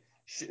 Okay.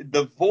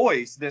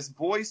 This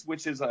voice,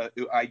 which is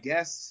I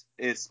guess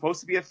it's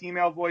supposed to be a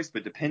female voice,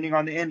 but depending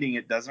on the ending,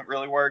 it doesn't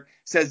really work.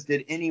 Says,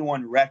 "Did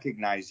anyone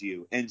recognize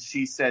you?" And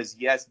she says,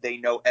 "Yes, they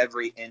know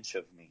every inch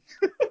of me."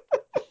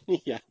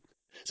 Yeah.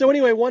 So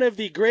anyway, one of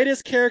the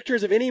greatest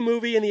characters of any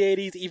movie in the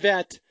 80s,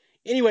 Yvette.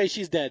 Anyway,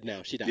 she's dead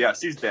now. She died. Yeah,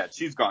 she's dead.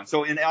 She's gone.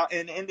 So in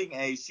ending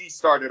A, she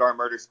started our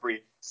murder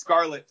spree.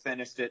 Scarlett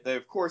finished it. They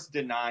of course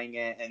denying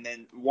it, and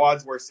then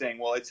Wadsworth saying,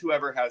 "Well, it's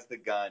whoever has the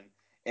gun."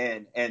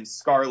 And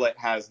Scarlett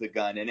has the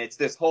gun, and it's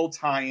this whole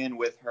tie-in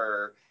with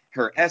her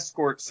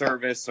escort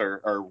service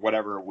or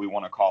whatever we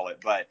want to call it.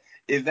 But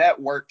Yvette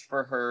worked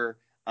for her,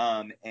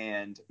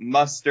 and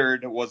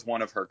Mustard was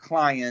one of her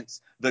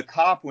clients. The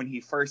cop, when he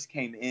first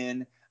came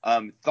in,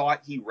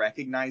 thought he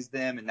recognized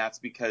them, and that's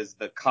because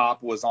the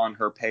cop was on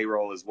her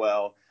payroll as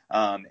well.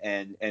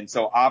 And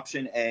so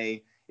option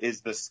A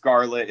is the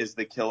Scarlett is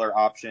the killer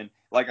option.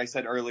 Like I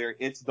said earlier,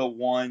 it's the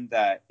one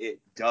that it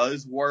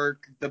does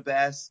work the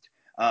best.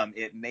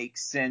 It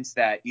makes sense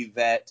that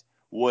Yvette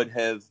would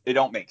have, it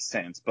don't make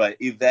sense, but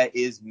Yvette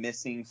is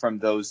missing from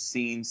those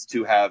scenes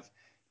to have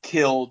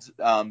killed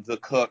the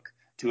cook,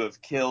 to have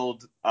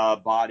killed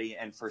Body,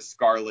 and for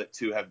Scarlett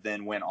to have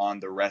then went on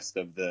the rest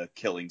of the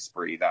killing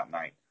spree that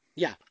night.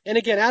 Yeah. And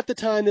again, at the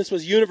time, this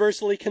was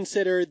universally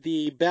considered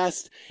the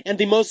best and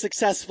the most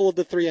successful of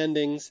the 3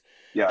 endings.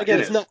 Yeah, Again,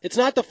 it it's is.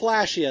 not the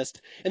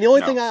flashiest. And the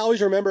only No. thing I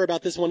always remember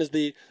about this one is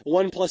the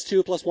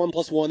 1+2 plus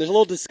 1+1. There's a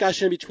little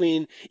discussion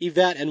between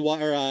Yvette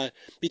and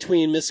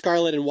between Miss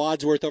Scarlet and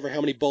Wadsworth over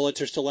how many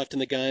bullets are still left in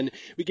the gun.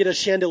 We get a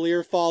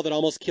chandelier fall that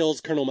almost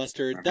kills Colonel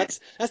Mustard. Mhm.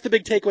 That's the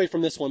big takeaway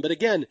from this one. But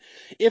again,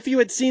 if you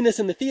had seen this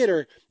in the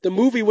theater, the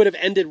movie would have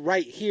ended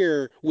right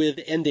here with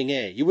ending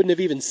A. You wouldn't have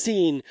even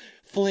seen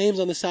flames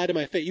on the side of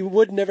my face. You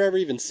would never ever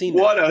even seen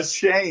that. What a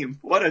shame.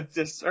 What a Yeah.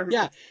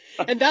 disservice.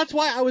 And that's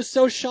why I was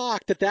so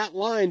shocked that that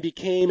line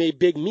became a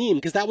big meme,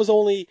 because that was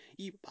only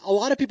a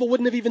lot of people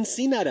wouldn't have even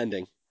seen that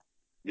ending.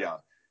 Yeah.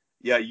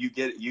 Yeah, you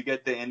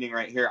get the ending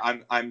right here.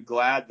 I'm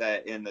glad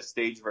that in the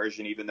stage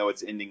version, even though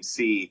it's ending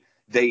C,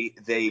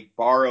 they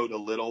borrowed a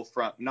little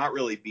from, not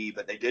really B,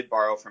 but they did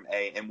borrow from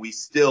A, and we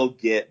still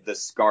get the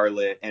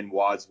Scarlet and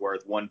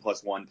Wadsworth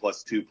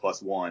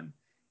 1+1+2+1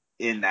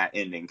 in that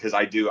ending, because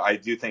I do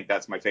think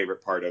that's my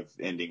favorite part of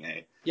ending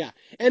A. Yeah.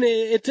 And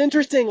it's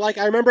interesting, like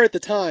I remember at the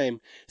time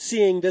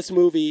seeing this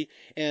movie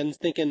and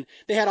thinking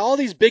they had all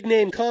these big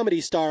name comedy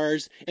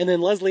stars and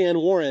then Leslie Ann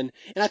Warren,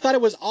 and I thought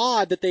it was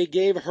odd that they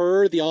gave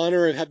her the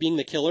honor of being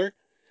the killer.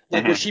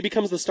 Like where Hmm. she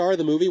becomes the star of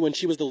the movie when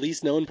she was the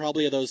least known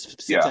probably of those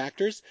six Yeah.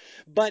 actors.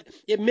 But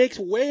it makes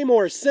way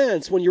more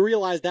sense when you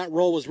realize that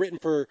role was written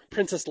for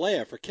Princess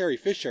Leia, for Carrie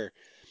Fisher.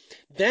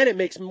 Then it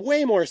makes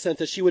way more sense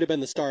that she would have been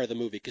the star of the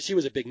movie because she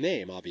was a big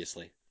name,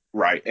 obviously.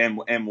 Right,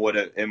 and would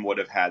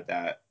have had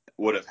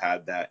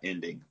that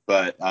ending.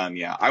 But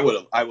yeah, I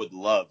would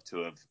love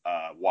to have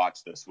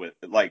watched this with,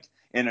 like,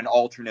 in an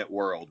alternate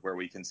world where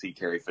we can see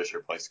Carrie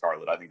Fisher play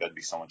Scarlet. I think that'd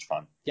be so much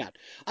fun. Yeah,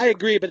 I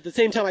agree, but at the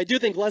same time, I do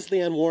think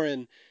Leslie Ann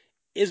Warren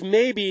is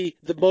maybe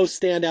the most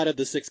standout of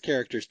the six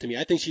characters to me.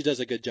 I think she does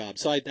a good job.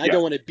 So I Yeah,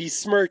 don't want to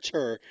besmirch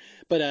her,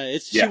 but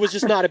she yeah, was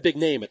just not a big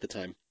name at the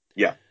time.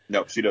 yeah.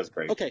 No, she does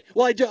great. Okay.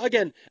 Well, I do,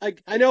 again,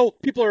 I know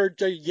people are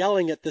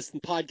yelling at this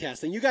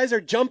podcast, and you guys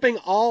are jumping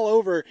all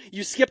over.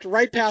 You skipped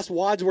right past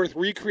Wadsworth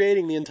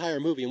recreating the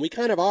entire movie, and we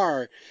kind of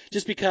are,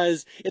 just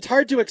because it's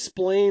hard to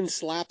explain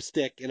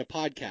slapstick in a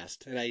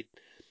podcast, and I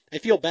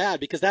feel bad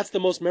because that's the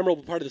most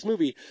memorable part of this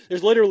movie.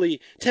 There's literally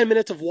 10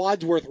 minutes of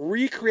Wadsworth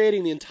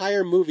recreating the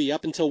entire movie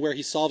up until where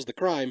he solves the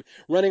crime,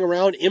 running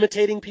around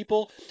imitating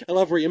people. I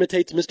love where he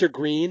imitates Mr.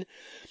 Green.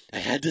 I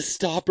had to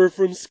stop her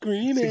from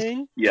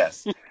screaming.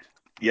 Yes,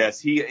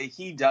 yes.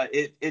 He does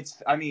it.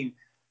 I mean,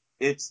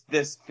 it's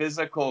this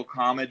physical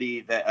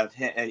comedy that of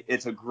him.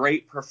 It's a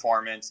great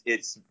performance. They're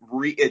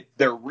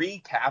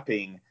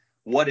recapping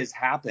what has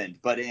happened,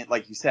 but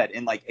like you said,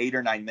 in like 8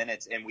 or 9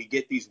 minutes, and we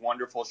get these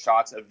wonderful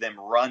shots of them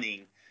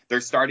running.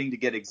 They're starting to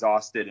get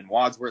exhausted, and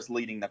Wadsworth's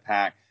leading the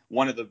pack.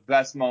 One of the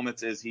best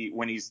moments is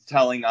when he's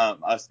telling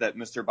us that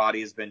Mr. Body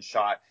has been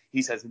shot.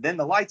 He says, then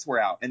the lights were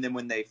out, and then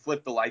when they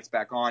flip the lights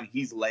back on,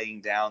 he's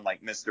laying down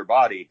like Mr.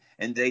 Body,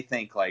 and they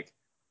think like,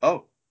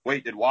 oh,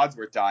 wait, did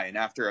Wadsworth die? And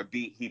after a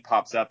beat, he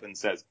pops up and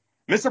says,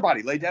 Mr.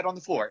 Body, lay dead on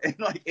the floor. And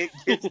like it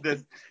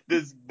gets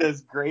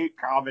this great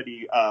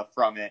comedy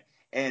from it.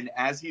 And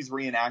as he's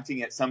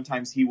reenacting it,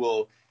 sometimes he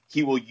will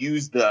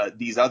use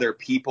these other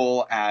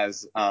people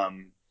as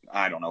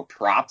I don't know,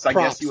 props, I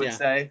guess you Props, would yeah.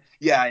 say.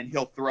 Yeah, and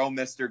he'll throw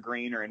Mr.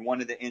 Green, or in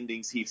one of the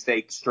endings he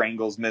fake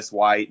strangles Miss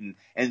White,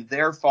 and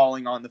they're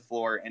falling on the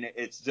floor, and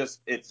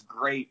it's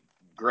great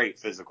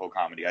physical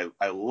comedy.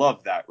 I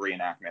love that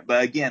reenactment.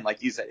 But again,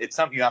 like you said, it's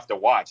something you have to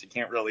watch. You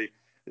can't really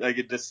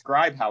like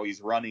describe how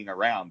he's running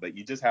around, but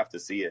you just have to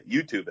see it.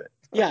 YouTube it.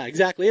 Yeah,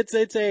 exactly.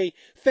 It's a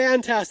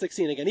fantastic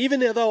scene again. Even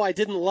though I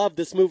didn't love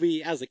this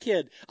movie as a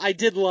kid, I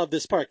did love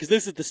this part because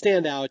this is the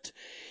standout.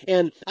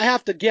 And I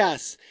have to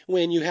guess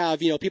when you have,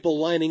 people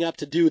lining up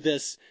to do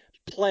this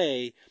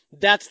play,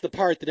 that's the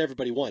part that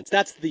everybody wants.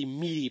 That's the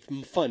meaty,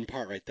 fun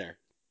part right there.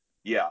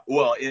 Yeah.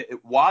 Well,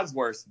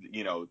 Wadsworth,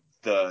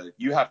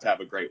 you have to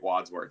have a great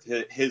Wadsworth.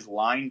 His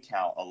line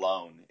count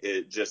alone,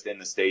 just in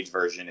the stage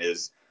version,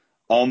 is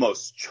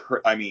almost,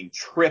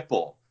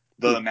 triple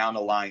Hmm. the amount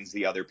of lines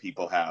the other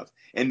people have,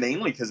 and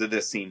mainly because of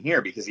this scene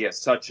here, because he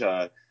has such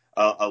a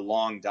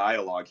long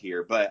dialogue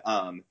here. But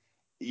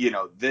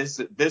this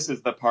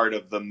is the part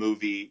of the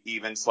movie,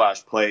 even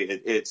slash play.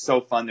 It's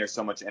so fun. There's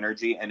so much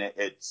energy, and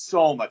it's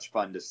so much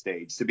fun to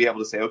stage, to be able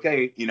to say,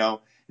 okay,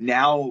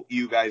 now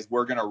you guys,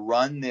 we're going to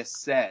run this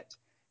set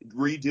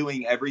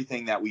redoing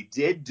everything that we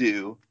did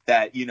do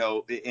that,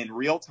 in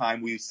real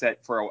time we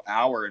set for an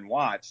hour and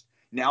watched.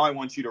 Now I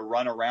want you to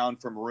run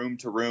around from room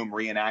to room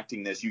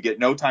reenacting this. You get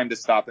no time to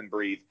stop and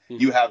breathe. Hmm.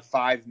 You have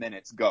 5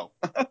 minutes. Go.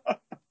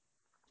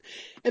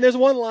 And there's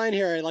one line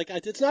here,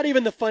 it's not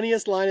even the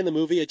funniest line in the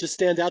movie. It just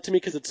stands out to me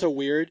because it's so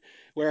weird.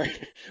 Where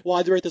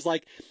Wadsworth is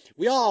like,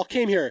 "We all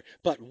came here,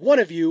 but one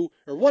of you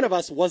or one of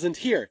us wasn't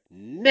here."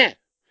 Nah. And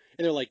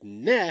they're like,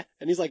 "Nah,"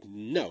 and he's like,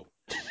 "No."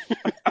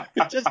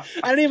 I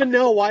don't even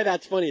know why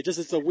that's funny.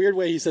 It's a weird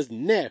way he says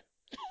 "nah."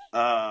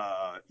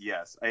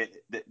 Yes.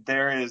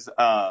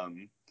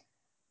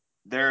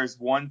 There's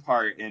one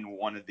part in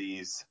one of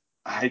these.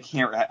 I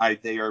can't.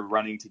 They are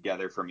running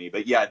together for me.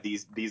 But yeah,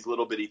 these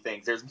little bitty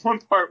things. There's one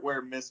part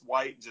where Miss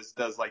White just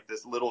does like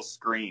this little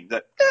scream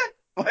that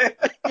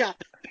Yeah,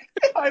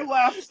 I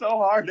laughed so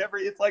hard.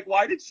 It's like,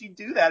 why did she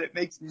do that? It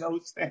makes no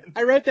sense.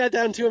 I wrote that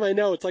down too in my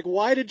notes. Like,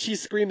 why did she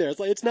scream there? It's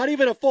like it's not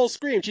even a full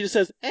scream. She just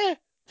says, "Eh."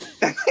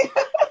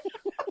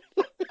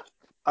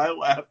 I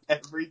laugh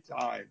every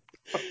time.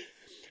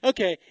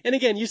 Okay, and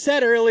again, you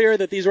said earlier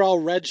that these are all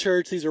red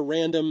shirts. These are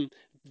random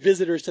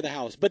visitors to the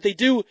house, but they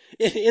do,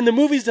 in the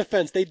movie's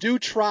defense, they do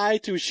try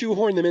to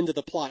shoehorn them into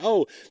the plot.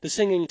 Oh, the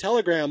singing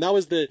telegram. That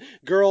was the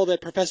girl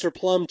that Professor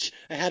Plum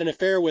had an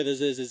affair with as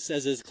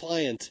his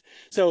client.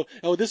 So,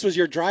 oh, this was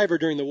your driver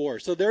during the war.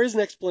 So there is an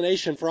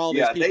explanation for all these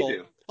Yeah, they people.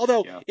 do.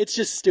 Although Yeah. it's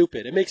just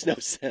stupid. It makes no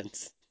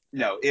sense.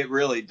 No, it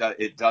really does.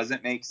 It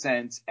doesn't make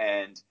sense.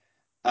 And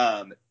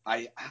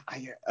I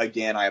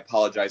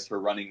apologize for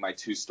running my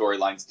two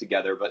storylines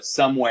together, but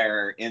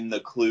somewhere in the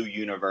Clue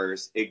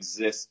universe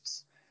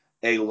exists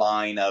a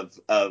line of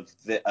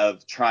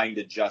trying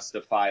to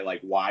justify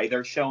like why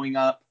they're showing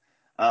up.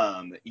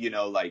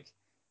 Like,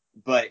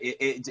 but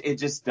it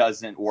just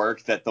doesn't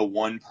work that the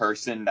one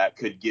person that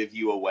could give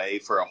you away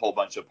for a whole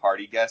bunch of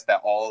party guests,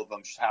 that all of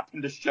them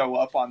happen to show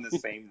up on the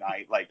same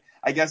night. Like,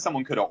 I guess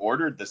someone could have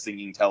ordered the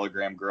singing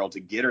telegram girl to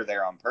get her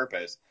there on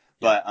purpose.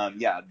 Yeah. But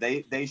yeah,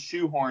 they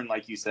shoehorn,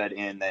 like you said,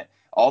 in that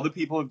all the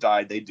people who've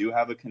died, they do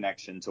have a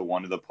connection to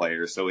one of the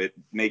players, so it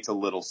makes a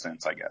little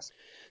sense, I guess.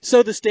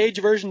 So the stage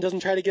version doesn't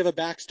try to give a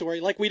backstory.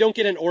 Like we don't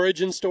get an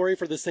origin story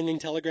for the singing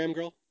telegram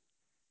girl.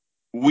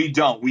 We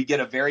don't. We get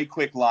a very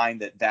quick line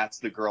that that's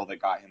the girl that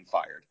got him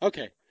fired.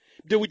 Okay.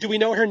 Do we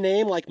know her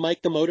name like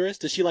Mike the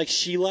motorist? Is she like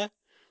Sheila?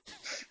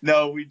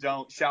 No, we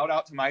don't. Shout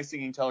out to my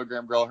singing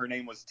telegram girl. Her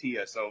name was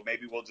Tia, so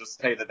maybe we'll just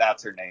say that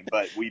that's her name,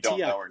 but we don't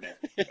Tia. know her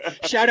name.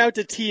 Shout out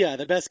to Tia,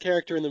 the best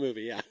character in the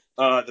movie. Yeah.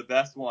 The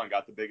best one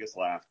got the biggest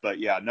laugh. But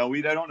yeah, no,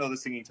 I don't know the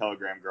singing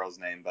telegram girl's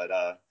name,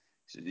 but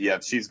yeah,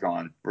 she's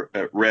gone.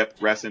 Rip,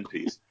 rest in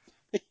peace.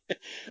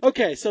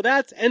 Okay, so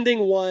that's ending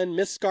one.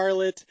 Miss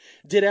Scarlet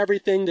did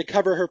everything to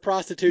cover her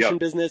prostitution Yep.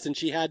 business, and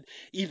she had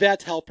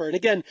Yvette help her. And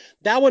again,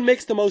 that one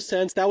makes the most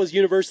sense. That was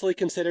universally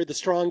considered the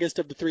strongest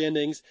of the three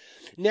endings.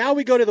 Now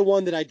we go to the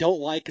one that I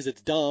don't like because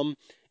it's dumb,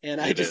 and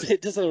It is. it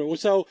doesn't.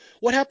 So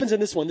what happens in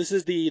this one? This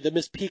is the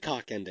Miss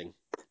Peacock ending.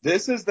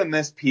 This is the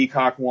Miss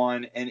Peacock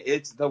one, and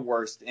it's the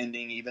worst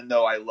ending. Even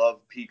though I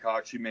love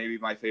Peacock, she may be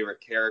my favorite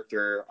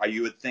character.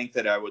 You would think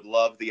that I would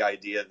love the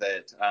idea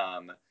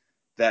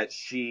that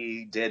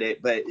she did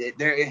it, but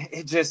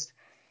it just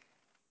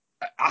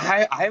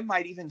I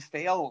might even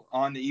fail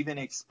on even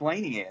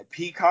explaining it.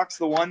 Peacock's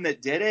the one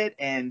that did it,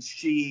 and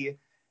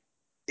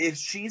if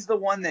she's the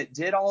one that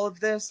did all of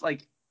this,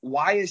 like,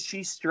 why is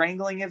she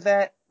strangling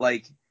Yvette?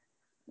 Like,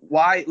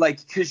 why?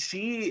 Like, because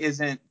she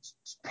isn't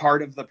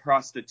part of the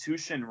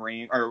prostitution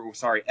ring, or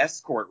sorry,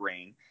 escort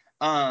ring.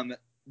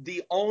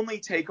 The only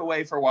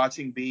takeaway for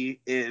watching B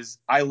is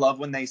I love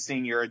when they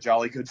sing "You're a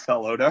Jolly Good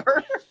Fellow" to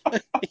her.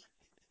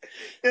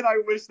 And I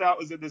wish that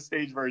was in the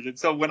stage version.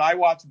 So when I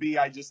watch B,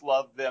 I just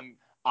love them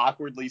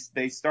awkwardly.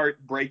 They start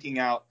breaking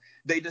out.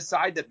 They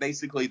decide that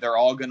basically they're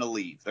all going to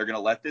leave. They're going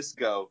to let this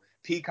go.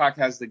 Peacock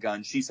has the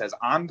gun. She says,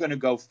 I'm going to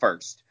go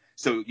first.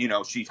 So,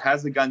 she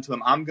has the gun to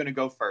him. I'm going to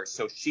go first.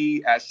 So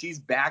as she's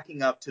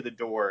backing up to the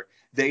door,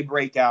 they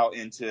break out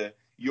into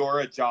 "You're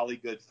a Jolly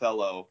Good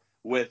Fellow"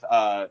 with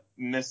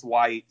Miss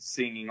White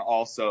singing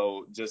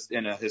also just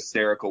in a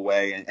hysterical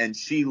way. And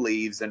she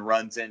leaves and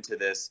runs into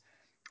this,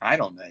 I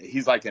don't know.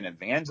 He's like an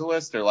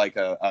evangelist or like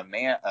a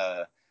man.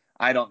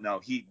 I don't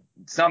know.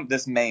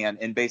 This man,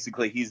 and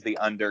basically he's the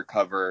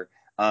undercover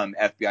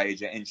FBI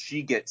agent, and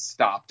she gets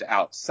stopped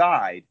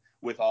outside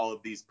with all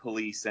of these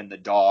police and the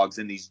dogs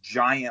and these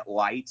giant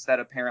lights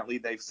that apparently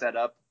they've set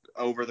up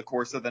over the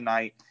course of the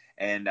night.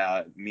 And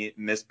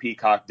Miss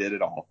Peacock did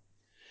it all.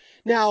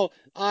 Now,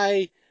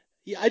 I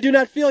do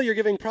not feel you're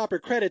giving proper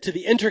credit to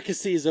the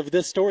intricacies of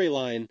this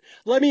storyline.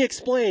 Let me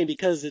explain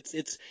because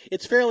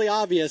it's fairly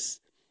obvious.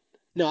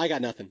 No, I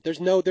got nothing. There's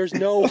no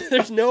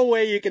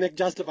way you can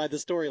justify the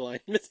storyline.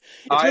 It's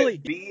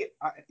really,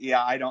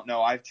 I don't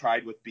know. I've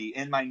tried with B.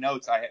 In my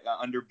notes,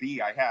 under B,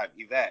 I have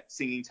Yvette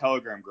singing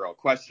 "Telegram Girl?" ?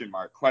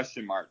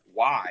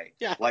 Why?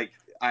 yeah.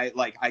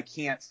 I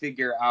can't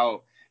figure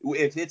out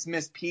if it's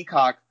Miss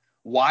Peacock.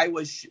 Why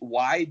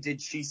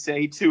did she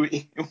say to?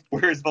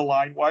 Where's the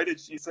line? Why did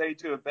she say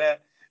to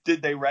Yvette?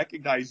 Did they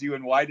recognize you?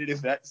 And why did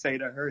Yvette say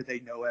to her,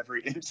 "They know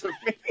every inch of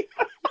me"?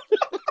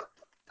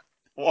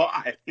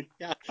 Why?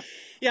 Yeah.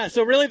 Yeah,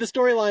 so really the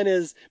storyline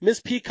is Miss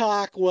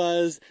Peacock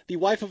was the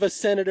wife of a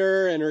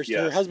senator and her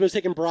Yes. husband was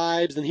taking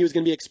bribes and he was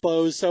going to be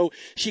exposed. So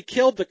she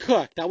killed the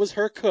cook. That was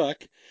her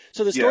cook.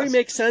 So the story Yes.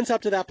 makes sense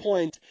up to that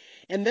point.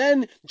 And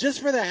then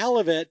just for the hell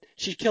of it,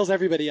 she kills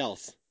everybody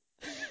else.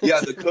 Yeah,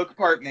 the cook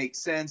part makes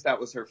sense. That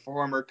was her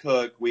former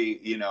cook.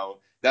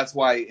 That's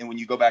why. And when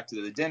you go back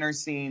to the dinner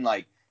scene,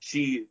 like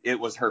it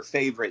was her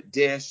favorite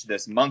dish,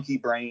 this monkey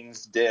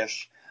brains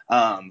dish.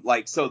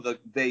 So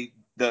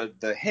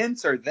the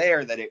hints are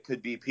there that it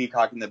could be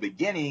Peacock in the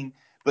beginning,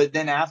 but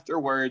then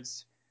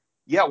afterwards,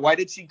 yeah, why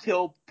did she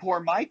kill poor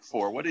Mike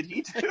for? What did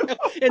he do?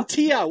 And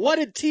Tia, what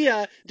did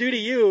Tia do to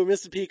you,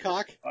 Mr.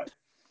 Peacock?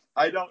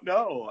 I don't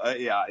know.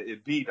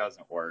 B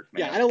doesn't work,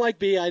 Yeah, I man. don't like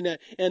B. I know,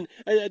 and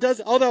it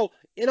does. Although,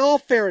 in all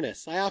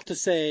fairness, I have to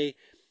say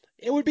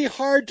it would be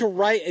hard to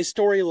write a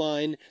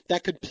storyline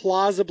that could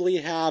plausibly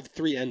have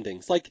three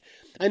endings. Like,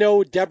 I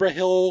know Deborah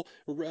Hill,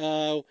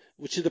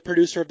 which is the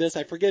producer of this,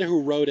 I forget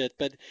who wrote it,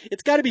 but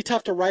it's got to be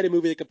tough to write a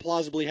movie that could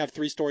plausibly have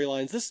three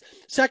storylines. This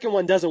second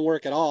one doesn't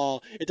work at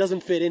all. It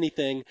doesn't fit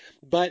anything,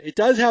 but it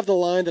does have the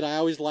line that I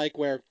always like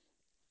where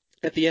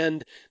at the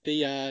end,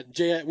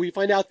 we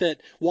find out that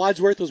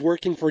Wadsworth was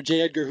working for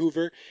J. Edgar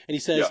Hoover, and he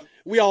says, Yeah,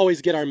 "We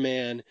always get our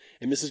man."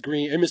 And Mrs.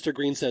 Green and Mr.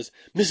 Green says,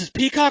 "Mrs.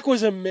 Peacock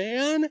was a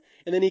man,"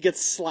 and then he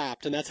gets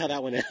slapped, and that's how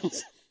that one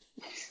ends.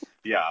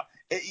 yeah.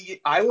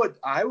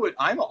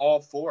 I'm all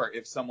for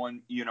if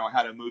someone,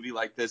 had a movie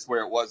like this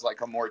where it was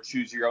like a more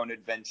choose your own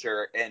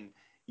adventure and,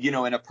 in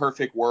a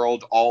perfect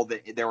world,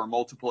 there were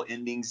multiple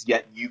endings,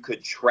 yet you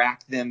could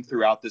track them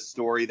throughout the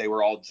story. They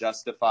were all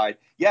justified.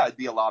 Yeah, it'd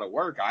be a lot of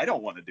work. I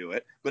don't want to do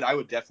it, but I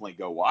would definitely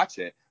go watch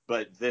it.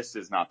 But this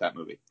is not that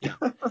movie. Yeah,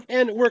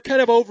 and we're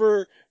kind of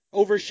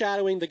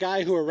overshadowing the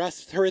guy who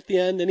arrests her at the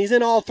end, and he's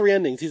in all three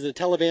endings. He's a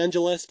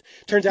televangelist.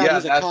 Turns out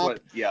he's a cop.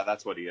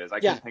 That's what he is. I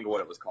Yeah, couldn't think of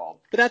what it was called.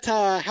 but that's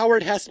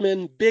Howard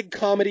Hessman, big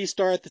comedy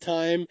star at the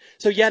time.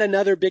 So yet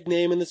another big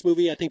name in this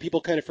movie. I think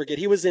people kind of forget.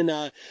 He was in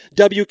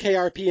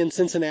WKRP in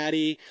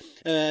Cincinnati,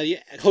 he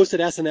hosted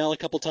SNL a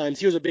couple times.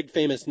 He was a big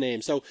famous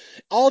name. So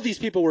all these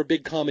people were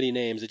big comedy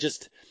names. It's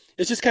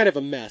just kind of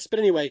a mess. But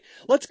anyway,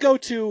 let's go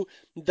to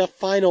the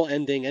final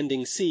ending,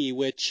 ending C,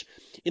 which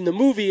in the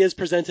movie is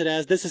presented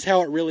as this is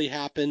how it really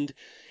happened.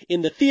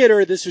 In the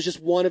theater, this was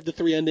just one of the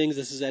three endings.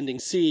 This is ending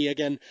C.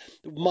 Again,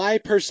 my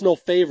personal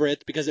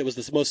favorite because it was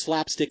the most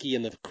slapsticky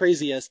and the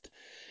craziest.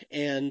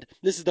 And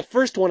this is the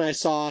first one I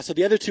saw, so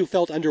the other two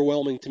felt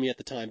underwhelming to me at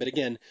the time. But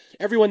again,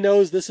 everyone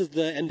knows this is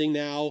the ending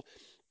now,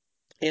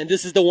 and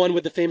this is the one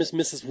with the famous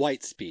Mrs.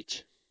 White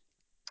speech.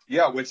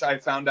 Yeah, which I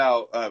found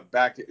out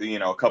back,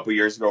 a couple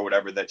years ago, or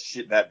whatever,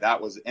 that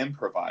was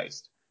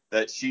improvised.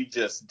 That she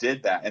just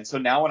did that, and so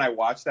now when I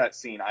watch that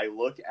scene, I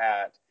look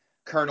at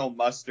Colonel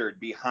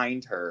Mustard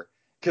behind her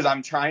because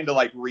I'm trying to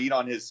like read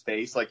on his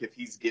face, like if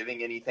he's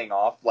giving anything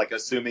off, like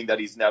assuming that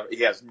he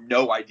has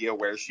no idea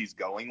where she's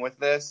going with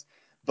this.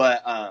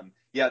 But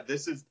yeah,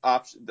 this is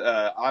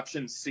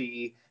option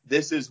C.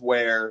 This is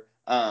where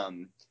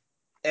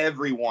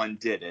everyone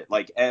did it.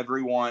 Like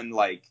everyone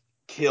like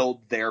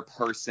killed their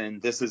person.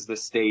 This is the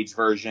stage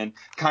version.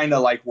 Kind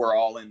of like we're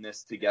all in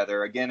this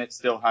together. Again, it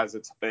still has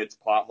its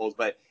plot holes,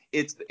 but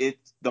it's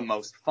the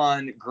most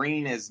fun.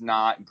 Green is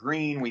not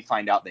Green. We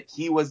find out that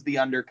he was the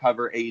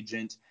undercover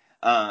agent.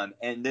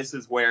 And this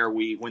is where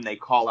when they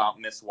call out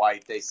Miss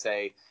White, they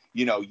say,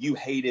 you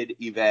hated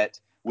Yvette,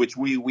 which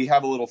we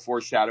have a little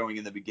foreshadowing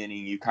in the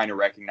beginning. You kind of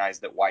recognize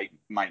that White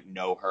might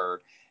know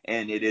her,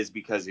 and it is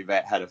because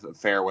Yvette had an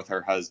affair with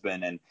her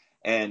husband,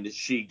 and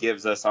she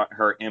gives us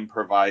her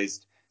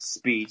improvised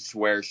speech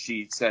where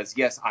she says,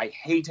 "Yes, I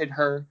hated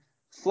her.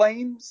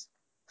 Flames,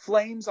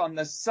 flames on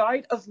the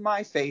side of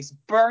my face,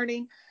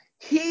 burning,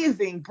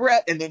 heaving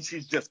breath," and then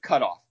she's just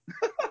cut off.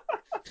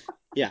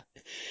 Yeah.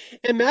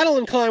 And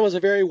Madeline Kahn was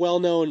a very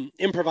well-known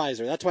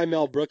improviser. That's why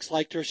Mel Brooks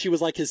liked her. She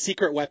was like his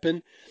secret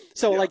weapon.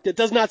 So, Yeah. like, it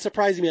does not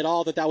surprise me at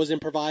all that that was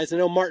improvised. I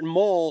know Martin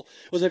Mull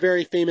was a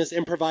very famous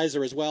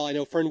improviser as well. I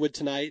know Fernwood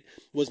Tonight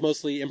was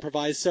mostly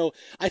improvised. So,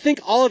 I think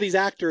all of these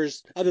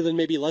actors, other than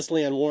maybe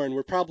Leslie Ann Warren,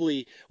 were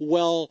probably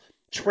well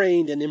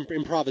trained in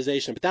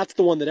improvisation. But that's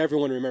the one that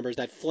everyone remembers,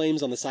 that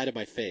flames on the side of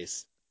my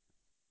face.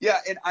 Yeah,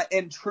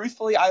 and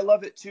truthfully, I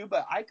love it too,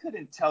 but I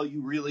couldn't tell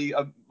you really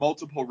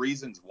multiple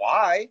reasons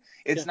why.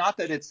 Yeah. It's not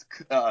that it's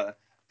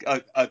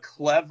a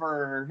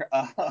clever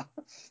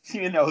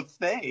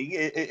thing.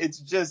 It's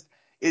just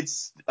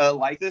it's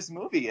like this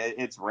movie.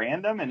 It's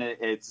random and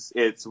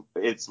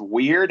it's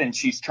weird, and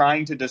she's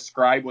trying to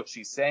describe what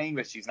she's saying,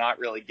 but she's not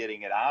really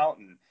getting it out,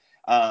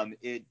 and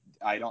it.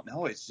 I don't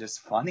know. It's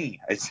just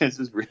funny. It's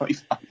just really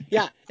funny.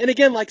 Yeah, and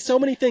again, like so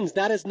many things,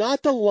 that is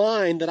not the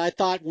line that I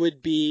thought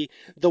would be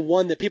the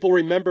one that people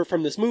remember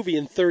from this movie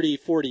in 30,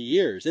 40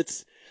 years.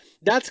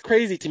 That's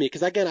crazy to me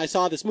because again, I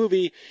saw this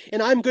movie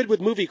and I'm good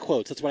with movie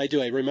quotes. That's what I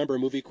do. I remember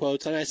movie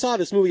quotes and I saw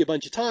this movie a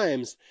bunch of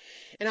times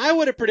and I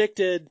would have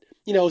predicted,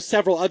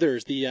 several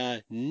others,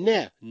 the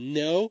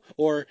no,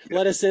 or Yeah.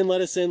 let us in,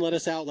 let us in, let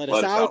us out, let us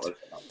Let us out. out. Let us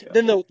out. Yeah.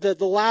 Then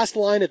the last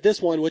line at this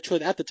one, which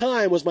was, at the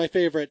time was my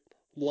favorite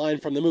line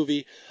from the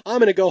movie, I'm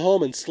going to go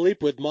home and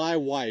sleep with my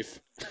wife.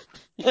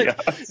 Like,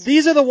 Yes.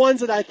 these are the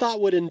ones that I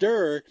thought would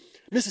endure.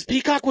 Mrs.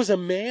 Peacock was a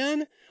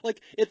man? Like,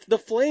 it's the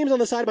flames on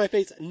the side of my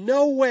face.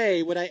 No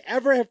way would I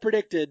ever have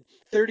predicted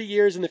 30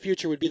 years in the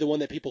future would be the one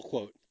that people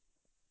quote.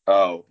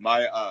 Oh,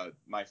 my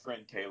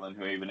friend Kaylin,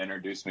 who even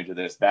introduced me to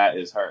this, that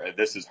is her.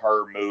 This is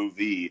her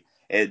movie,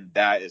 and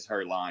that is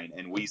her line,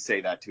 and we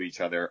say that to each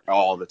other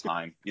all the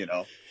time.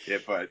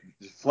 If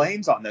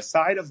flames on the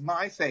side of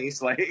my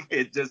face, like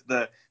it just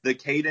the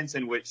cadence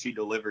in which she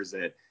delivers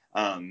it,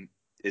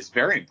 is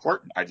very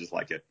important. I just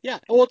like it. Yeah.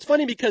 Well, it's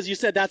funny because you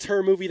said that's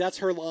her movie, that's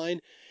her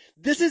line.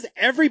 this is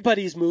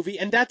everybody's movie,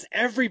 and that's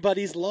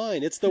everybody's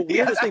line. It's the Yeah,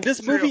 weirdest thing. that's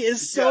This true. movie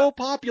is Yeah, so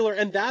popular,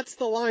 and that's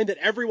the line that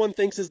everyone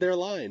thinks is their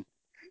line.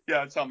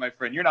 yeah. I tell my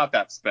friend, you're not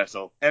that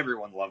special.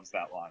 Everyone loves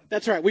that line.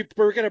 That's right.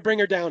 We're going to bring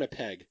her down a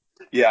peg.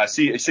 Yeah,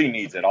 she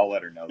needs it. I'll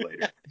let her know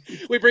later.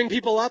 We bring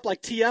people up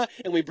like Tia,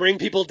 and we bring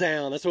people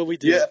down. That's what we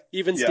do. Yeah,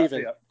 Even yeah,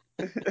 Steven.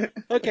 yeah.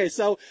 Okay,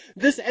 so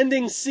this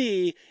ending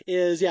C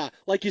is, yeah,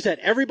 like you said,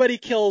 everybody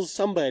kills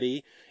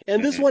somebody.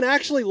 And this Mhm. one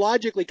actually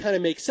logically kind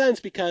of makes sense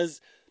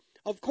because,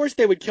 of course,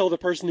 they would kill the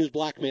person who's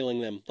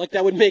blackmailing them. Like,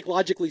 that would make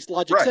logic Right.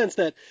 sense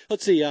that,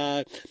 let's see,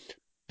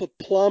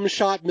 Plum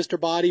shot Mr.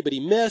 Body, but he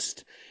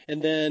missed,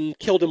 and then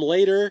killed him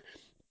later.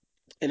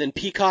 And then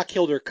Peacock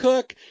killed her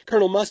cook.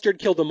 Colonel Mustard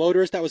killed the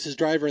motorist. That was his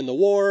driver in the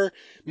war.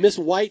 Miss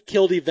White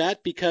killed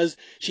Yvette because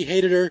she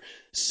hated her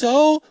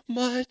so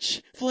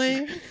much.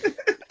 Flame.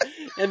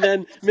 And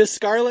then Miss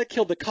Scarlet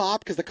killed the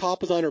cop because the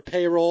cop was on her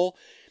payroll.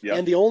 Yep.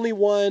 And the only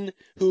one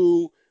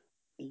who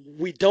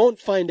we don't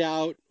find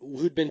out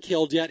who'd been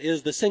killed yet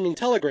is the singing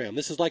telegram.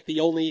 This is like the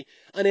only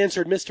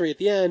unanswered mystery at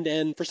the end.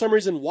 And for some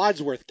reason,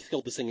 Wadsworth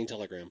killed the singing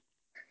telegram.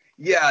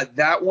 Yeah,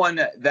 that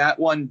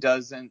one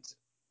doesn't.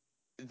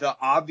 The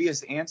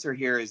obvious answer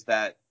here is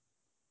that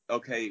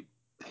okay,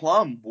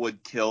 Plum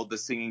would kill the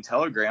singing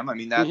telegram. I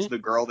mean, that's Hmm. the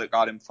girl that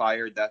got him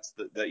fired. That's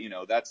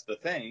that's the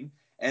thing.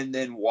 And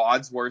then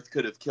Wadsworth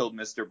could have killed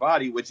Mr.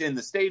 Body, which in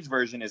the stage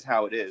version is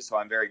how it is. So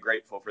I'm very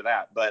grateful for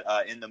that. But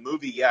in the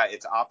movie, yeah,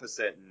 it's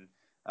opposite,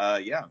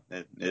 and yeah,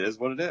 it is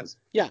what it is.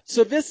 Yeah,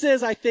 so this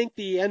is, I think,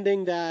 the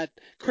ending that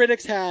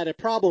critics had a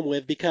problem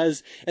with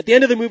because at the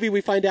end of the movie we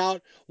find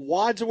out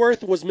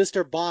Wadsworth was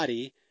Mr.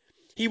 Body.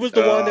 He was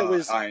the one that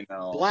was I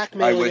know. I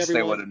blackmailing wish they would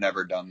everyone. have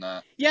never done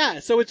that.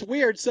 Yeah, so it's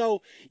weird.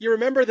 So you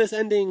remember this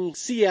ending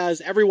C as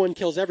everyone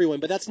kills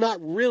everyone, but that's not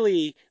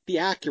really the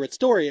accurate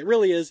story. It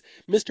really is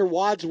Mr.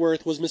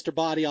 Wadsworth was Mr.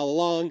 Body all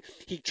along.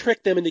 He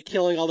tricked them into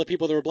killing all the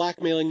people that were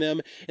blackmailing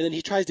them, and then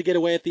he tries to get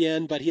away at the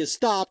end, but he is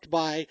stopped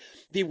by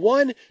the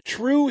one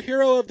true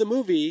hero of the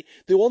movie,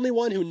 the only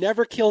one who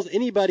never kills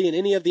anybody in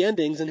any of the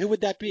endings, and who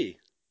would that be?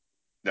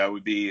 That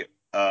would be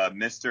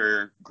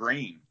Mr.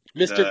 Green,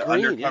 Mr. the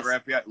Green, undercover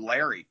yes. FBI,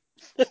 Larry.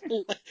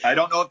 I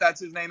don't know if that's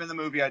his name in the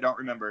movie. I don't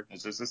remember.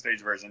 It's just a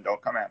stage version.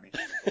 Don't come at me.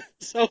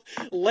 So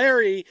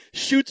Larry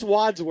shoots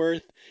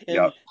Wadsworth and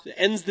Yep.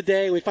 ends the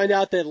day. We find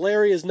out that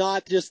Larry is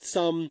not just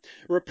some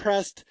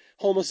repressed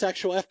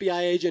homosexual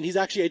FBI agent. He's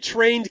actually a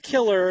trained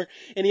killer,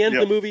 and he ends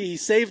the Yep. movie. He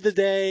saved the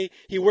day.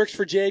 He works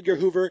for J. Edgar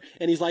Hoover,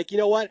 and he's like, you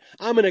know what?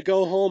 I'm going to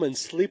go home and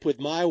sleep with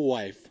my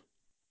wife.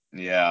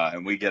 Yeah,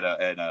 and we get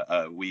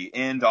we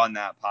end on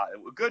that pot.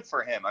 Good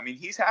for him. I mean,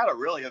 he's had a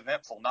really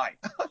eventful night.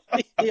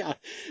 Yeah.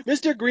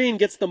 Mr. Green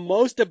gets the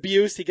most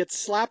abuse. He gets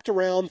slapped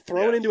around,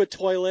 thrown Yeah. into a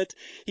toilet.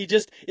 He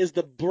just is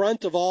the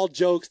brunt of all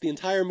jokes the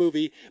entire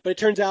movie. But it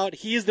turns out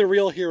he's the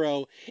real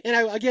hero.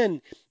 And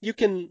again, you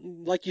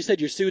can, like you said,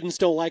 your students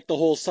don't like the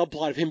whole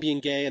subplot of him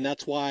being gay, and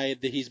that's why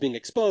he's being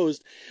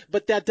exposed.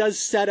 But that does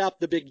set up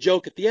the big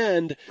joke at the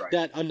end Right.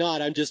 that I'm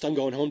not. I'm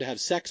going home to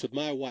have sex with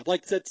my wife.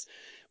 Like that's.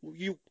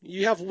 You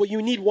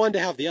need one to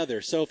have the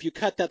other. So if you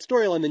cut that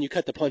storyline, then you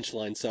cut the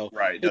punchline. So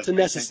Right. It it's a doesn't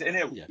make sense.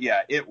 necessary. And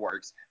Yeah. it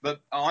works. But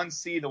on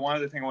C, the one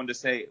other thing I wanted to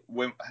say,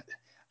 when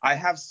I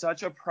have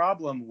such a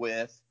problem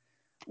with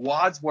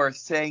Wadsworth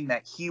saying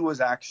that he was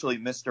actually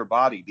Mr.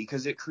 Body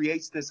because it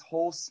creates this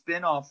whole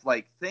spin-off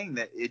like thing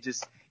that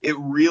it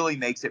really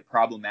makes it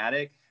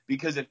problematic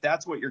because if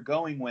that's what you're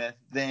going with,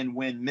 then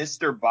when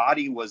Mr.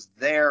 Body was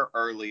there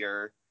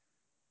earlier,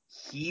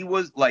 he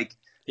was like,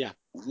 Yeah.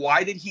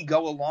 why did he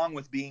go along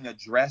with being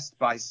addressed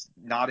by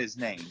not his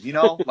name?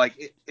 Like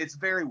it's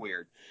very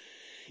weird.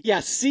 Yeah,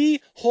 C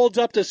holds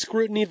up to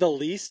scrutiny the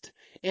least,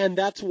 and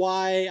that's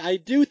why I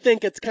do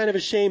think it's kind of a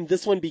shame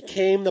this one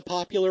became the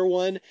popular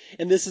one,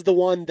 and this is the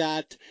one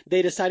that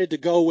they decided to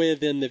go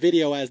with in the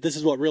video as this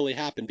is what really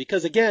happened.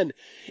 Because again,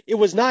 it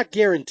was not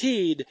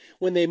guaranteed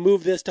when they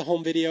moved this to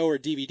home video or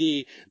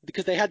DVD,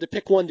 because they had to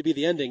pick one to be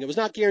the ending. It was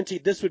not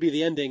guaranteed this would be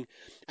the ending.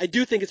 I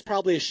do think it's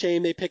probably a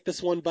shame they picked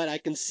this one, but I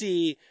can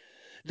see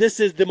this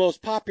is the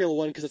most popular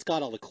one because it's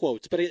got all the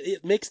quotes, but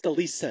it makes the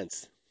least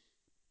sense.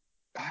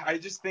 I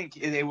just think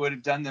they would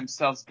have done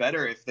themselves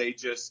better if they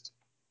just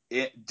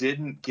it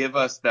didn't give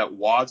us that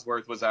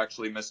Wadsworth was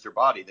actually Mr.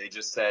 Body. They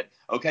just said,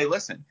 okay,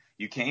 listen,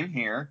 you came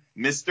here,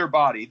 Mr.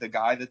 Body, the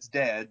guy that's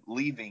dead,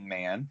 leaving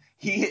man,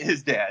 he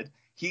is dead.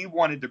 He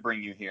wanted to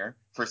bring you here.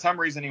 For some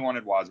reason, he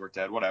wanted Wadsworth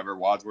dead, whatever.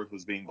 Wadsworth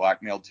was being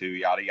blackmailed too,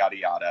 yada, yada,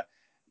 yada.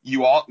 We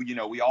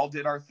all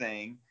did our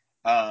thing.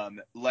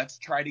 Let's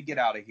try to get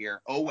out of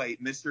here. Oh,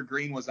 wait, Mr.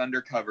 Green was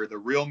undercover. The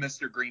real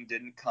Mr. Green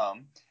didn't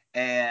come.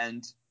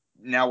 And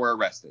now we're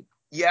arrested.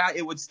 Yeah,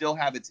 it would still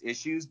have its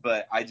issues,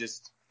 but I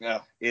just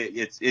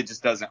it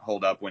just doesn't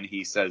hold up when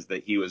he says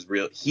that he was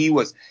real. He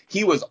was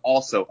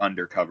also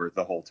undercover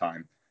the whole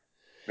time.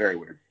 Very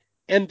weird.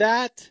 And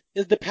that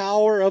is the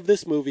power of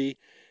this movie.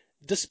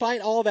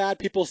 Despite all that,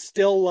 people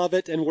still love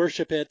it and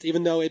worship it,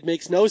 even though it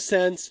makes no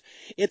sense.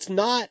 It's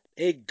not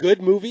a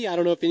good movie. I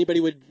don't know if anybody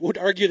would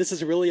argue this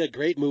is really a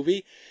great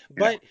movie,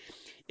 No. but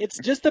It's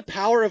just the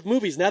power of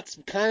movies. And that's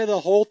kind of the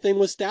whole thing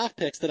with staff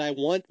picks, that I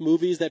want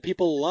movies that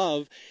people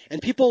love,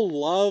 and people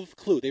love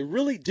Clue. They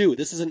really do.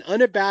 This is an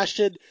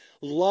unabashed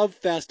love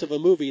fest of a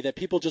movie that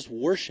people just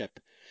worship.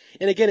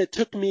 And again, it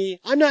took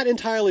me, I'm not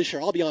entirely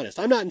sure, I'll be honest,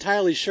 I'm not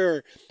entirely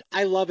sure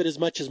I love it as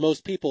much as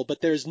most people,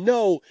 but there's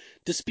no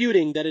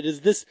disputing that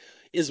this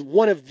is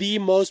one of the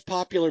most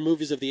popular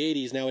movies of the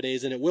 80s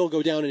nowadays, and it will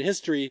go down in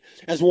history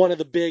as one of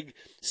the big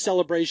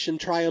celebration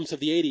triumphs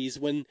of the 80s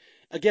when,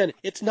 again,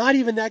 it's not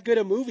even that good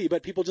a movie,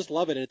 but people just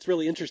love it, and it's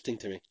really interesting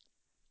to me.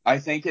 I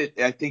think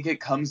it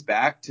comes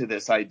back to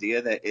this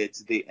idea that it's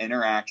the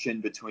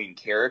interaction between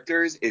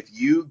characters. If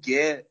you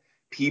get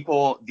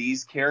people,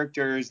 these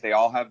characters, they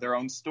all have their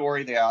own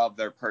story, they all have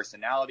their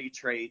personality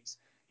traits,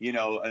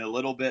 a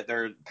little bit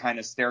they're kind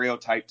of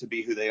stereotyped to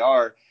be who they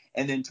are,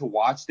 and then to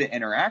watch the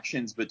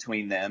interactions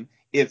between them,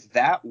 if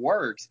that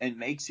works and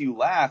makes you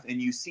laugh,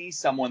 and you see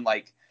someone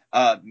like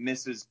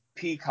Mrs.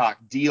 Peacock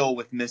deal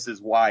with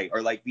Mrs. White,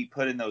 or like be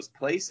put in those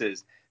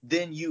places,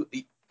 then you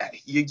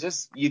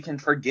can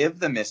forgive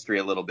the mystery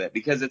a little bit,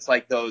 because it's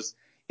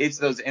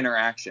those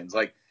interactions.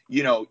 Like,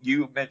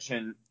 you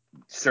mentioned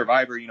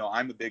Survivor.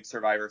 I'm a big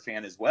Survivor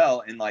fan as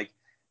well, and like,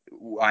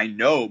 I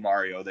know,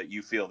 Mario, that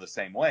you feel the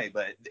same way,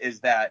 but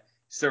is that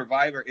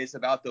Survivor is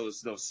about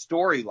those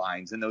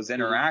storylines and those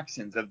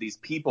interactions of these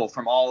people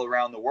from all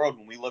around the world.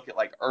 When we look at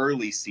like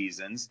early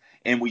seasons,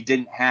 and we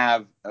didn't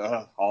have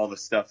all the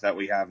stuff that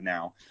we have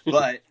now,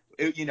 but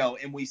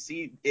and we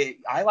see it.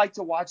 I like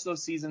to watch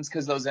those seasons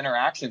because those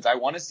interactions. I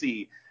want to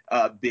see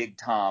Big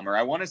Tom, or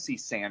I want to see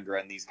Sandra,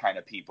 and these kind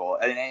of people.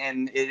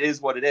 And it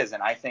is what it is.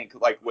 And I think,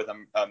 like, with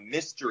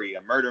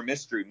a murder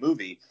mystery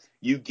movie,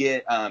 you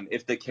get,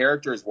 if the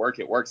characters work,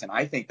 it works. And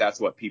I think that's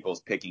what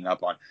people's picking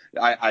up on.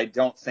 I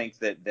don't think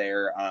that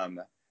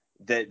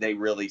that they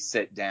really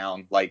sit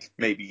down like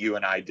maybe you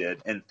and I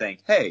did and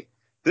think, hey,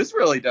 this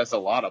really does a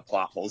lot of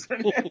plot holes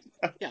in it.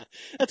 Yeah,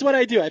 that's what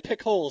I do. I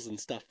pick holes and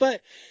stuff.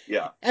 But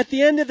Yeah. at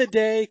the end of the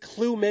day,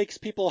 Clue makes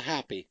people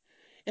happy.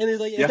 And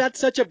it's like, is Yeah. that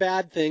such a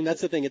bad thing?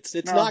 That's the thing. It's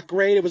No. not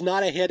great. It was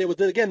not a hit. It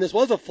was, again, this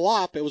was a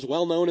flop. It was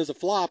well known as a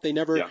flop. They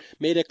never Yeah.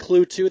 made a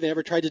Clue 2. They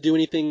never tried to do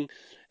anything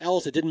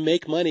else. It didn't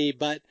make money,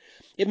 but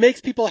it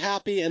makes people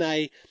happy. And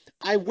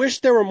I wish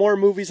there were more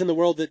movies in the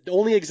world that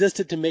only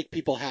existed to make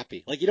people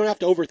happy. Like, you don't have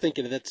to overthink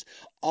it. That's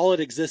all it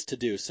exists to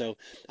do. So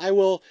I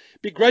will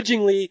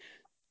begrudgingly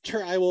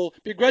I will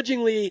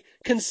begrudgingly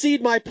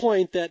concede my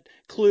point that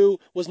Clue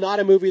was not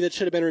a movie that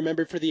should have been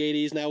remembered for the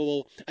 80s, and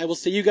I will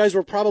say you guys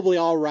were probably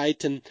all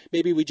right, and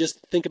maybe we just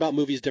think about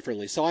movies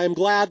differently. So I am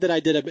glad that I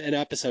did an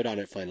episode on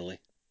it finally.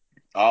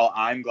 Oh,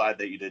 I'm glad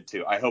that you did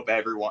too. I hope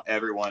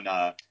everyone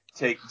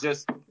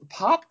just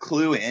pop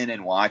Clue in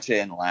and watch it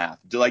and laugh.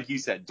 Like you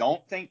said,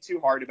 don't think too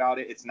hard about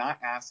it. It's not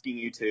asking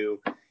you to.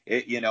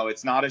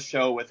 It's not a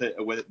show with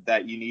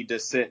that you need to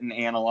sit and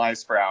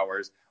analyze for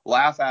hours.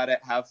 Laugh at it,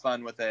 have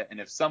fun with it, and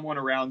if someone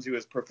around you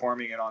is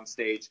performing it on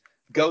stage,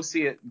 go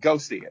see it. Go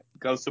see it.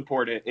 Go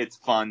support it. It's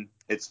fun.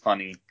 It's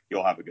funny.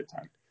 You'll have a good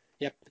time.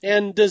 Yep.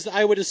 And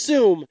I would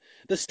assume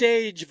the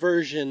stage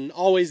version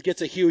always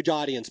gets a huge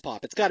audience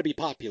pop. It's got to be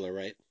popular,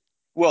 right?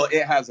 Well,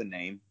 it has a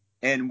name,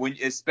 and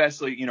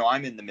especially,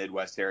 I'm in the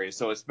Midwest area,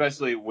 so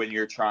especially when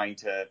you're trying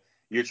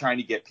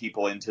to get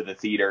people into the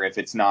theater, if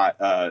it's not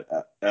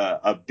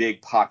a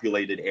big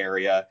populated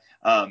area,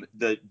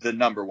 the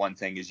number one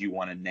thing is you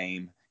want a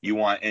name.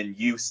 And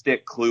you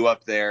stick Clue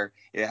up there.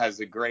 It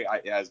has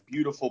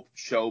beautiful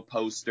show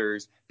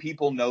posters.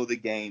 People know the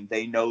game,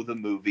 they know the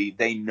movie,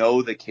 they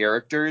know the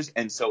characters,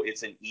 and so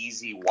it's an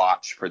easy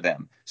watch for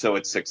them. So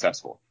it's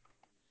successful.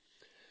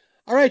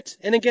 All right.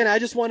 And again, I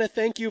just want to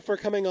thank you for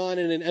coming on.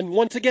 And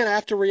once again, I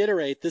have to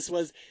reiterate, this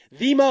was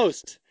the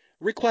most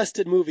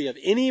requested movie of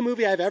any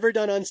movie I've ever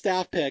done on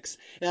Staff Picks.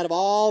 And out of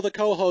all the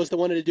co-hosts that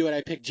wanted to do it,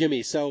 I picked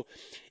Jimmy. So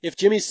if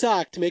Jimmy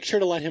sucked, make sure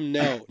to let him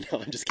know. No,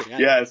 I'm just kidding.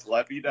 Yes,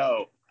 let me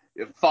know.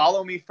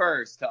 Follow me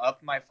first to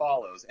up my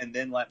follows, and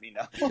then let me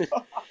know.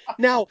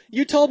 Now,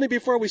 you told me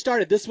before we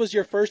started, this was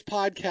your first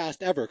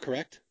podcast ever,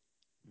 correct?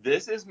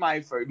 This is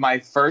my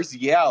first,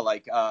 yeah,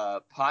 like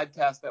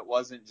podcast that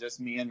wasn't just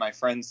me and my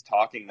friends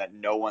talking that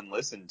no one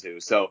listened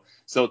to. So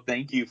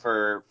thank you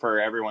for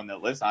everyone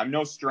that listens. I'm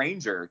no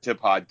stranger to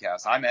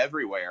podcasts. I'm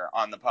everywhere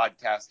on the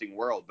podcasting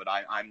world, but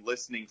I'm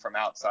listening from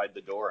outside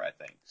the door, I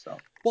think. So.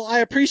 Well, I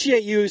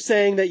appreciate you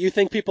saying that you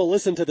think people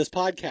listen to this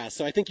podcast.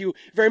 So I think you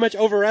very much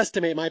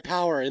overestimate my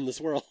power in this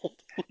world.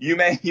 You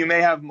may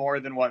have more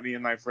than what me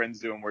and my friends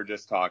do, and we're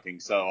just talking.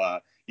 So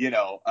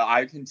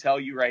I can tell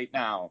you right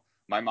now,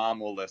 my mom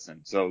will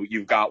listen. So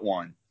you've got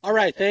one. All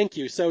right, thank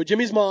you. So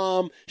Jimmy's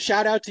mom,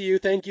 shout out to you,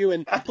 thank you,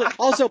 and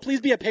also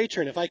please be a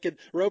patron. If I could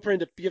rope her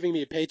into giving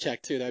me a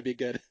paycheck too, that'd be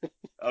good.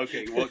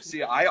 Okay, well,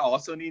 see, I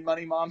also need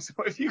money, Mom. So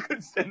if you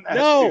could send that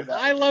No, too, that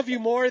I would be love you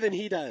more than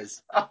he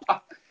does.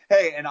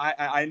 Hey, and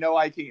I know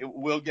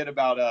we'll get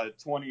about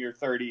 20 or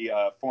 30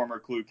 former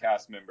Clue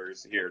cast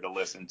members here to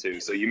listen to.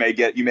 So you may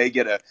get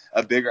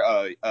a bigger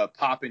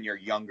pop in your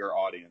younger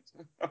audience,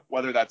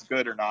 whether that's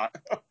good or not.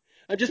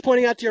 I'm just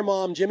pointing out to your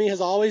mom, Jimmy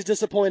has always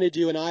disappointed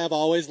you and I have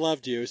always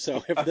loved you.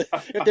 So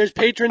if there's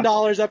patron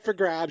dollars up for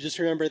grabs, just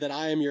remember that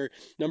I am your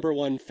number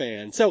one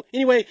fan. So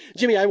anyway,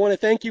 Jimmy, I want to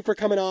thank you for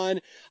coming on.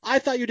 I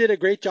thought you did a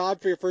great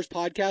job for your first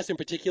podcast in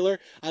particular.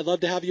 I'd love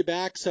to have you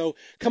back. So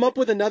come up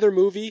with another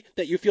movie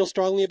that you feel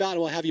strongly about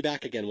and we'll have you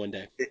back again one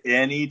day.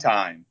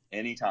 Anytime.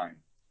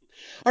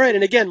 All right,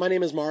 and again, my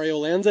name is Mario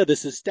Lanza.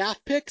 This is Staff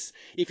Picks.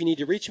 If you need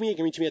to reach me, you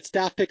can reach me at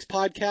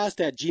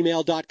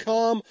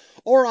staffpickspodcast@gmail.com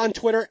or on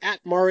Twitter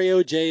at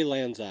Mario J.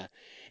 Lanza.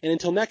 And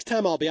until next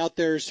time, I'll be out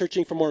there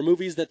searching for more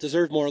movies that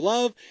deserve more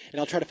love,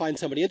 and I'll try to find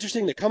somebody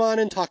interesting to come on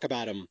and talk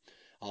about them.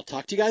 I'll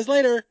talk to you guys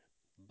later.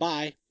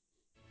 Bye.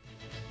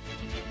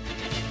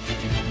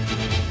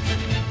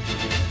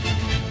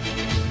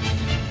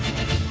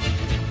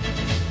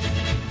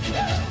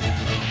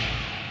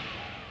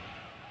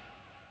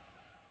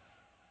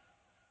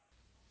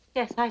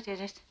 Yes, I did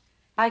it.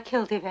 I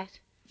killed Yvette.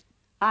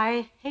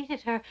 I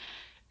hated her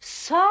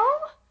so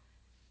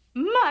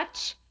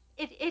much.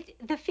 Flames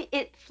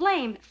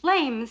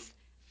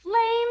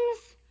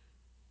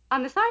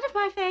on the side of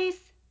my face,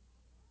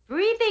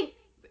 heaving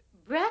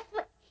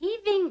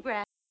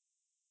breath.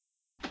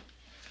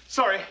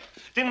 Sorry,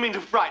 didn't mean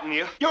to frighten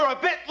you. You're a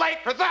bit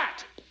late for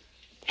that.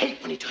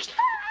 Hate when he does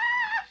that.